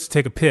 he goes to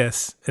take a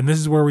piss, and this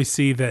is where we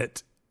see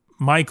that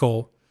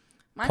Michael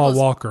Paul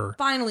Walker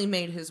finally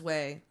made his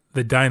way.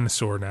 The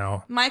dinosaur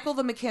now. Michael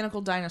the mechanical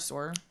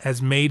dinosaur.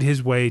 Has made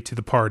his way to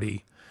the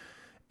party.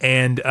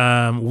 And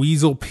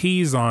Weasel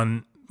pees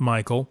on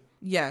Michael.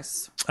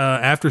 Yes.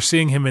 After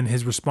seeing him, and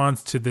his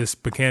response to this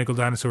mechanical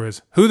dinosaur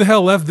is, who the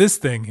hell left this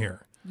thing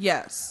here?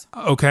 Yes.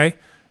 Okay.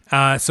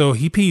 So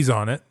he pees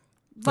on it.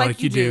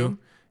 Like you do.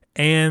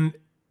 And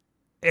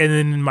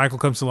then Michael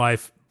comes to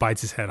life, bites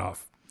his head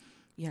off.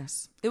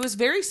 Yes. It was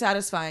very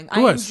satisfying. It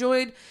was.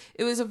 Enjoyed,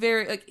 it was a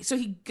very, so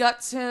he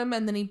guts him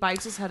and then he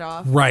bites his head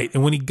off. Right.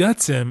 And when he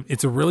guts him,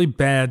 it's a really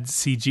bad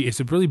CG. It's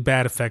a really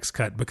bad effects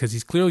cut because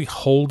he's clearly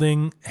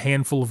holding a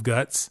handful of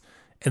guts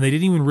and they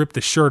didn't even rip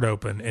the shirt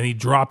open and he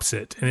drops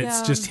it and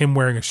it's just him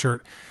wearing a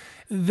shirt.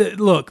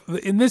 Look,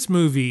 in this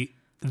movie,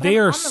 they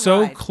are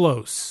so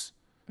close,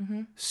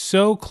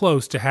 so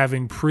close to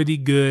having pretty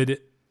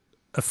good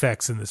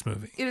effects in this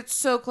movie. It's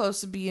so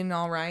close to being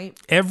all right.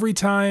 Every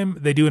time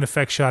they do an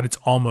effect shot, it's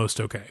almost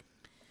okay.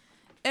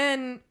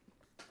 And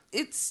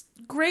it's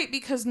great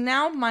because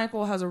now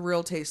Michael has a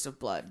real taste of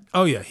blood.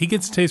 Oh yeah, he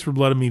gets a taste for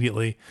blood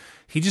immediately.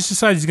 He just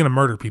decides he's going to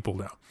murder people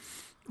now,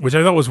 which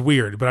I thought was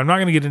weird, but I'm not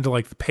going to get into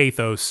like the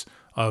pathos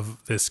of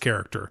this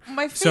character.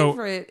 My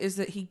favorite is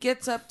that he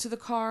gets up to the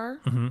car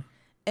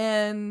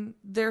and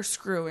they're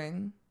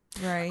screwing,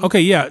 right?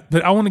 Okay, yeah,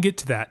 but I want to get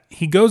to that.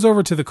 He goes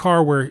over to the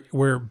car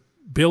where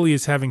Billy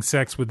is having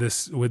sex with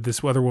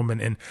this other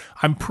woman, and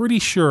I'm pretty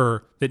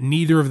sure that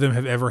neither of them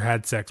have ever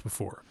had sex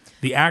before.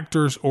 The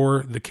actors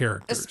or the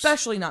characters.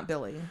 Especially not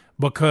Billy.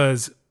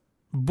 Because,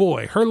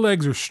 boy, her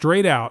legs are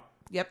straight out.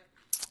 Yep.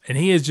 And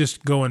he is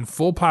just going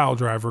full pile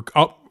driver.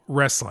 Oh,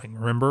 wrestling,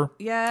 remember?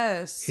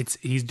 Yes.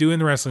 He's doing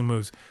the wrestling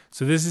moves.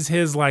 So this is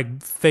his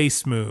like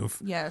face move.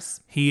 Yes.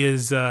 He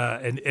is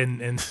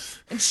and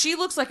she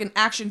looks like an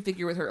action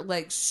figure with her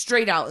legs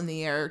straight out in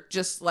the air,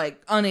 just like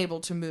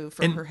unable to move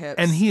from her hips.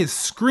 And he is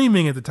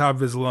screaming at the top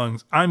of his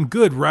lungs, "I'm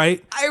good,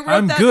 right? I wrote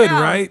I'm that good,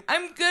 down. right?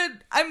 I'm good.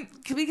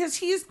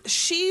 Because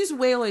she's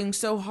wailing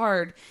so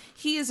hard.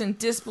 He is in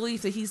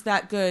disbelief that he's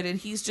that good, and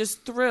he's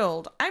just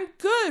thrilled. I'm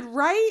good,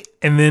 right?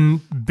 And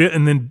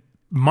then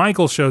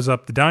Michael shows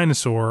up, the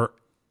dinosaur,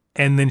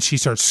 and then she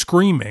starts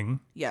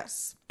screaming.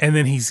 Yes. And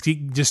then he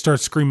just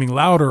starts screaming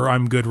louder,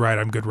 "I'm good, right?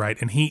 I'm good, right?"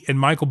 And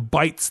Michael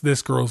bites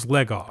this girl's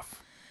leg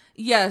off.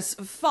 Yes,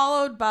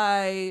 followed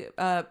by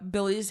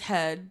Billy's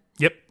head.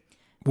 Yep.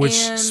 Which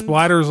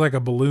splatters like a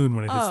balloon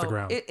when it hits the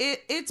ground.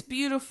 It's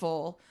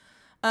beautiful.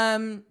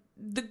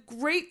 The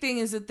great thing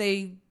is that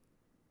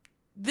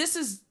this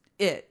is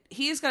it.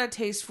 He's got a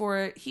taste for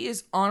it. He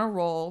is on a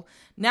roll.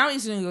 Now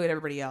he's going to go get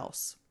everybody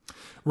else.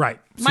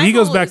 Right. So Michael he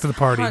goes back to the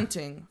party,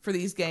 hunting for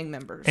these gang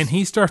members. and he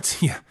just starts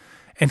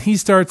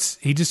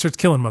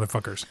killing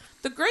motherfuckers.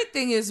 The great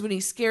thing is when he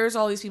scares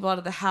all these people out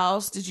of the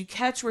house, did you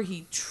catch where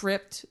he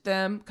tripped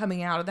them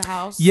coming out of the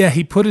house? Yeah,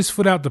 he put his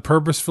foot out to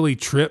purposefully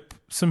trip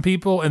some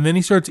people, and then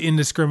he starts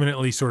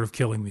indiscriminately sort of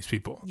killing these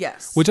people.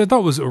 Yes. Which I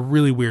thought was a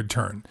really weird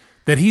turn.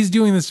 That he's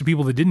doing this to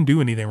people that didn't do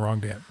anything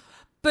wrong to him.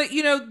 But,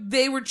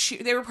 they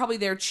were probably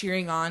there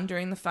cheering on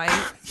during the fight.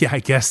 Yeah, I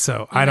guess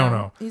so. I don't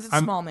know. He's a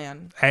small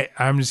man.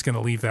 I'm just going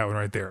to leave that one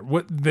right there.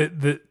 What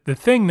the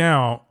thing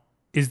now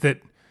is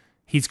that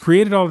he's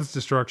created all this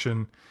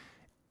destruction.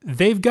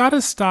 They've got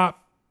to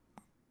stop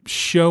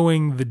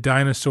showing the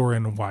dinosaur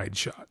in wide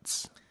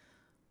shots.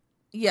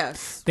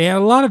 Yes. They had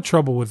a lot of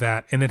trouble with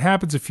that, and it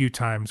happens a few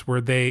times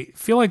where they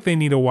feel like they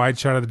need a wide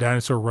shot of the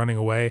dinosaur running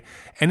away,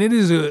 and it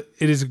is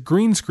a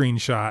green screen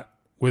shot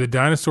where the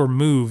dinosaur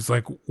moves,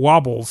 like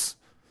wobbles,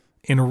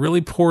 in a really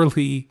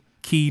poorly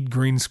keyed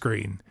green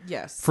screen.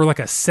 Yes. For like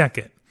a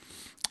second.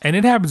 And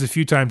it happens a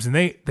few times, and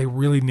they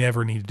really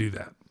never need to do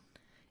that.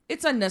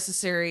 It's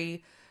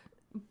unnecessary.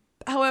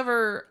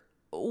 However,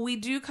 we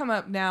do come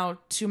up now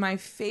to my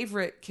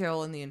favorite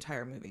kill in the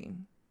entire movie.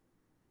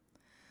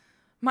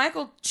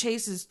 Michael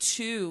chases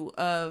two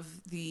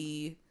of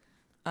the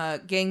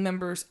gang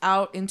members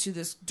out into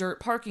this dirt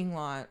parking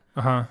lot,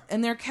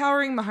 and they're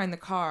cowering behind the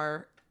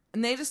car,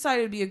 and they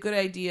decided it'd be a good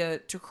idea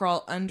to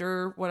crawl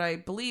under what I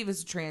believe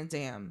is a Trans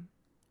Am.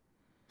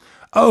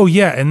 Oh,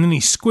 yeah, and then he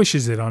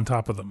squishes it on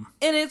top of them.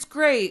 And it's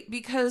great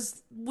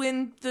because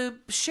when the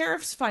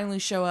sheriffs finally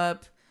show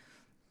up,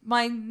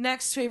 my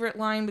next favorite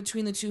line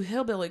between the two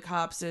hillbilly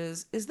cops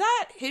is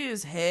that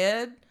his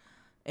head?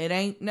 It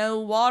ain't no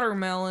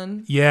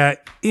watermelon. Yeah,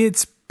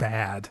 it's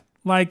bad.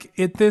 Like,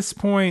 at this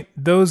point,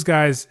 those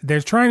guys, they're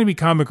trying to be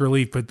comic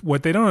relief, but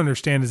what they don't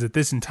understand is that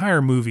this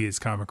entire movie is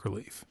comic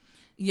relief.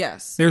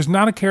 Yes. There's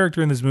not a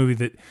character in this movie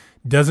that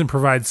doesn't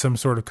provide some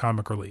sort of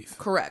comic relief.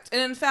 Correct.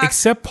 And in fact...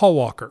 Except Paul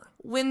Walker.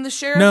 When the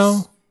sheriffs...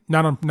 No,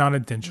 not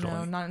intentionally.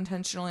 No, not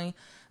intentionally.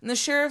 And the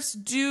sheriffs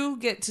do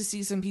get to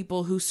see some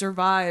people who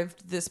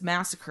survived this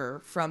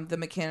massacre from the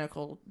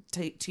mechanical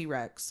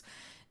T-Rex.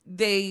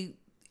 They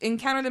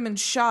encounter them in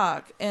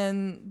shock,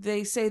 and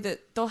they say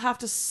that they'll have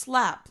to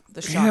slap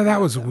the shock Yeah, that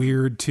out was of them.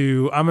 weird,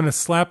 too. I'm going to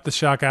slap the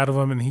shock out of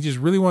him, and he just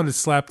really wanted to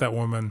slap that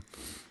woman.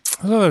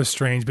 I thought that was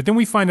strange. But then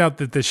we find out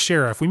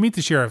that we meet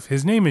the sheriff.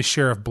 His name is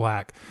Sheriff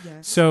Black.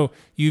 Yes. So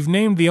you've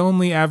named the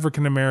only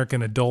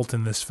African-American adult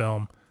in this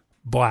film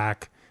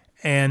Black,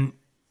 and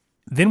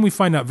then we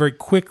find out very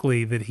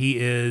quickly that he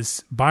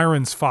is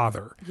Byron's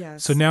father.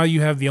 Yes. So now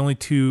you have the only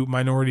two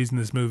minorities in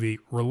this movie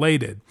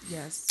related.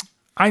 Yes.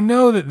 I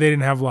know that they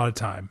didn't have a lot of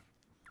time,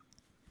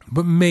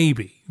 but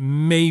maybe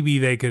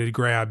they could have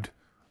grabbed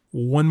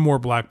one more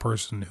black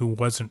person who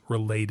wasn't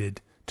related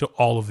to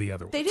all of the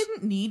other ones. They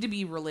didn't need to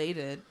be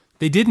related.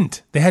 They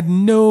didn't. They had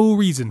no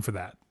reason for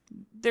that.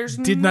 There's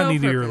Did not no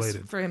need to be purpose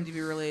related. for him to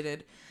be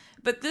related.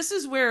 But this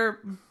is where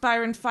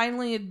Byron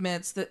finally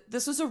admits that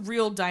this was a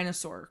real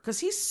dinosaur, because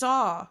he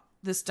saw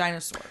this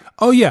dinosaur.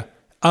 Oh, yeah.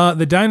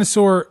 The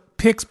dinosaur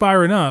picks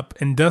Byron up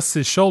and dusts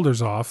his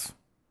shoulders off.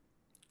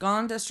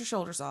 Gone, dust your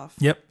shoulders off.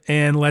 Yep.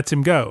 And lets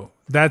him go.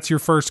 That's your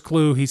first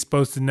clue. He's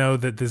supposed to know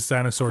that this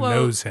dinosaur Quote,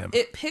 knows him.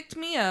 It picked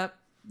me up,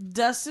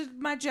 dusted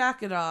my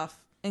jacket off,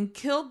 and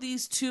killed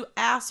these two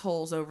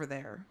assholes over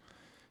there.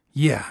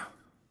 Yeah.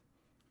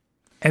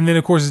 And then,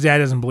 of course, his dad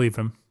doesn't believe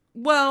him.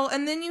 Well,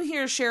 and then you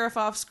hear Sheriff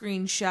off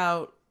screen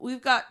shout,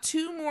 "We've got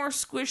two more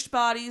squished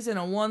bodies and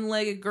a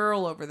one-legged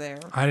girl over there."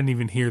 I didn't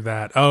even hear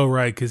that. Oh,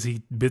 right, because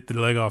he bit the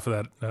leg off of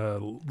that.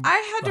 I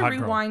had to hot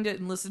girl. rewind it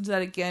and listen to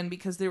that again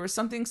because there was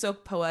something so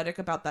poetic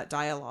about that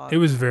dialogue. It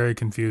was very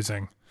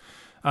confusing.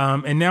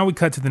 And now we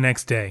cut to the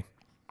next day.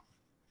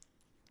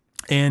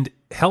 And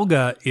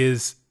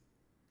Helga's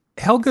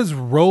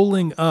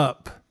rolling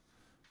up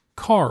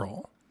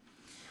Carl.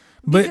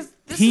 But Because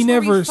this he is where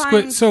we never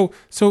find- so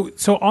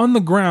on the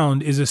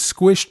ground is a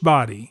squished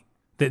body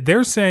that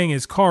they're saying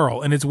is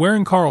Carl, and it's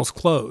wearing Carl's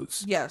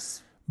clothes.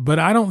 Yes. But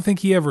I don't think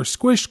he ever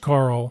squished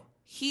Carl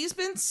He's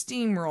been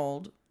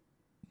steamrolled.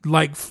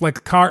 like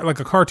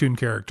a cartoon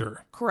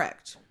character.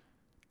 Correct.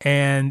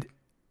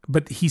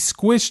 But he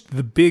squished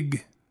the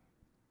big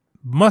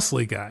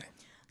muscly guy.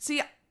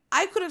 See,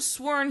 I could have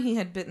sworn he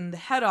had bitten the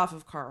head off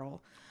of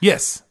Carl.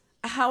 Yes.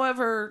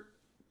 However,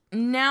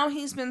 now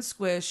he's been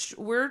squished.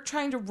 We're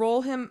trying to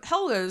roll him.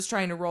 Helga is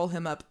trying to roll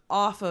him up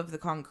off of the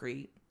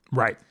concrete.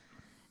 Right.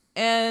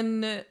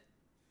 And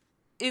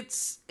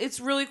it's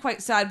really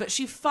quite sad, but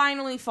she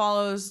finally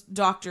follows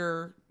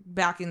Doctor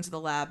back into the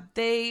lab.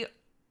 They've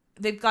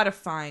got to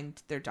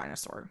find their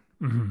dinosaur.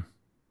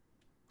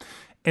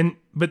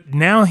 But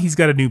now he's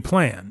got a new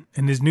plan,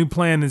 and his new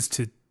plan is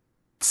to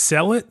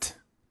sell it.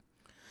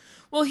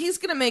 Well, he's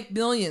going to make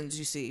millions,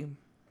 you see.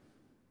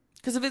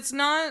 Because if it's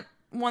not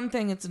one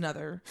thing, it's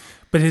another.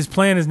 But his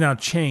plan has now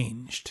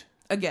changed.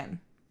 Again.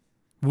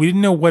 We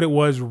didn't know what it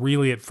was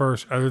really at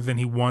first, other than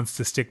he wants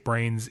to stick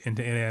brains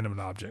into inanimate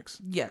objects.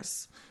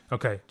 Yes.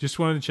 Okay, just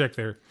wanted to check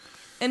there.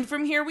 And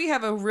from here, we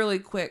have a really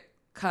quick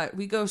cut.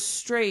 We go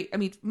straight. I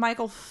mean,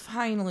 Michael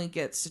finally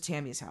gets to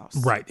Tammy's house.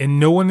 Right, and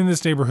no one in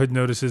this neighborhood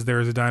notices there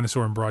is a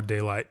dinosaur in broad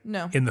daylight.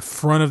 No. In the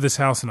front of this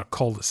house in a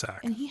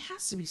cul-de-sac. And he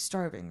has to be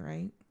starving,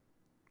 right?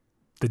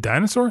 The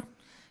dinosaur?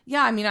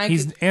 Yeah, I mean,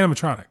 He's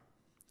animatronic.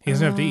 He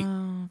doesn't have to eat.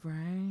 Oh,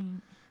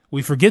 right.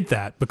 We forget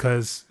that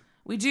because...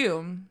 We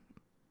do.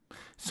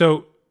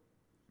 So,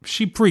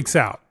 she freaks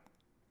out.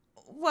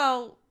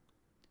 Well,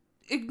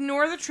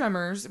 ignore the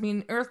tremors. I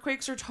mean,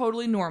 earthquakes are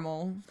totally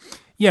normal.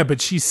 Yeah,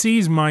 but she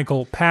sees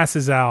Michael,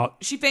 passes out.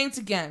 She faints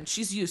again.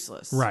 She's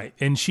useless. Right.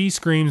 And she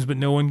screams, but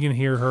no one can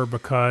hear her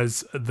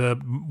because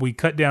we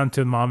cut down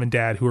to mom and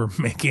dad who are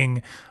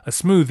making a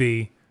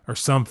smoothie or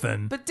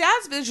something. But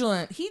Dad's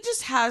vigilant. He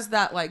just has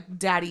that, like,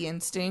 daddy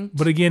instinct.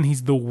 But again,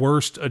 he's the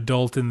worst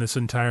adult in this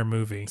entire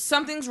movie.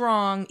 Something's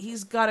wrong.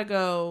 He's got to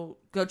go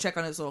check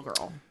on his little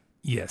girl.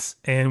 Yes.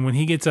 And when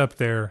he gets up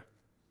there,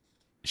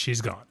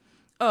 she's gone.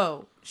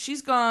 Oh,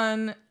 she's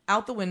gone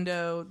out the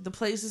window. The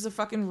place is a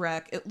fucking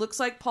wreck. It looks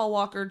like Paul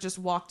Walker just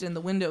walked in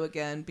the window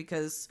again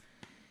because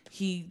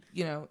he,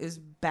 is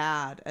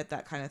bad at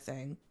that kind of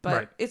thing. But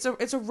Right. it's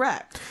a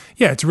wreck.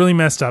 Yeah, it's really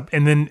messed up.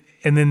 And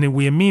then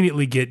we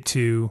immediately get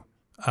to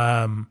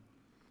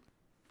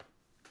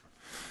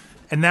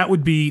and that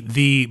would be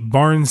the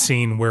barn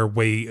scene where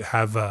we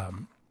have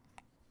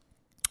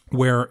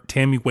where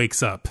Tammy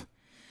wakes up.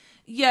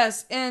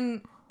 Yes,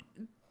 and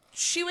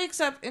she wakes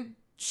up and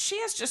she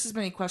has just as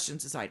many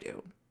questions as I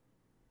do.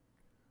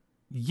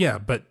 Yeah,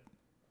 but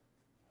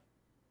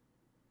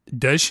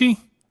does she?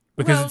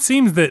 Because Well- it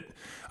seems that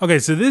okay,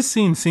 so this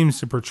scene seems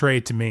to portray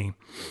to me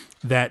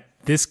that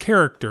this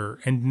character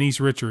and Denise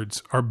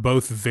Richards are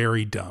both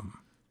very dumb.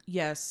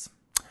 Yes.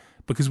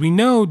 Because we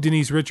know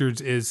Denise Richards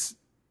is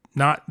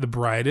not the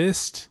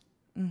brightest.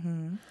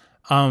 Mm-hmm.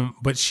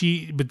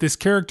 But this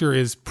character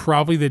is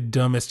probably the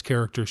dumbest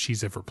character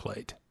she's ever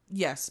played.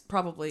 Yes,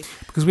 probably.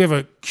 Because we have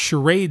a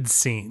charade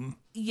scene.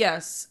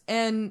 Yes,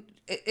 and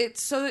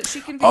it's so that she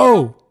can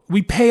be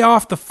We pay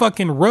off the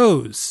fucking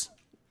rose.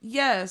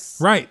 Yes.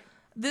 Right.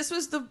 This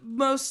was the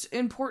most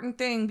important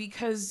thing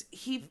because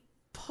he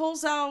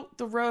pulls out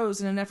the rose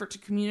in an effort to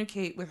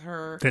communicate with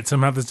her That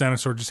somehow this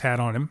dinosaur just had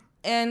on him.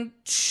 and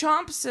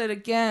chomps it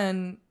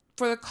again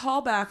for the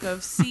callback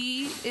of,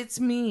 see, it's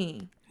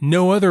me.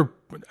 No other.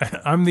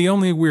 I'm the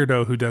only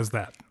weirdo who does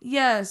that.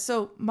 Yeah,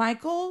 so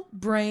Michael,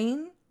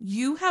 brain,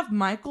 you have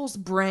Michael's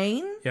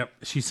brain? Yep.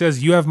 She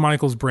says you have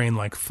Michael's brain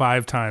like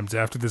 5 times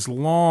after this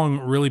long,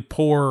 really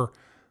poor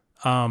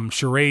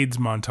charades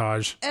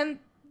montage And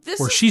this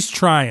where is she's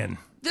trying.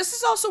 This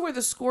is also where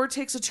the score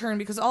takes a turn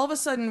because all of a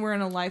sudden we're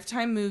in a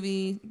Lifetime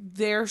movie.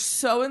 They're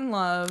so in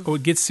love. Oh,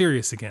 it gets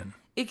serious again.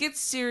 It gets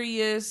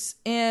serious,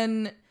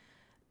 and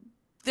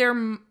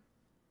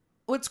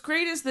what's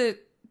great is that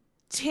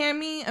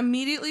Tammy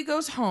immediately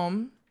goes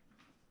home,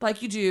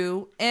 like you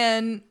do,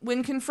 and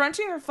when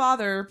confronting her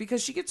father,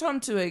 because she gets home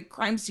to a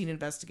crime scene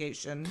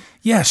investigation,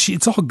 Yeah,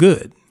 it's all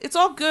good. it's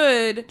all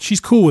good. She's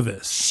cool with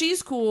this.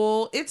 She's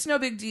cool. It's no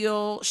big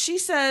deal. She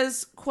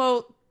says,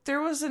 quote,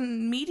 there was a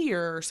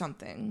meteor or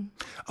something.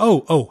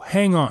 Oh,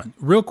 hang on.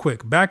 Real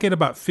quick. Back at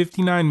about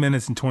 59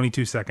 minutes and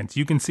 22 seconds,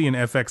 you can see an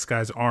FX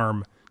guy's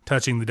arm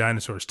touching the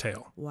dinosaur's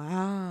tail.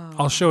 Wow.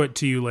 I'll show it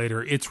to you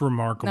later. It's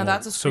remarkable. Now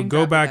that's a so screen go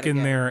grab we back gotta in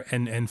get. there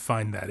and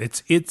find that.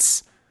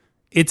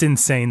 It's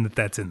insane that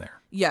that's in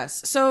there.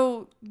 Yes.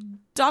 So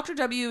Dr.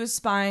 W is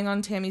spying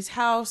on Tammy's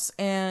house,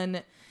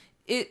 and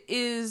it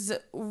is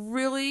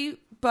really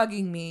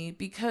bugging me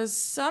because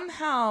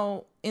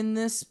somehow in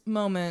this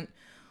moment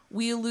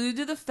we allude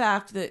to the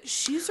fact that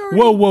she's already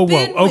Whoa.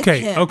 been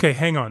with him. Okay,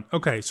 hang on.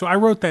 Okay, so I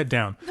wrote that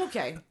down.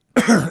 Okay.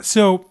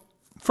 So,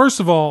 first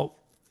of all,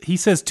 he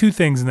says 2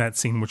 things in that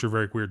scene which are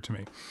very weird to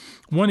me.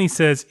 One, he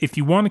says, if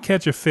you want to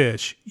catch a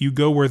fish, you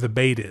go where the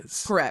bait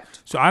is.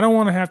 Correct. So I don't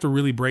want to have to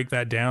really break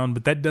that down,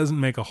 but that doesn't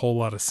make a whole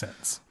lot of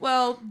sense.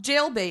 Well,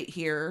 jailbait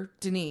here,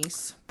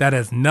 Denise. That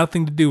has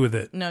nothing to do with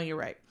it. No, you're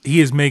right.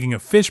 He is making a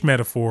fish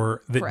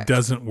metaphor that Correct.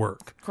 doesn't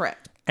work.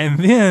 Correct. And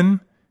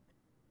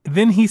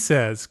then he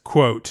says,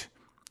 quote,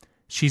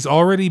 she's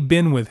already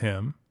been with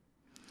him.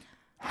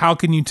 How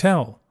can you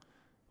tell?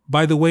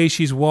 By the way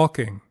she's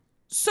walking.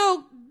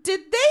 So did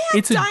they have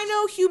It's a-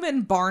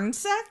 dino-human barn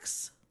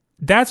sex?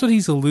 That's what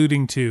he's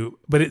alluding to,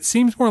 but it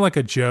seems more like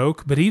a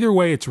joke, but either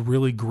way, it's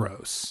really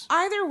gross.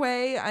 Either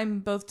way, I'm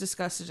both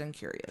disgusted and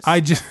curious.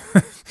 I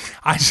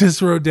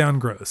just wrote down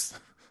gross.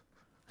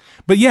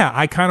 But yeah,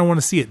 I kind of want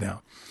to see it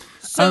now.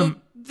 So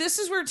this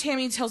is where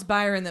Tammy tells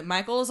Byron that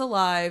Michael is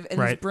alive and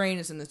his Right. brain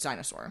is in this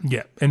dinosaur.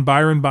 Yeah, and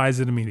Byron buys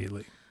it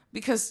immediately.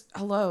 Because,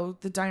 hello,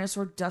 the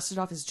dinosaur dusted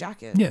off his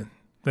jacket. Yeah,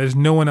 there's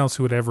no one else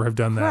who would ever have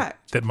done that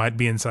Correct. that might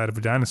be inside of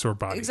a dinosaur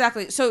body.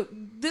 Exactly. So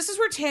this is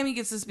where Tammy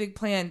gets this big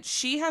plan.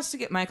 She has to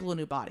get Michael a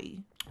new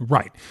body.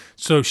 Right.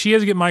 So she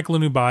has to get Michael a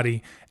new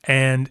body,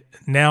 and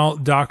now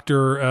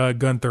Dr.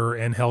 Gunther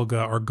and Helga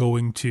are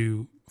going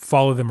to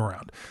follow them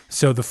around.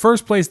 So the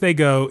first place they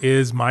go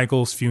is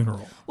Michael's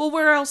funeral. Well,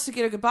 where else to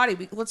get a good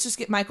body? Let's just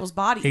get Michael's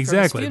body.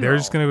 Exactly. They're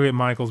just going to go get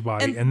Michael's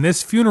body. And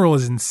this funeral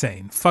is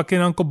insane. Fucking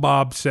Uncle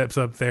Bob steps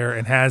up there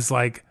and has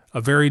like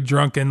a very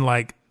drunken,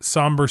 like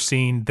somber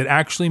scene that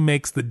actually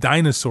makes the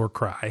dinosaur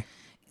cry.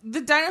 The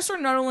dinosaur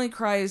not only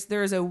cries,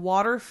 there is a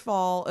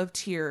waterfall of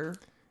tear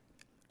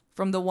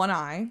from the one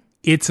eye.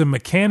 It's a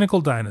mechanical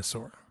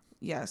dinosaur.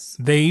 Yes.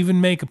 They even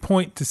make a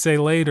point to say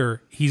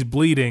later, he's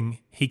bleeding.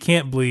 He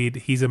can't bleed.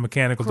 He's a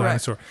mechanical Correct.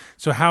 dinosaur.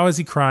 So how is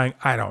he crying?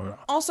 I don't know.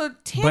 Also,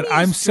 Tammy But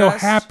I'm is so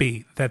dressed-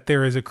 happy that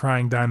there is a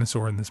crying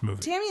dinosaur in this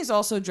movie. Tammy is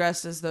also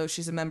dressed as though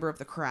she's a member of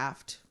the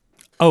craft.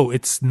 Oh,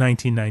 it's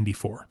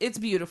 1994 It's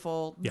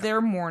beautiful.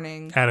 They're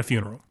mourning. at a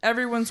funeral.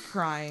 Everyone's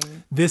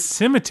crying. This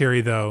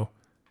cemetery, though,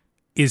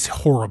 is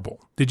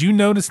horrible. Did you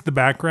notice the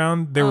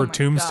background? There Oh were my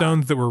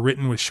tombstones that were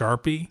written with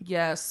Sharpie.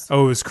 Yes.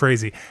 Oh, it was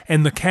crazy.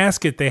 And the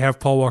casket they have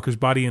Paul Walker's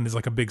body in is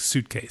like a big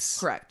suitcase.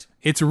 Correct.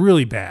 It's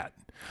really bad.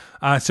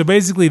 So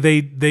basically,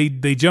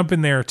 they jump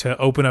in there to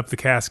open up the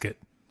casket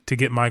to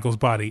get Michael's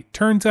body.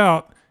 Turns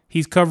out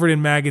he's covered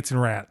in maggots and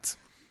rats.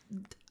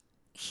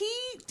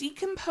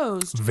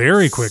 decomposed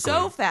very quickly.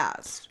 so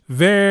fast.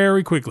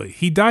 Very quickly.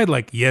 He died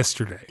like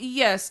yesterday.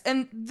 Yes,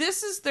 and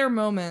this is their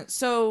moment.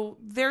 So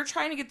they're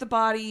trying to get the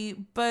body,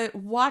 but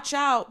watch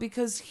out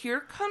because here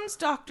comes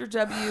Dr.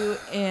 W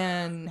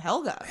and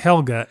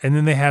Helga. And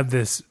then they have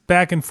this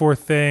back and forth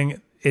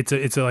thing.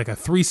 It's like a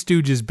Three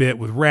Stooges bit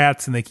with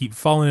rats, and they keep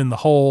falling in the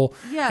hole.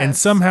 Yes. And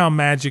somehow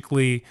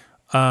magically,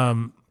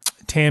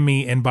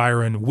 Tammy and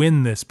Byron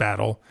win this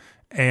battle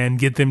and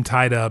get them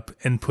tied up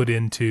and put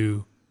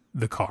into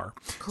the car.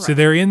 Correct. So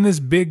they're in this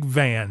big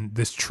van,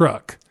 this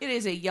truck. It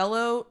is a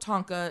yellow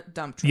Tonka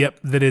dump truck. Yep,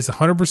 that is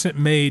 100%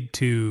 made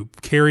to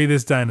carry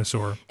this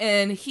dinosaur.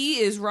 And he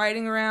is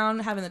riding around,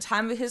 having the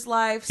time of his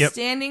life, Yep.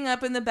 standing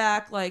up in the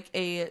back like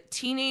a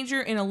teenager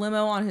in a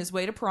limo on his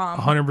way to prom.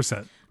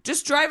 100%.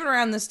 Just driving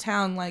around this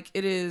town like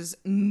it is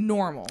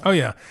normal. Oh,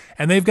 yeah.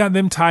 And they've got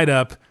them tied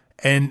up,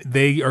 and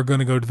they are going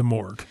to go to the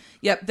morgue.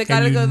 Yep, they got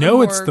to And go you to the know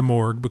morgue. it's the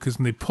morgue because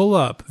when they pull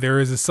up, there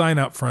is a sign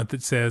out front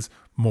that says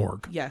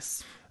morgue.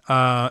 Yes.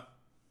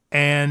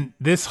 And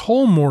this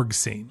whole morgue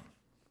scene.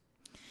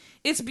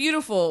 It's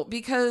beautiful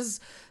because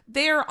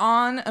they're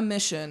on a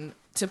mission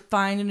to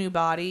find a new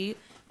body,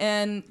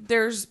 and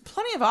there's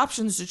plenty of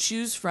options to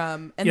choose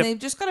from, and Yep. they've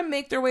just got to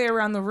make their way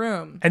around the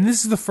room. And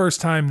this is the first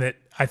time that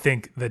I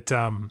think that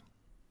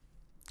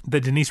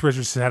that Denise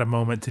Richards has had a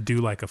moment to do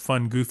like a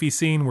fun, goofy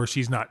scene where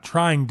she's not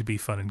trying to be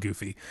fun and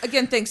goofy.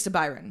 Again, thanks to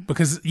Byron.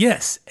 Because,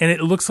 yes, and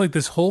it looks like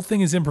this whole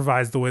thing is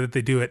improvised the way that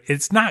they do it.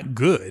 It's not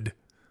good,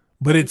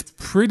 but it's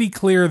pretty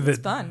clear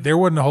that fun. there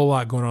wasn't a whole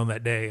lot going on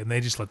that day, and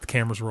they just let the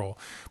cameras roll.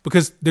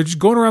 Because they're just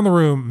going around the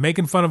room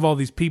making fun of all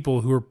these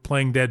people who are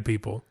playing dead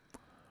people.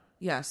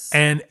 Yes.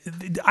 And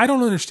I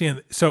don't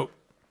understand. So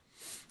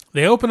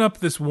they open up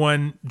this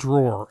one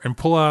drawer and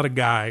pull out a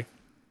guy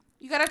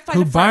You got to find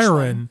who a fresh one.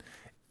 Byron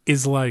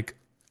is like,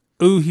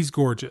 ooh, he's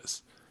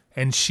gorgeous.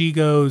 And she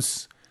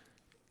goes,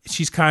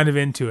 she's kind of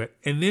into it.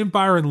 And then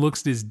Byron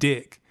looks at his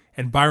dick,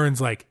 and Byron's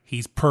like,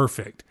 he's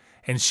perfect.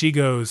 And she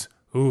goes,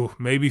 ooh,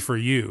 maybe for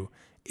you.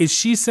 Is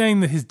she saying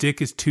that his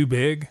dick is too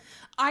big?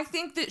 I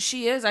think that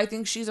she is. I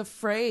think she's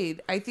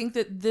afraid. I think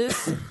that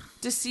this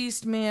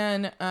deceased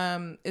man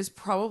is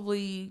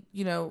probably,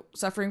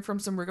 suffering from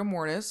some rigor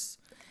mortis.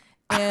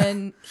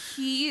 And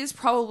he is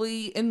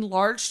probably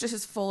enlarged to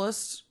his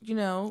fullest,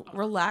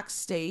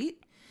 relaxed state.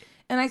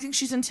 And I think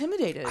she's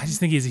intimidated. I just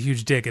think he's a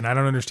huge dick, and I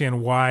don't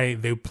understand why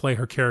they play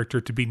her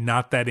character to be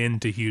not that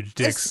into huge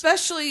dicks.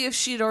 Especially if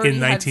she'd already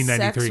had sex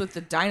 1993. with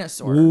the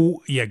dinosaur.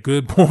 Ooh, yeah,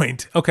 good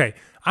point. Okay,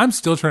 I'm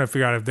still trying to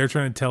figure out if they're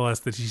trying to tell us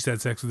that she's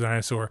had sex with a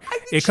dinosaur. I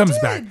think It she comes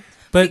did, back.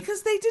 But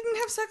because they didn't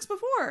have sex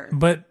before.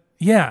 But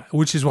yeah,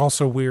 which is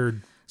also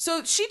weird.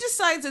 So she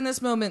decides in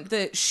this moment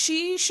that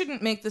she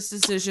shouldn't make this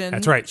decision.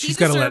 That's right. He She's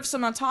gotta deserves let-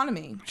 some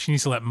autonomy. She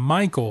needs to let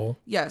Michael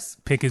Yes.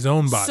 pick his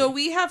own body. So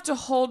we have to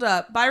hold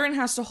up. Byron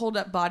has to hold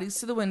up bodies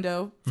to the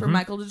window for Mm-hmm.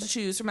 Michael to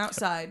choose from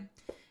outside.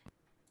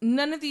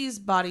 None of these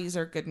bodies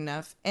are good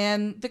enough,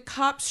 and the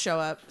cops show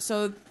up,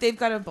 so they've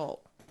got to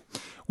bolt.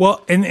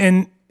 Well,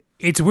 and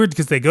it's weird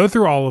because they go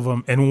through all of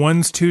them, and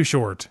one's too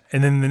short,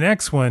 and then the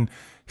next one,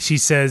 she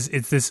says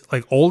it's this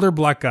like older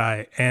black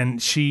guy,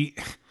 and she,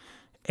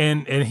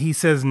 and he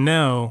says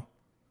no,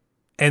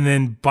 and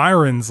then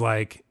Byron's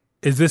like,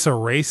 "Is this a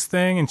race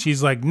thing?" And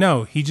she's like,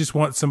 "No, he just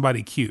wants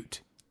somebody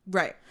cute."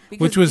 Right.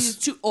 Because Which was- he's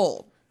too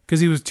old. Because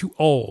he was too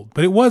old.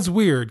 But it was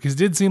weird because it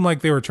did seem like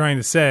they were trying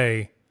to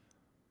say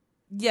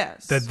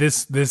Yes. that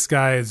this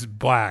guy is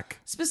black,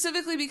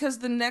 Specifically because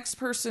the next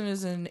person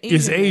is an Asian.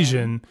 is man.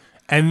 Asian,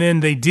 and then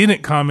they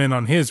didn't comment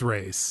on his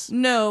race.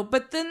 No,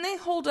 but then they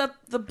hold up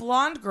the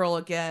blonde girl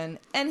again,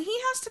 and he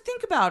has to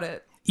think about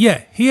it.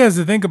 Yeah, he has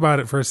to think about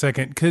it for a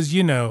second because,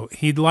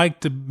 he'd like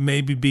to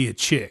maybe be a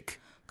chick,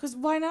 Because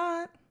why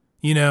not?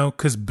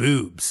 because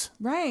boobs.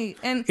 Right.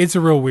 And It's a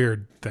real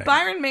weird thing.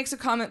 Byron makes a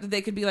comment that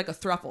they could be like a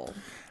throuple,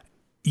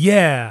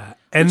 Yeah.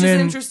 And which then,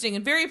 is interesting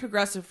and very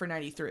progressive for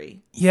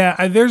 93.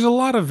 yeah, there's a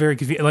lot of very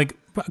confusing, like,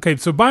 okay,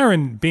 so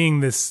Byron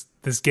being this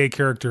gay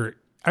character,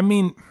 I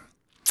mean,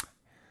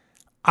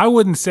 I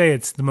wouldn't say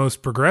it's the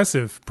most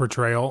progressive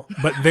portrayal,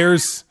 but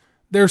there's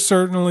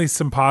certainly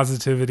some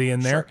positivity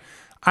in there.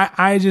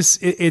 I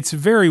just, it's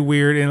very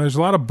weird, and there's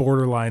a lot of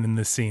borderline in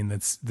this scene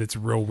that's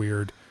real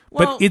weird.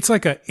 Well- But it's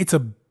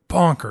a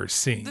bonkers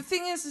scene. The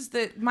thing is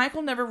that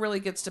Michael never really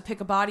gets to pick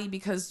a body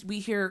because we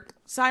hear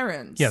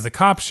sirens. Yeah, the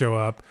cops show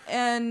up,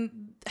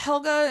 And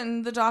Helga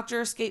and the doctor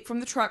escape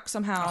from the truck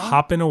somehow.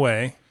 hopping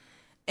away.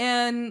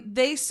 And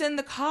they send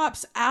the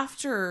cops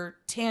after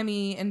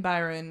Tammy and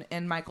Byron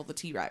and Michael the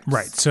T-Rex.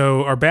 Right.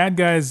 So our bad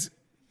guys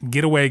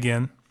get away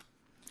again,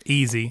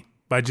 easy,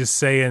 by just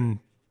saying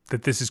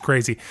that this is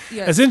crazy.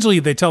 Yes. Essentially,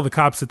 they tell the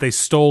cops that they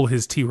stole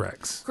his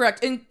T-Rex.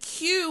 Correct. And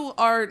cue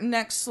our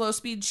next slow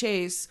speed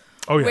chase.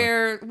 Oh, yeah.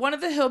 Where one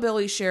of the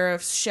hillbilly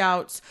sheriffs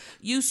shouts,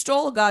 "You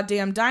stole a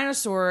goddamn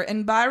dinosaur,"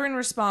 and Byron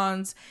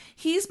responds,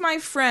 "He's my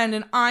friend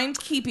and I'm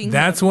keeping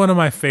That's him." one of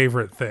my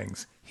favorite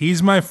things.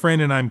 He's my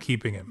friend and I'm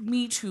keeping him.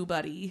 Me too,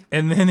 buddy.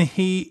 And then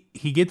he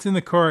gets in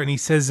the car and he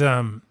says,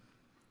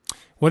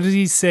 what did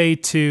he say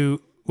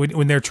to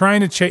when they're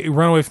trying to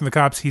run away from the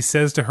cops, he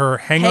says to her,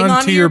 hang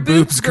on to your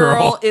boobs,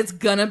 girl. It's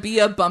gonna be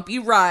a bumpy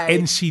ride.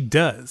 And she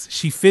does.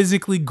 She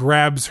physically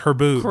grabs her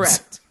boobs.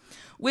 Correct.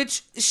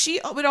 Which she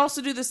would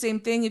also do the same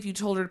thing if you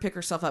told her to pick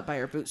herself up by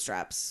her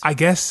bootstraps. I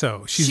guess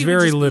so. She's She would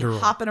very just be literal.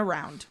 hopping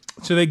around.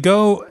 So they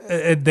go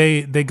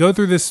they go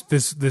through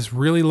this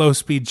really low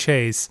speed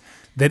chase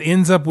that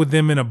ends up with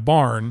them in a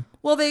barn.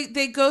 Well, they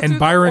go through And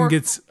Byron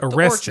gets the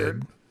arrested.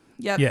 orchard.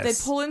 Yep. Yes.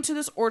 They pull into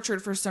this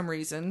orchard for some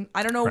reason.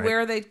 I don't know Right.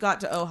 where they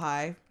got to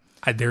Ojai.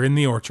 They're in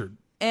the orchard.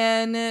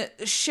 And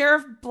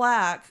Sheriff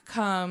Black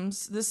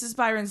comes. This is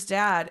Byron's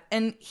dad,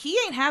 and he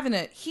ain't having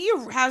it. He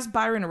has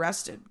Byron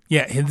arrested.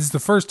 Yeah, this is the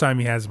first time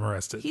he has him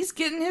arrested. He's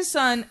getting his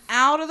son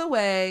out of the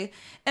way,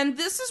 and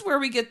this is where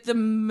we get the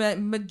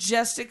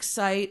majestic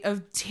sight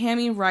of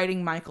Tammy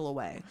riding Michael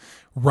away.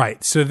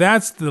 Right. So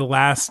that's the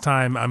last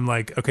time I'm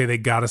like, okay, they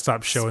got to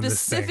stop showing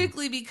this thing.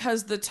 Specifically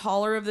because the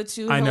taller of the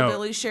two I know.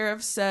 hillbilly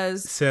sheriffs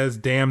Says,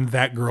 damn,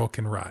 that girl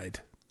can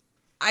ride.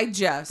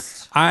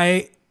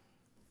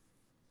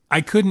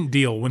 I couldn't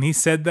deal. When he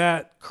said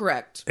that,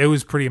 Correct. it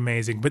was pretty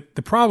amazing. But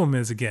the problem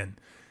is, again,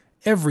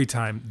 every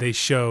time they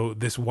show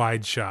this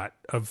wide shot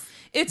of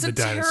It's the a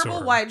dinosaur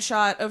terrible wide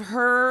shot of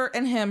her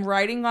and him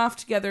riding off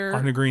together.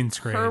 on the green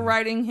screen. Her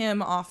riding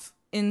him off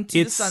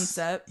into the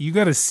sunset. You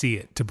got to see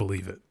it to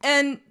believe it.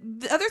 And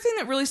the other thing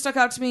that really stuck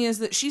out to me is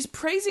that she's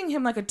praising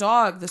him like a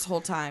dog this whole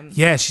time.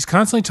 Yeah, she's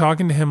constantly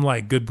talking to him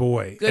like, good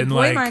boy. Good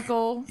boy,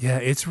 Michael. Yeah,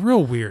 it's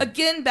real weird.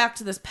 Again, back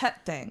to this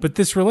pet thing. But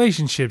this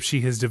relationship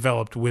she has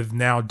developed with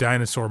now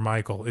Dinosaur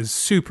Michael is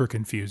super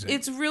confusing.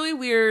 It's really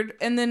weird.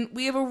 And then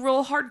we have a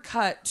real hard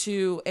cut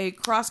to a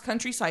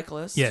cross-country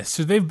cyclist. Yes,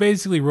 so they've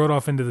basically rode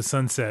off into the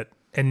sunset,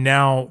 and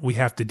now we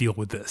have to deal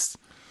with this.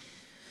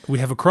 We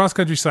have a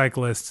cross-country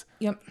cyclist.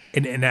 Yep.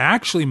 And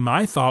actually,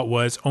 my thought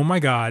was, oh my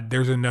God,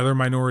 there's another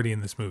minority in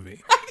this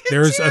movie.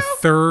 There's a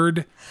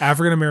third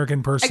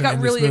African-American person in this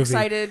movie. I got really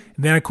excited.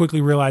 And then I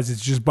quickly realized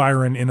it's just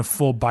Byron in a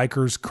full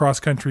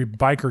cross-country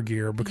biker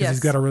gear because he's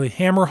got to really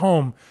hammer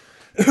home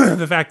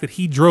the fact that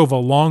he drove a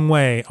long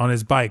way on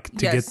his bike to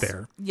get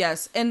there.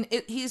 Yes, and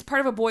he's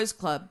part of a boys'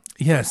 club.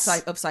 Yes.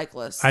 Of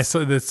cyclists. I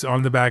saw this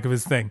on the back of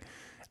his thing.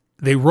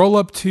 They roll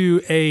up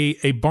to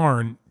a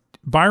barn.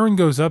 Byron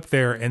goes up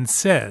there and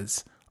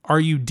says, "Are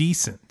you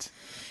decent?"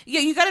 Yeah,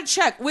 you got to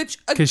check, which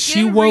again 'Cause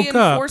she woke up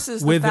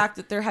reinforces with- the fact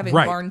that they're having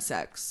Right. barn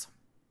sex.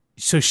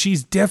 So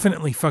she's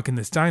definitely fucking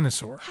this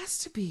dinosaur. Has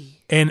to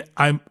be. And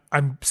I'm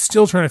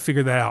still trying to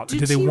figure that out. Do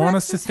they want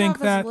us to T-Rexes think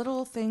have that? as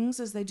little things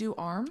as they do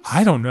arms?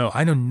 I don't know.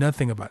 I know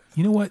nothing about it.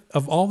 You know what?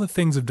 Of all the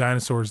things of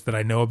dinosaurs that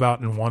I know about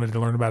and wanted to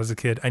learn about as a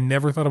kid, I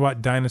never thought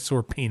about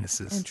dinosaur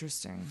penises.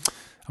 Interesting.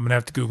 I'm going to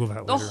have to Google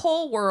that The later.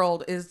 whole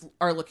world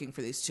are looking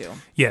for these two.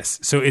 Yes.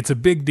 So it's a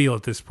big deal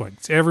at this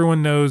point. So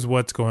everyone knows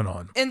what's going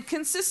on. And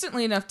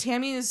consistently enough,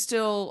 Tammy is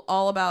still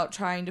all about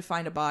trying to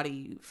find a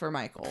body for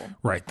Michael.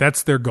 Right.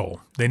 That's their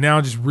goal. They now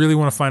just really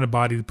want to find a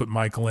body to put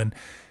Michael in.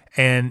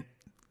 And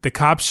the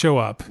cops show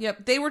up.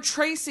 Yep. They were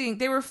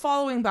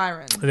following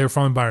Byron. They were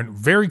following Byron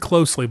very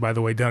closely, by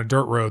the way, down a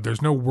dirt road.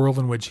 There's no world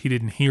in which he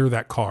didn't hear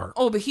that car.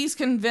 Oh, but he's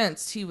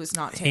convinced he was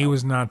not tailed. He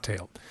was not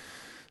tailed.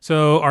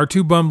 So our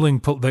two bumbling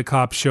the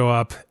cops show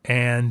up,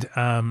 and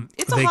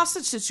It's a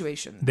hostage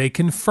situation. They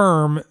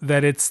confirm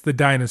that it's the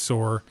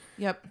dinosaur.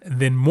 Yep.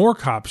 Then more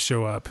cops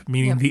show up,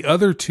 meaning the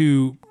other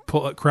two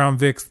Crown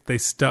Vics,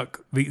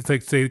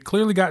 they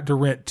clearly got to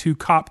rent two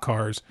cop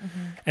cars,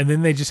 and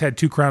then they just had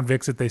two Crown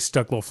Vics that they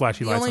stuck little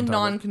flashy The lights only on top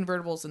of.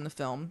 non-convertibles in the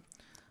film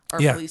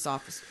are Yeah.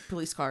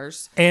 police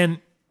cars. And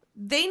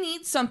They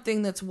need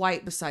something that's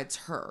white besides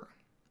her.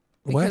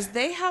 What? Because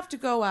they have to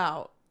go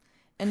out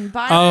and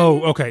buy.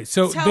 okay.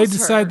 So they tells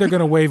decide her. they're going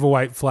to wave a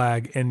white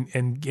flag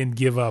and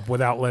give up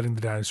without letting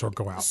the dinosaur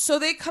go out. So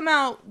they come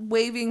out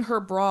waving her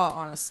bra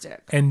on a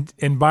stick. And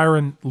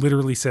Byron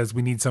literally says,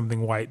 "We need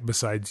something white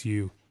besides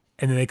you."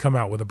 And then they come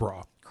out with a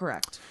bra.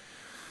 Correct.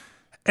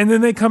 And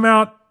then they come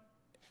out,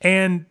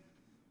 and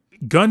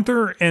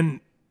Gunther and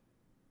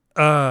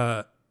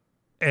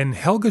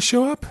Helga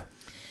show up.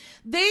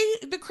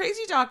 The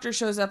crazy doctor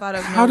shows up out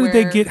of How nowhere.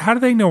 do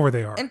they know where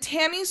they are? And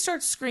Tammy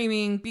starts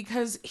screaming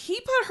because he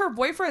put her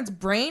boyfriend's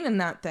brain in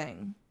that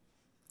thing.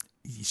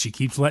 She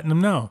keeps letting them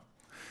know.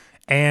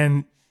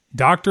 And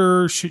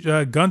Dr.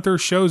 Gunther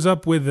shows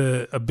up with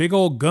a big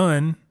old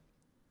gun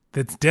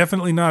that's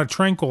definitely not a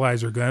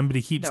tranquilizer gun, but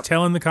he keeps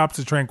telling the cops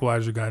it's a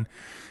tranquilizer gun.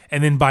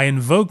 And then by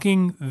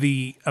invoking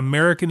the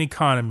American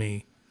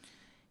economy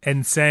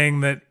and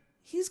saying that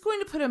He's going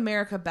to put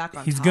America back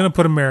on he's top. going to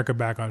put America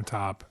back on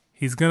top,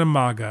 he's going to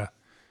MAGA,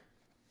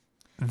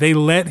 they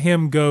let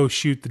him go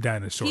shoot the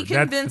dinosaur. He That's the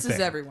convinces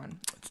thing. everyone.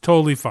 It's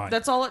totally fine.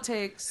 That's all it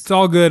takes. It's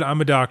all good. I'm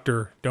a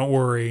doctor. Don't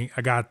worry.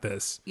 I got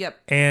this. Yep.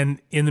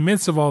 And in the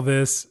midst of all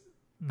this,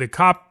 the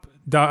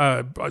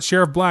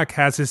Sheriff Black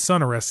has his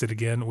son arrested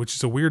again, which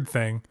is a weird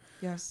thing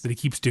Yes. that he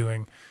keeps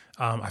doing.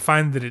 I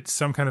find that it's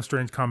some kind of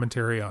strange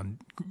commentary on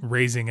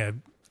raising a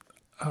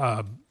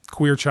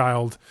queer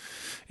child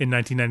in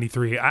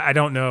 1993. I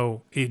don't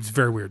know. It's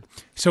very weird.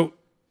 So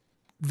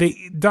the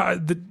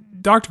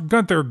Dr.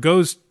 Gunther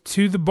goes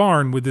to the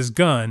barn with his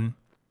gun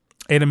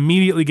and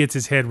immediately gets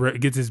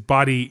his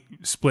body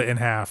split in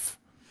half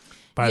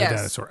by the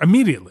dinosaur.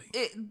 Immediately.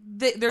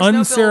 There's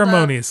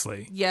unceremoniously.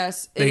 No build-up.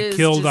 Yes. They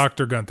kill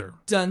Dr. Gunther.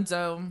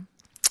 Dunzo.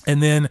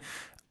 And then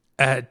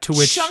to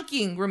which...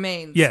 Chunking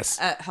remains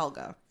at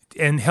Helga.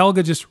 And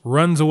Helga just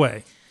runs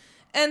away.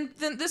 And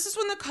then this is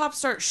when the cops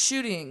start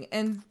shooting,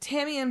 and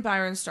Tammy and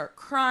Byron start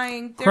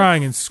crying. They're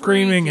crying and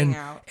screaming, and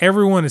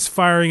everyone is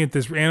firing at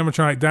this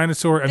animatronic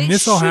dinosaur. And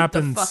this all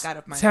happens.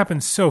 This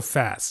happens so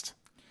fast.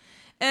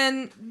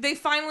 And they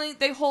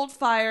hold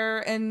fire,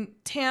 and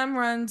Tam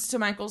runs to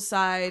Michael's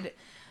side,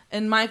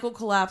 and Michael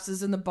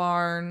collapses in the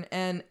barn,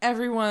 and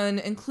everyone,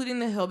 including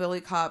the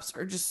hillbilly cops,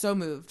 are just so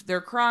moved. They're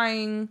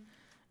crying.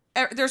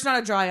 There's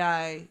not a dry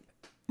eye.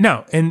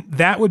 No, and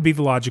that would be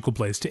the logical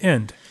place to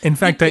end. In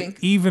fact, I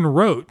even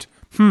wrote,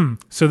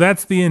 so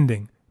that's the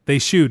ending. They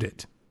shoot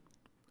it.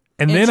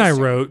 And then I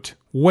wrote,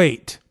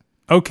 wait,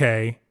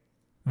 okay,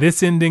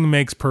 this ending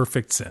makes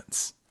perfect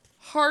sense.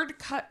 Hard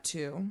cut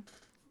to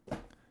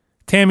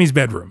Tammy's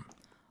bedroom.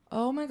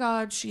 Oh my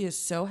God, she is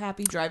so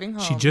happy driving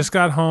home. She just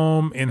got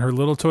home in her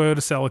little Toyota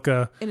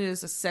Celica. And it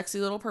is a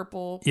sexy little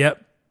purple.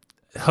 Yep.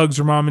 Hugs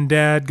her mom and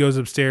dad, goes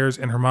upstairs,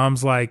 and her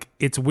mom's like,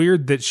 it's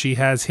weird that she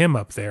has him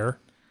up there.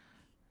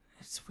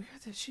 It's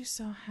weird that she's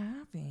so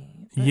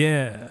happy.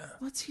 Yeah.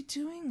 What's he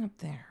doing up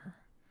there?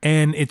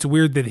 And it's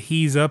weird that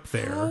he's up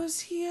there.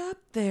 How's he up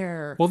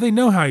there? Well, they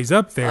know how he's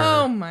up there.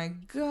 Oh my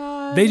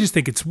God. They just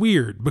think it's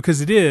weird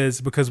because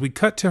we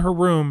cut to her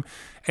room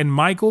and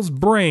Michael's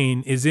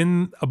brain is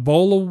in a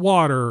bowl of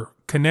water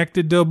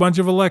connected to a bunch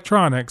of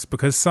electronics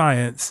because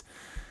science.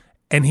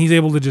 And he's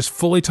able to just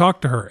fully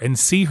talk to her and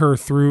see her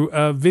through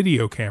a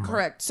video camera.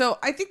 Correct. So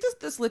I think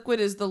this liquid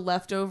is the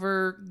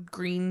leftover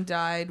green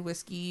dyed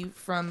whiskey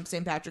from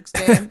St. Patrick's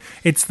Day.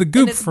 It's the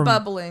goop from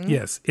bubbling.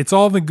 Yes, it's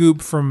all the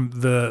goop from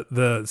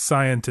the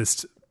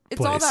scientist. It's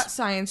place. all that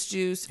science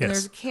juice. Yes. And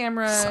there's a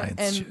camera,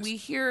 we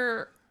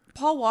hear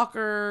Paul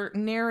Walker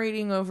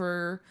narrating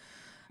over,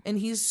 and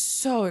he's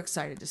so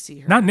excited to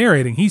see her. Not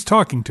narrating, he's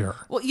talking to her.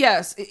 Well,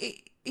 yes.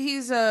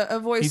 He's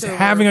a voiceover. He's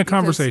having a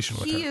conversation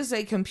with her. He is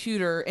a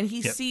computer, and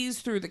he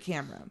sees through the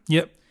camera.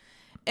 Yep.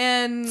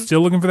 And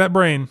still looking for that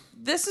brain.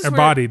 This is her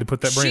body to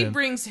put that brain in. She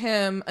brings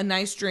him a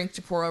nice drink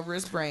to pour over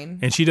his brain.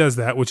 And she does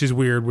that, which is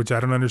weird, which I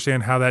don't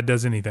understand how that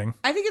does anything.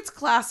 I think it's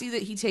classy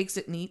that he takes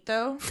it neat,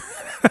 though.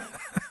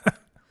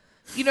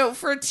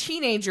 For a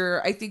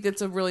teenager, I think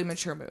that's a really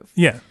mature move.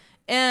 Yeah.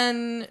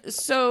 And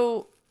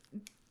so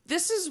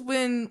this is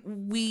when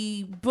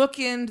we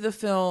bookend the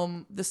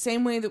film the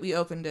same way that we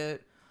opened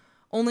it.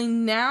 Only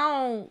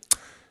now,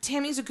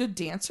 Tammy's a good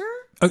dancer.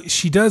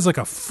 She does like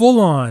a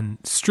full-on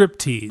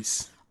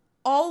striptease.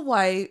 All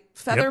white,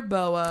 feather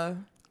boa.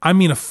 I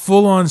mean, a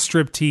full-on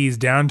striptease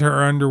down to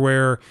her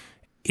underwear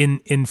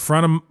in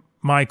front of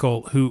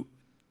Michael, who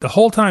the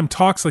whole time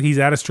talks like he's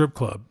at a strip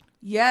club.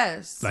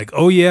 Yes. Like,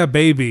 oh yeah,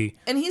 baby.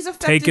 And he's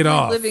effectively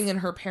living in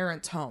her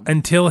parents' home.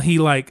 Until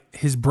he,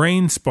 his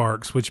brain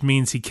sparks, which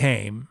means he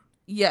came.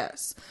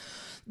 Yes.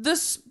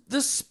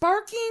 The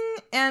sparking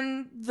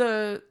and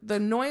the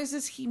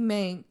noises he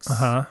makes.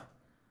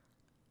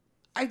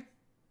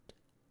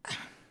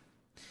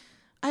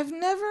 I've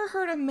never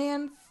heard a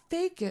man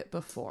fake it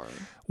before.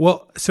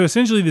 Well, so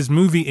essentially this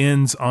movie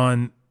ends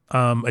on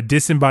a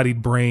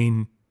disembodied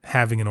brain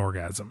having an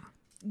orgasm.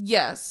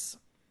 Yes.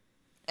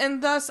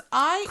 And thus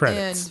I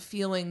Credits. end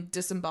feeling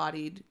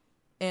disembodied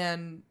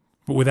and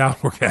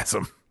without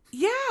orgasm.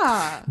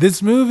 Yeah.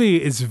 This movie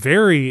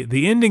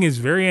the ending is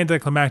very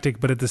anticlimactic,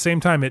 but at the same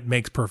time, it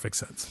makes perfect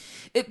sense.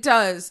 It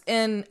does.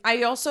 And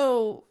I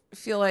also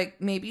feel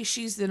like maybe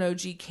she's an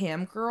OG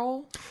cam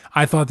girl.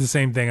 I thought the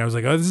same thing. I was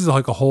like, oh, this is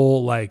like a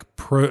whole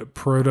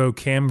proto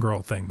cam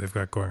girl thing they've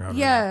got going on.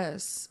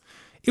 Yes.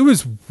 Right. It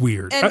was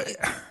weird. And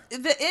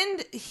the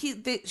end,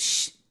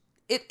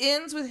 it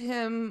ends with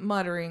him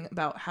muttering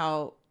about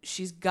how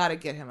she's got to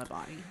get him a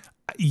body.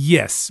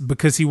 Yes,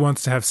 because he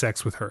wants to have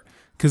sex with her.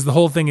 Because the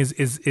whole thing is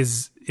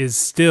he's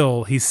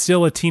still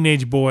a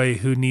teenage boy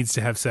who needs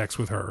to have sex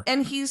with her.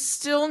 And he's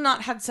still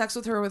not had sex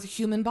with her with a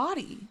human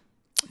body.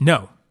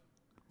 No.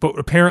 But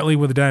apparently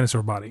with a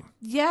dinosaur body.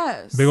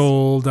 Yes. Big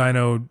old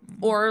dino.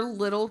 Or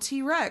little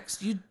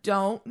T-Rex. You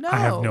don't know. I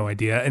have no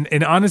idea.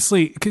 And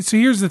honestly, so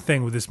here's the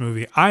thing with this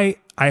movie. I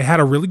had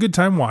a really good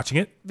time watching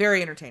it.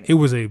 Very entertaining. It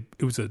was a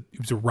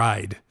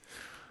ride.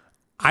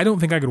 I don't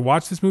think I could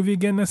watch this movie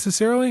again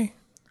necessarily.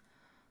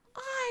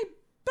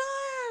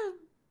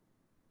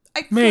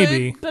 I could,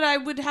 maybe, but I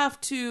would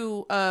have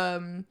to.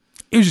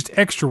 It was just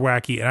extra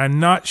wacky, and I'm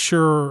not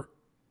sure.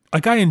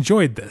 I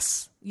enjoyed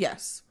this.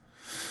 Yes,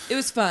 it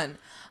was fun.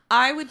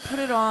 I would put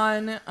it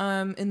on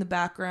in the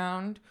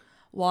background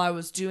while I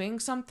was doing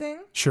something.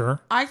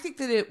 Sure. I think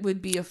that it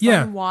would be a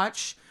fun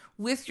watch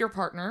with your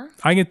partner.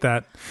 I get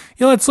that.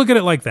 Yeah, let's look at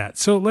it like that.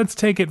 So let's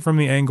take it from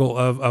the angle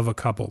of a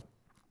couple.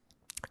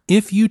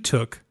 If you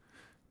took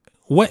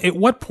at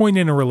what point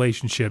in a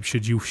relationship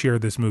should you share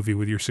this movie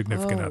with your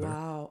significant other?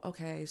 Wow.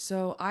 Okay.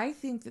 So I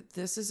think that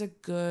this is a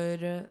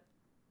good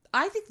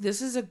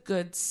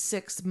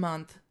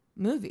 6-month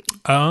movie.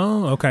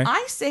 Oh, okay.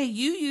 I say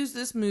you use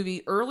this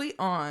movie early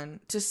on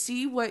to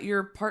see what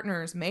your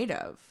partner is made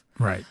of.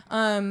 Right.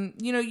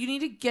 You need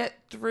to get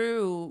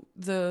through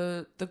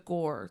the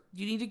gore.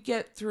 You need to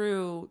get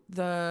through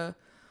the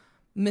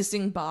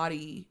missing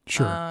body.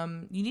 Sure.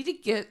 You need to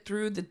get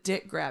through the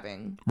dick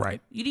grabbing.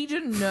 Right. You need to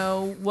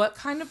know what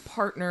kind of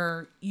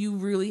partner you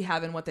really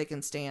have and what they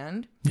can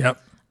stand. Yep.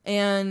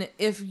 And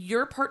if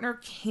your partner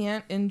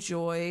can't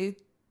enjoy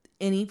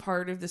any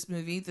part of this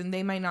movie, then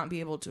they might not be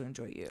able to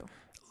enjoy you.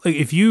 Like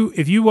if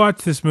you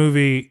watch this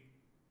movie,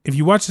 with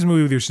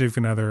your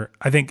significant other,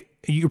 I think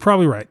you're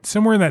probably right.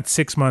 Somewhere in that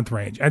 6-month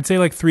range. I'd say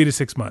like 3 to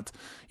 6 months.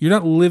 You're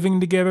not living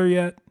together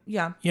yet.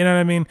 Yeah. You know what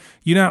I mean?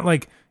 You're not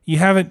like,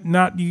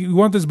 you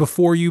want this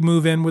before you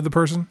move in with the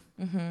person.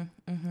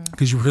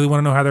 Because you really want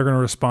to know how they're going to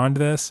respond to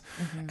this.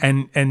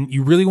 And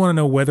you really want to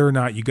know whether or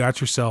not you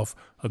got yourself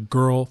a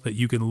girl that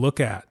you can look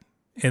at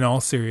in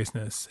all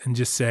seriousness and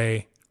just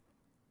say,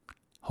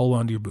 hold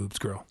on to your boobs,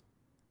 girl.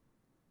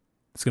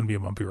 It's going to be a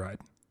bumpy ride.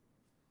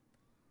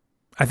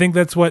 I think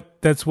that's what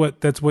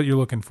you're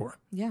looking for.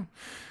 Yeah.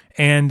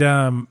 And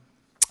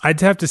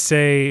I'd have to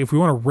say, if we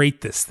want to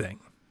rate this thing,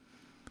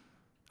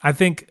 I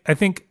think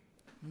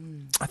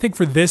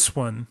for this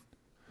one,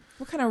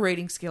 What kind of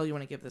rating scale you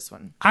want to give this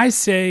one? I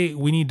say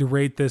we need to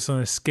rate this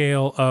on a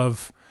scale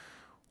of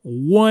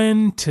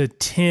 1 to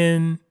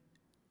 10.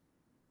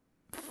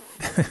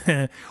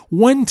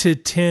 1 to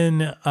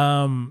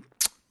 10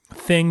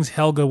 things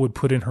Helga would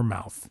put in her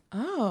mouth.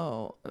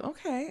 Oh,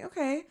 okay.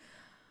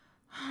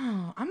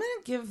 Oh, I'm gonna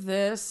give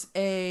this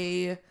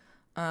a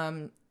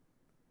I'm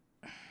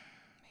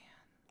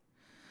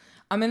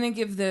gonna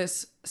give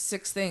this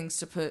 6 things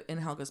to put in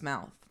Helga's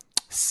mouth.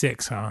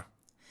 6, huh?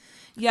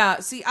 Yeah.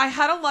 See, I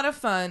had a lot of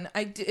fun.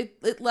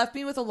 It left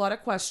me with a lot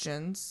of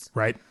questions.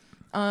 Right.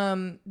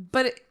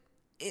 But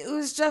it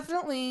was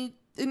definitely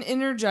an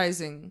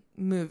energizing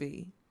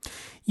movie.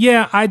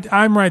 Yeah,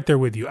 I'm right there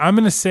with you. I'm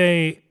gonna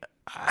say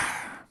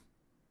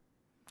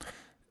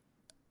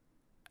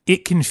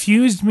it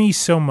confused me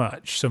so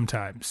much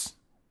sometimes.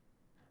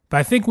 But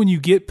I think when you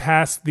get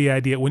past the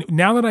idea,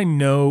 now that I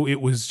know it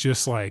was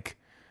just like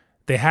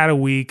they had a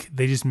week,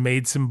 they just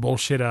made some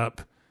bullshit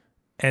up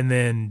and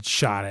then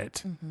shot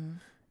it.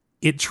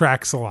 It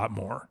tracks a lot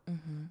more.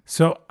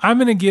 So I'm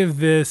going to give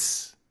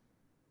this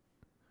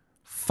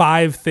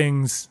 5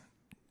 things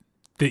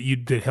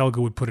that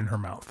Helga would put in her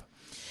mouth.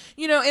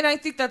 And I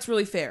think that's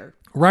really fair.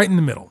 Right in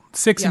the middle.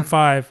 6 and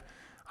 5.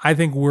 I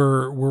think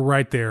we're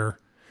right there.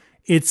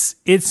 It's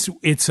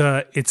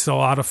a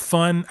lot of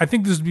fun. I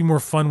think this would be more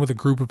fun with a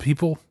group of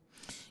people.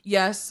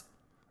 Yes.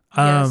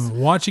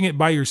 Watching it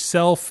by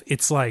yourself,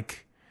 it's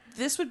like,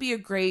 this would be a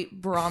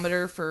great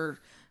barometer for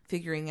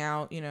figuring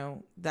out,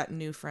 that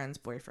new friend's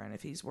boyfriend,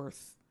 if he's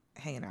worth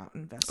hanging out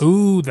and investing.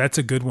 Ooh, that's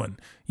a good one.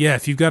 Yeah,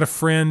 if you've got a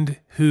friend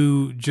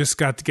who just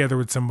got together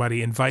with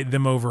somebody, invite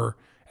them over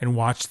and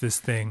watch this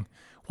thing.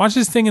 Watch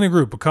this thing in a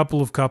group, a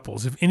couple of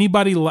couples. If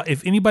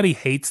anybody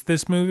hates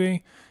this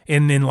movie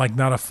and in like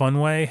not a fun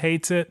way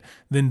hates it,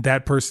 then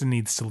that person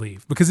needs to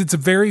leave, because it's a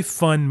very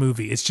fun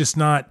movie. It's just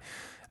not.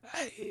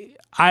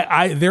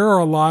 There are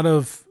a lot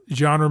of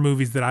genre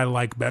movies that I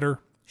like better.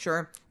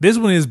 Sure. This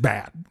one is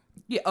bad.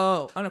 Yeah.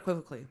 Oh,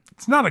 unequivocally.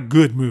 It's not a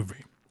good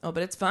movie. Oh,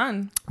 but it's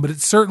fun. But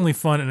it's certainly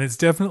fun, and it's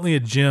definitely a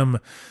gem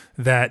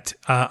that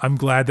I'm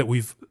glad that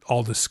we've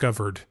all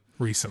discovered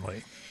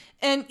recently.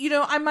 And,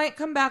 I might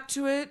come back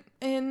to it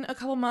in a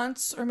couple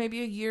months or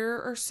maybe a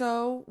year or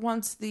so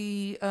once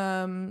the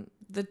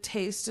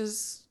taste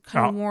is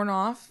kind of worn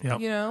off. Yep.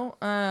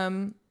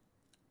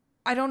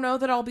 I don't know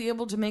that I'll be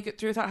able to make it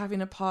through without having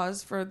to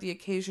pause for the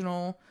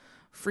occasional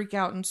freak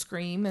out and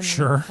scream and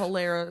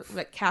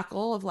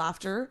cackle of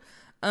laughter.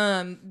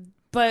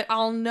 But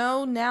I'll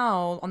know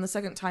now on the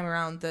second time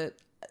around that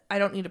I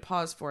don't need to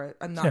pause for it.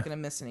 I'm not going to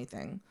miss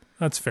anything.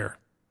 That's fair.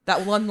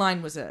 That one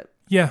line was it.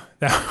 Yeah.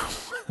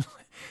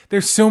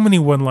 There's so many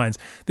one lines.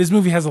 This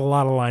movie has a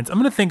lot of lines. I'm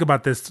going to think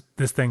about this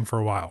thing for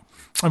a while.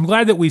 I'm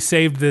glad that we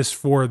saved this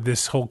for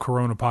this whole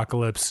corona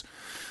apocalypse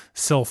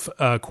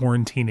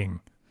self-quarantining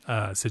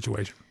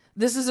situation.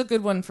 This is a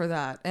good one for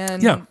that.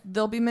 And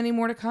there'll be many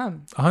more to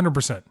come.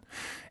 100%.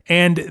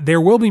 And there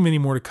will be many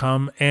more to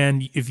come.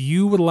 And if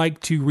you would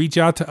like to reach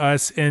out to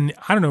us and,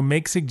 I don't know,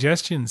 make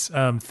suggestions,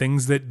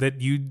 things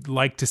that you'd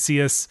like to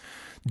see us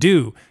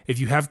do, if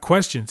you have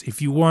questions, if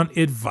you want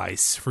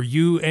advice for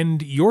you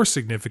and your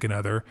significant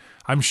other,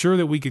 I'm sure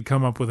that we could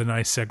come up with a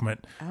nice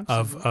segment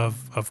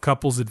of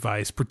couples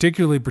advice,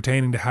 particularly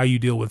pertaining to how you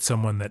deal with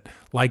someone that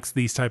likes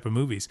these type of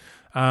movies.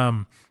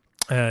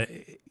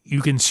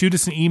 You can shoot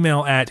us an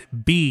email at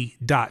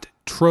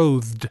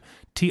b.trothed,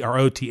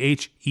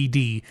 TROTHED,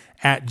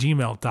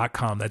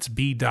 @gmail.com. That's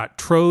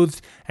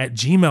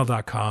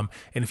b.trothed@gmail.com.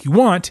 And if you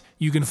want,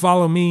 you can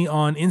follow me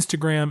on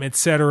Instagram,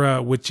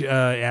 etc., which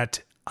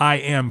at I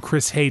am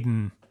Chris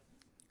Hayden.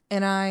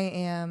 And I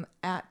am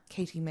at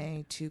Katie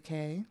May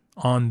 2K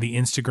on the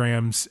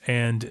Instagrams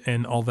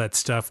and all that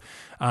stuff.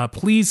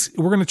 Please,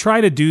 we're going to try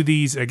to do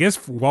these, I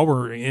guess, while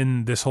we're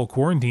in this whole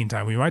quarantine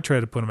time. We might try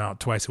to put them out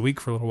twice a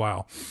week for a little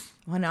while.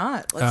 Why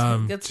not?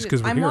 Just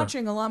 'cause we're I'm here.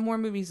 watching a lot more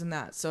movies than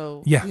that,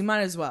 so Yeah. we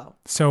might as well.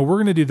 So we're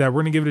going to do that.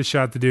 We're going to give it a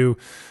shot to do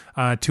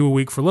 2 a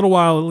week for a little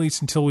while, at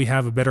least until we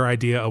have a better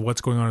idea of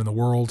what's going on in the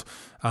world.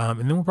 And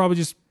then we'll probably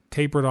just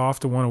taper it off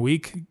to 1 a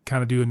week,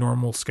 kind of do a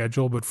normal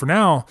schedule. But for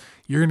now,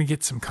 you're going to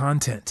get some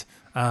content,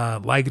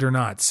 like it or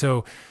not.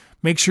 So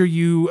make sure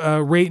you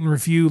rate and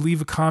review,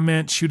 leave a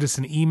comment, shoot us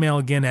an email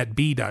again at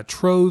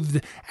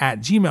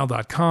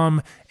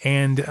b.trothed@gmail.com.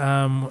 And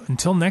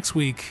until next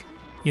week,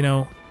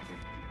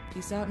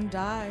 Peace out and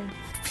die.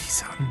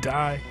 peace out and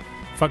die.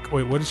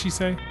 Wait, what did she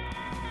say?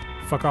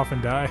 Fuck off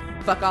and die?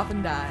 Fuck off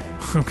and die.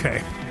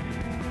 Okay.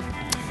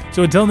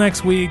 So until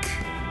next week,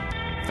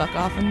 Fuck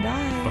off and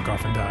die. fuck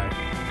off and die.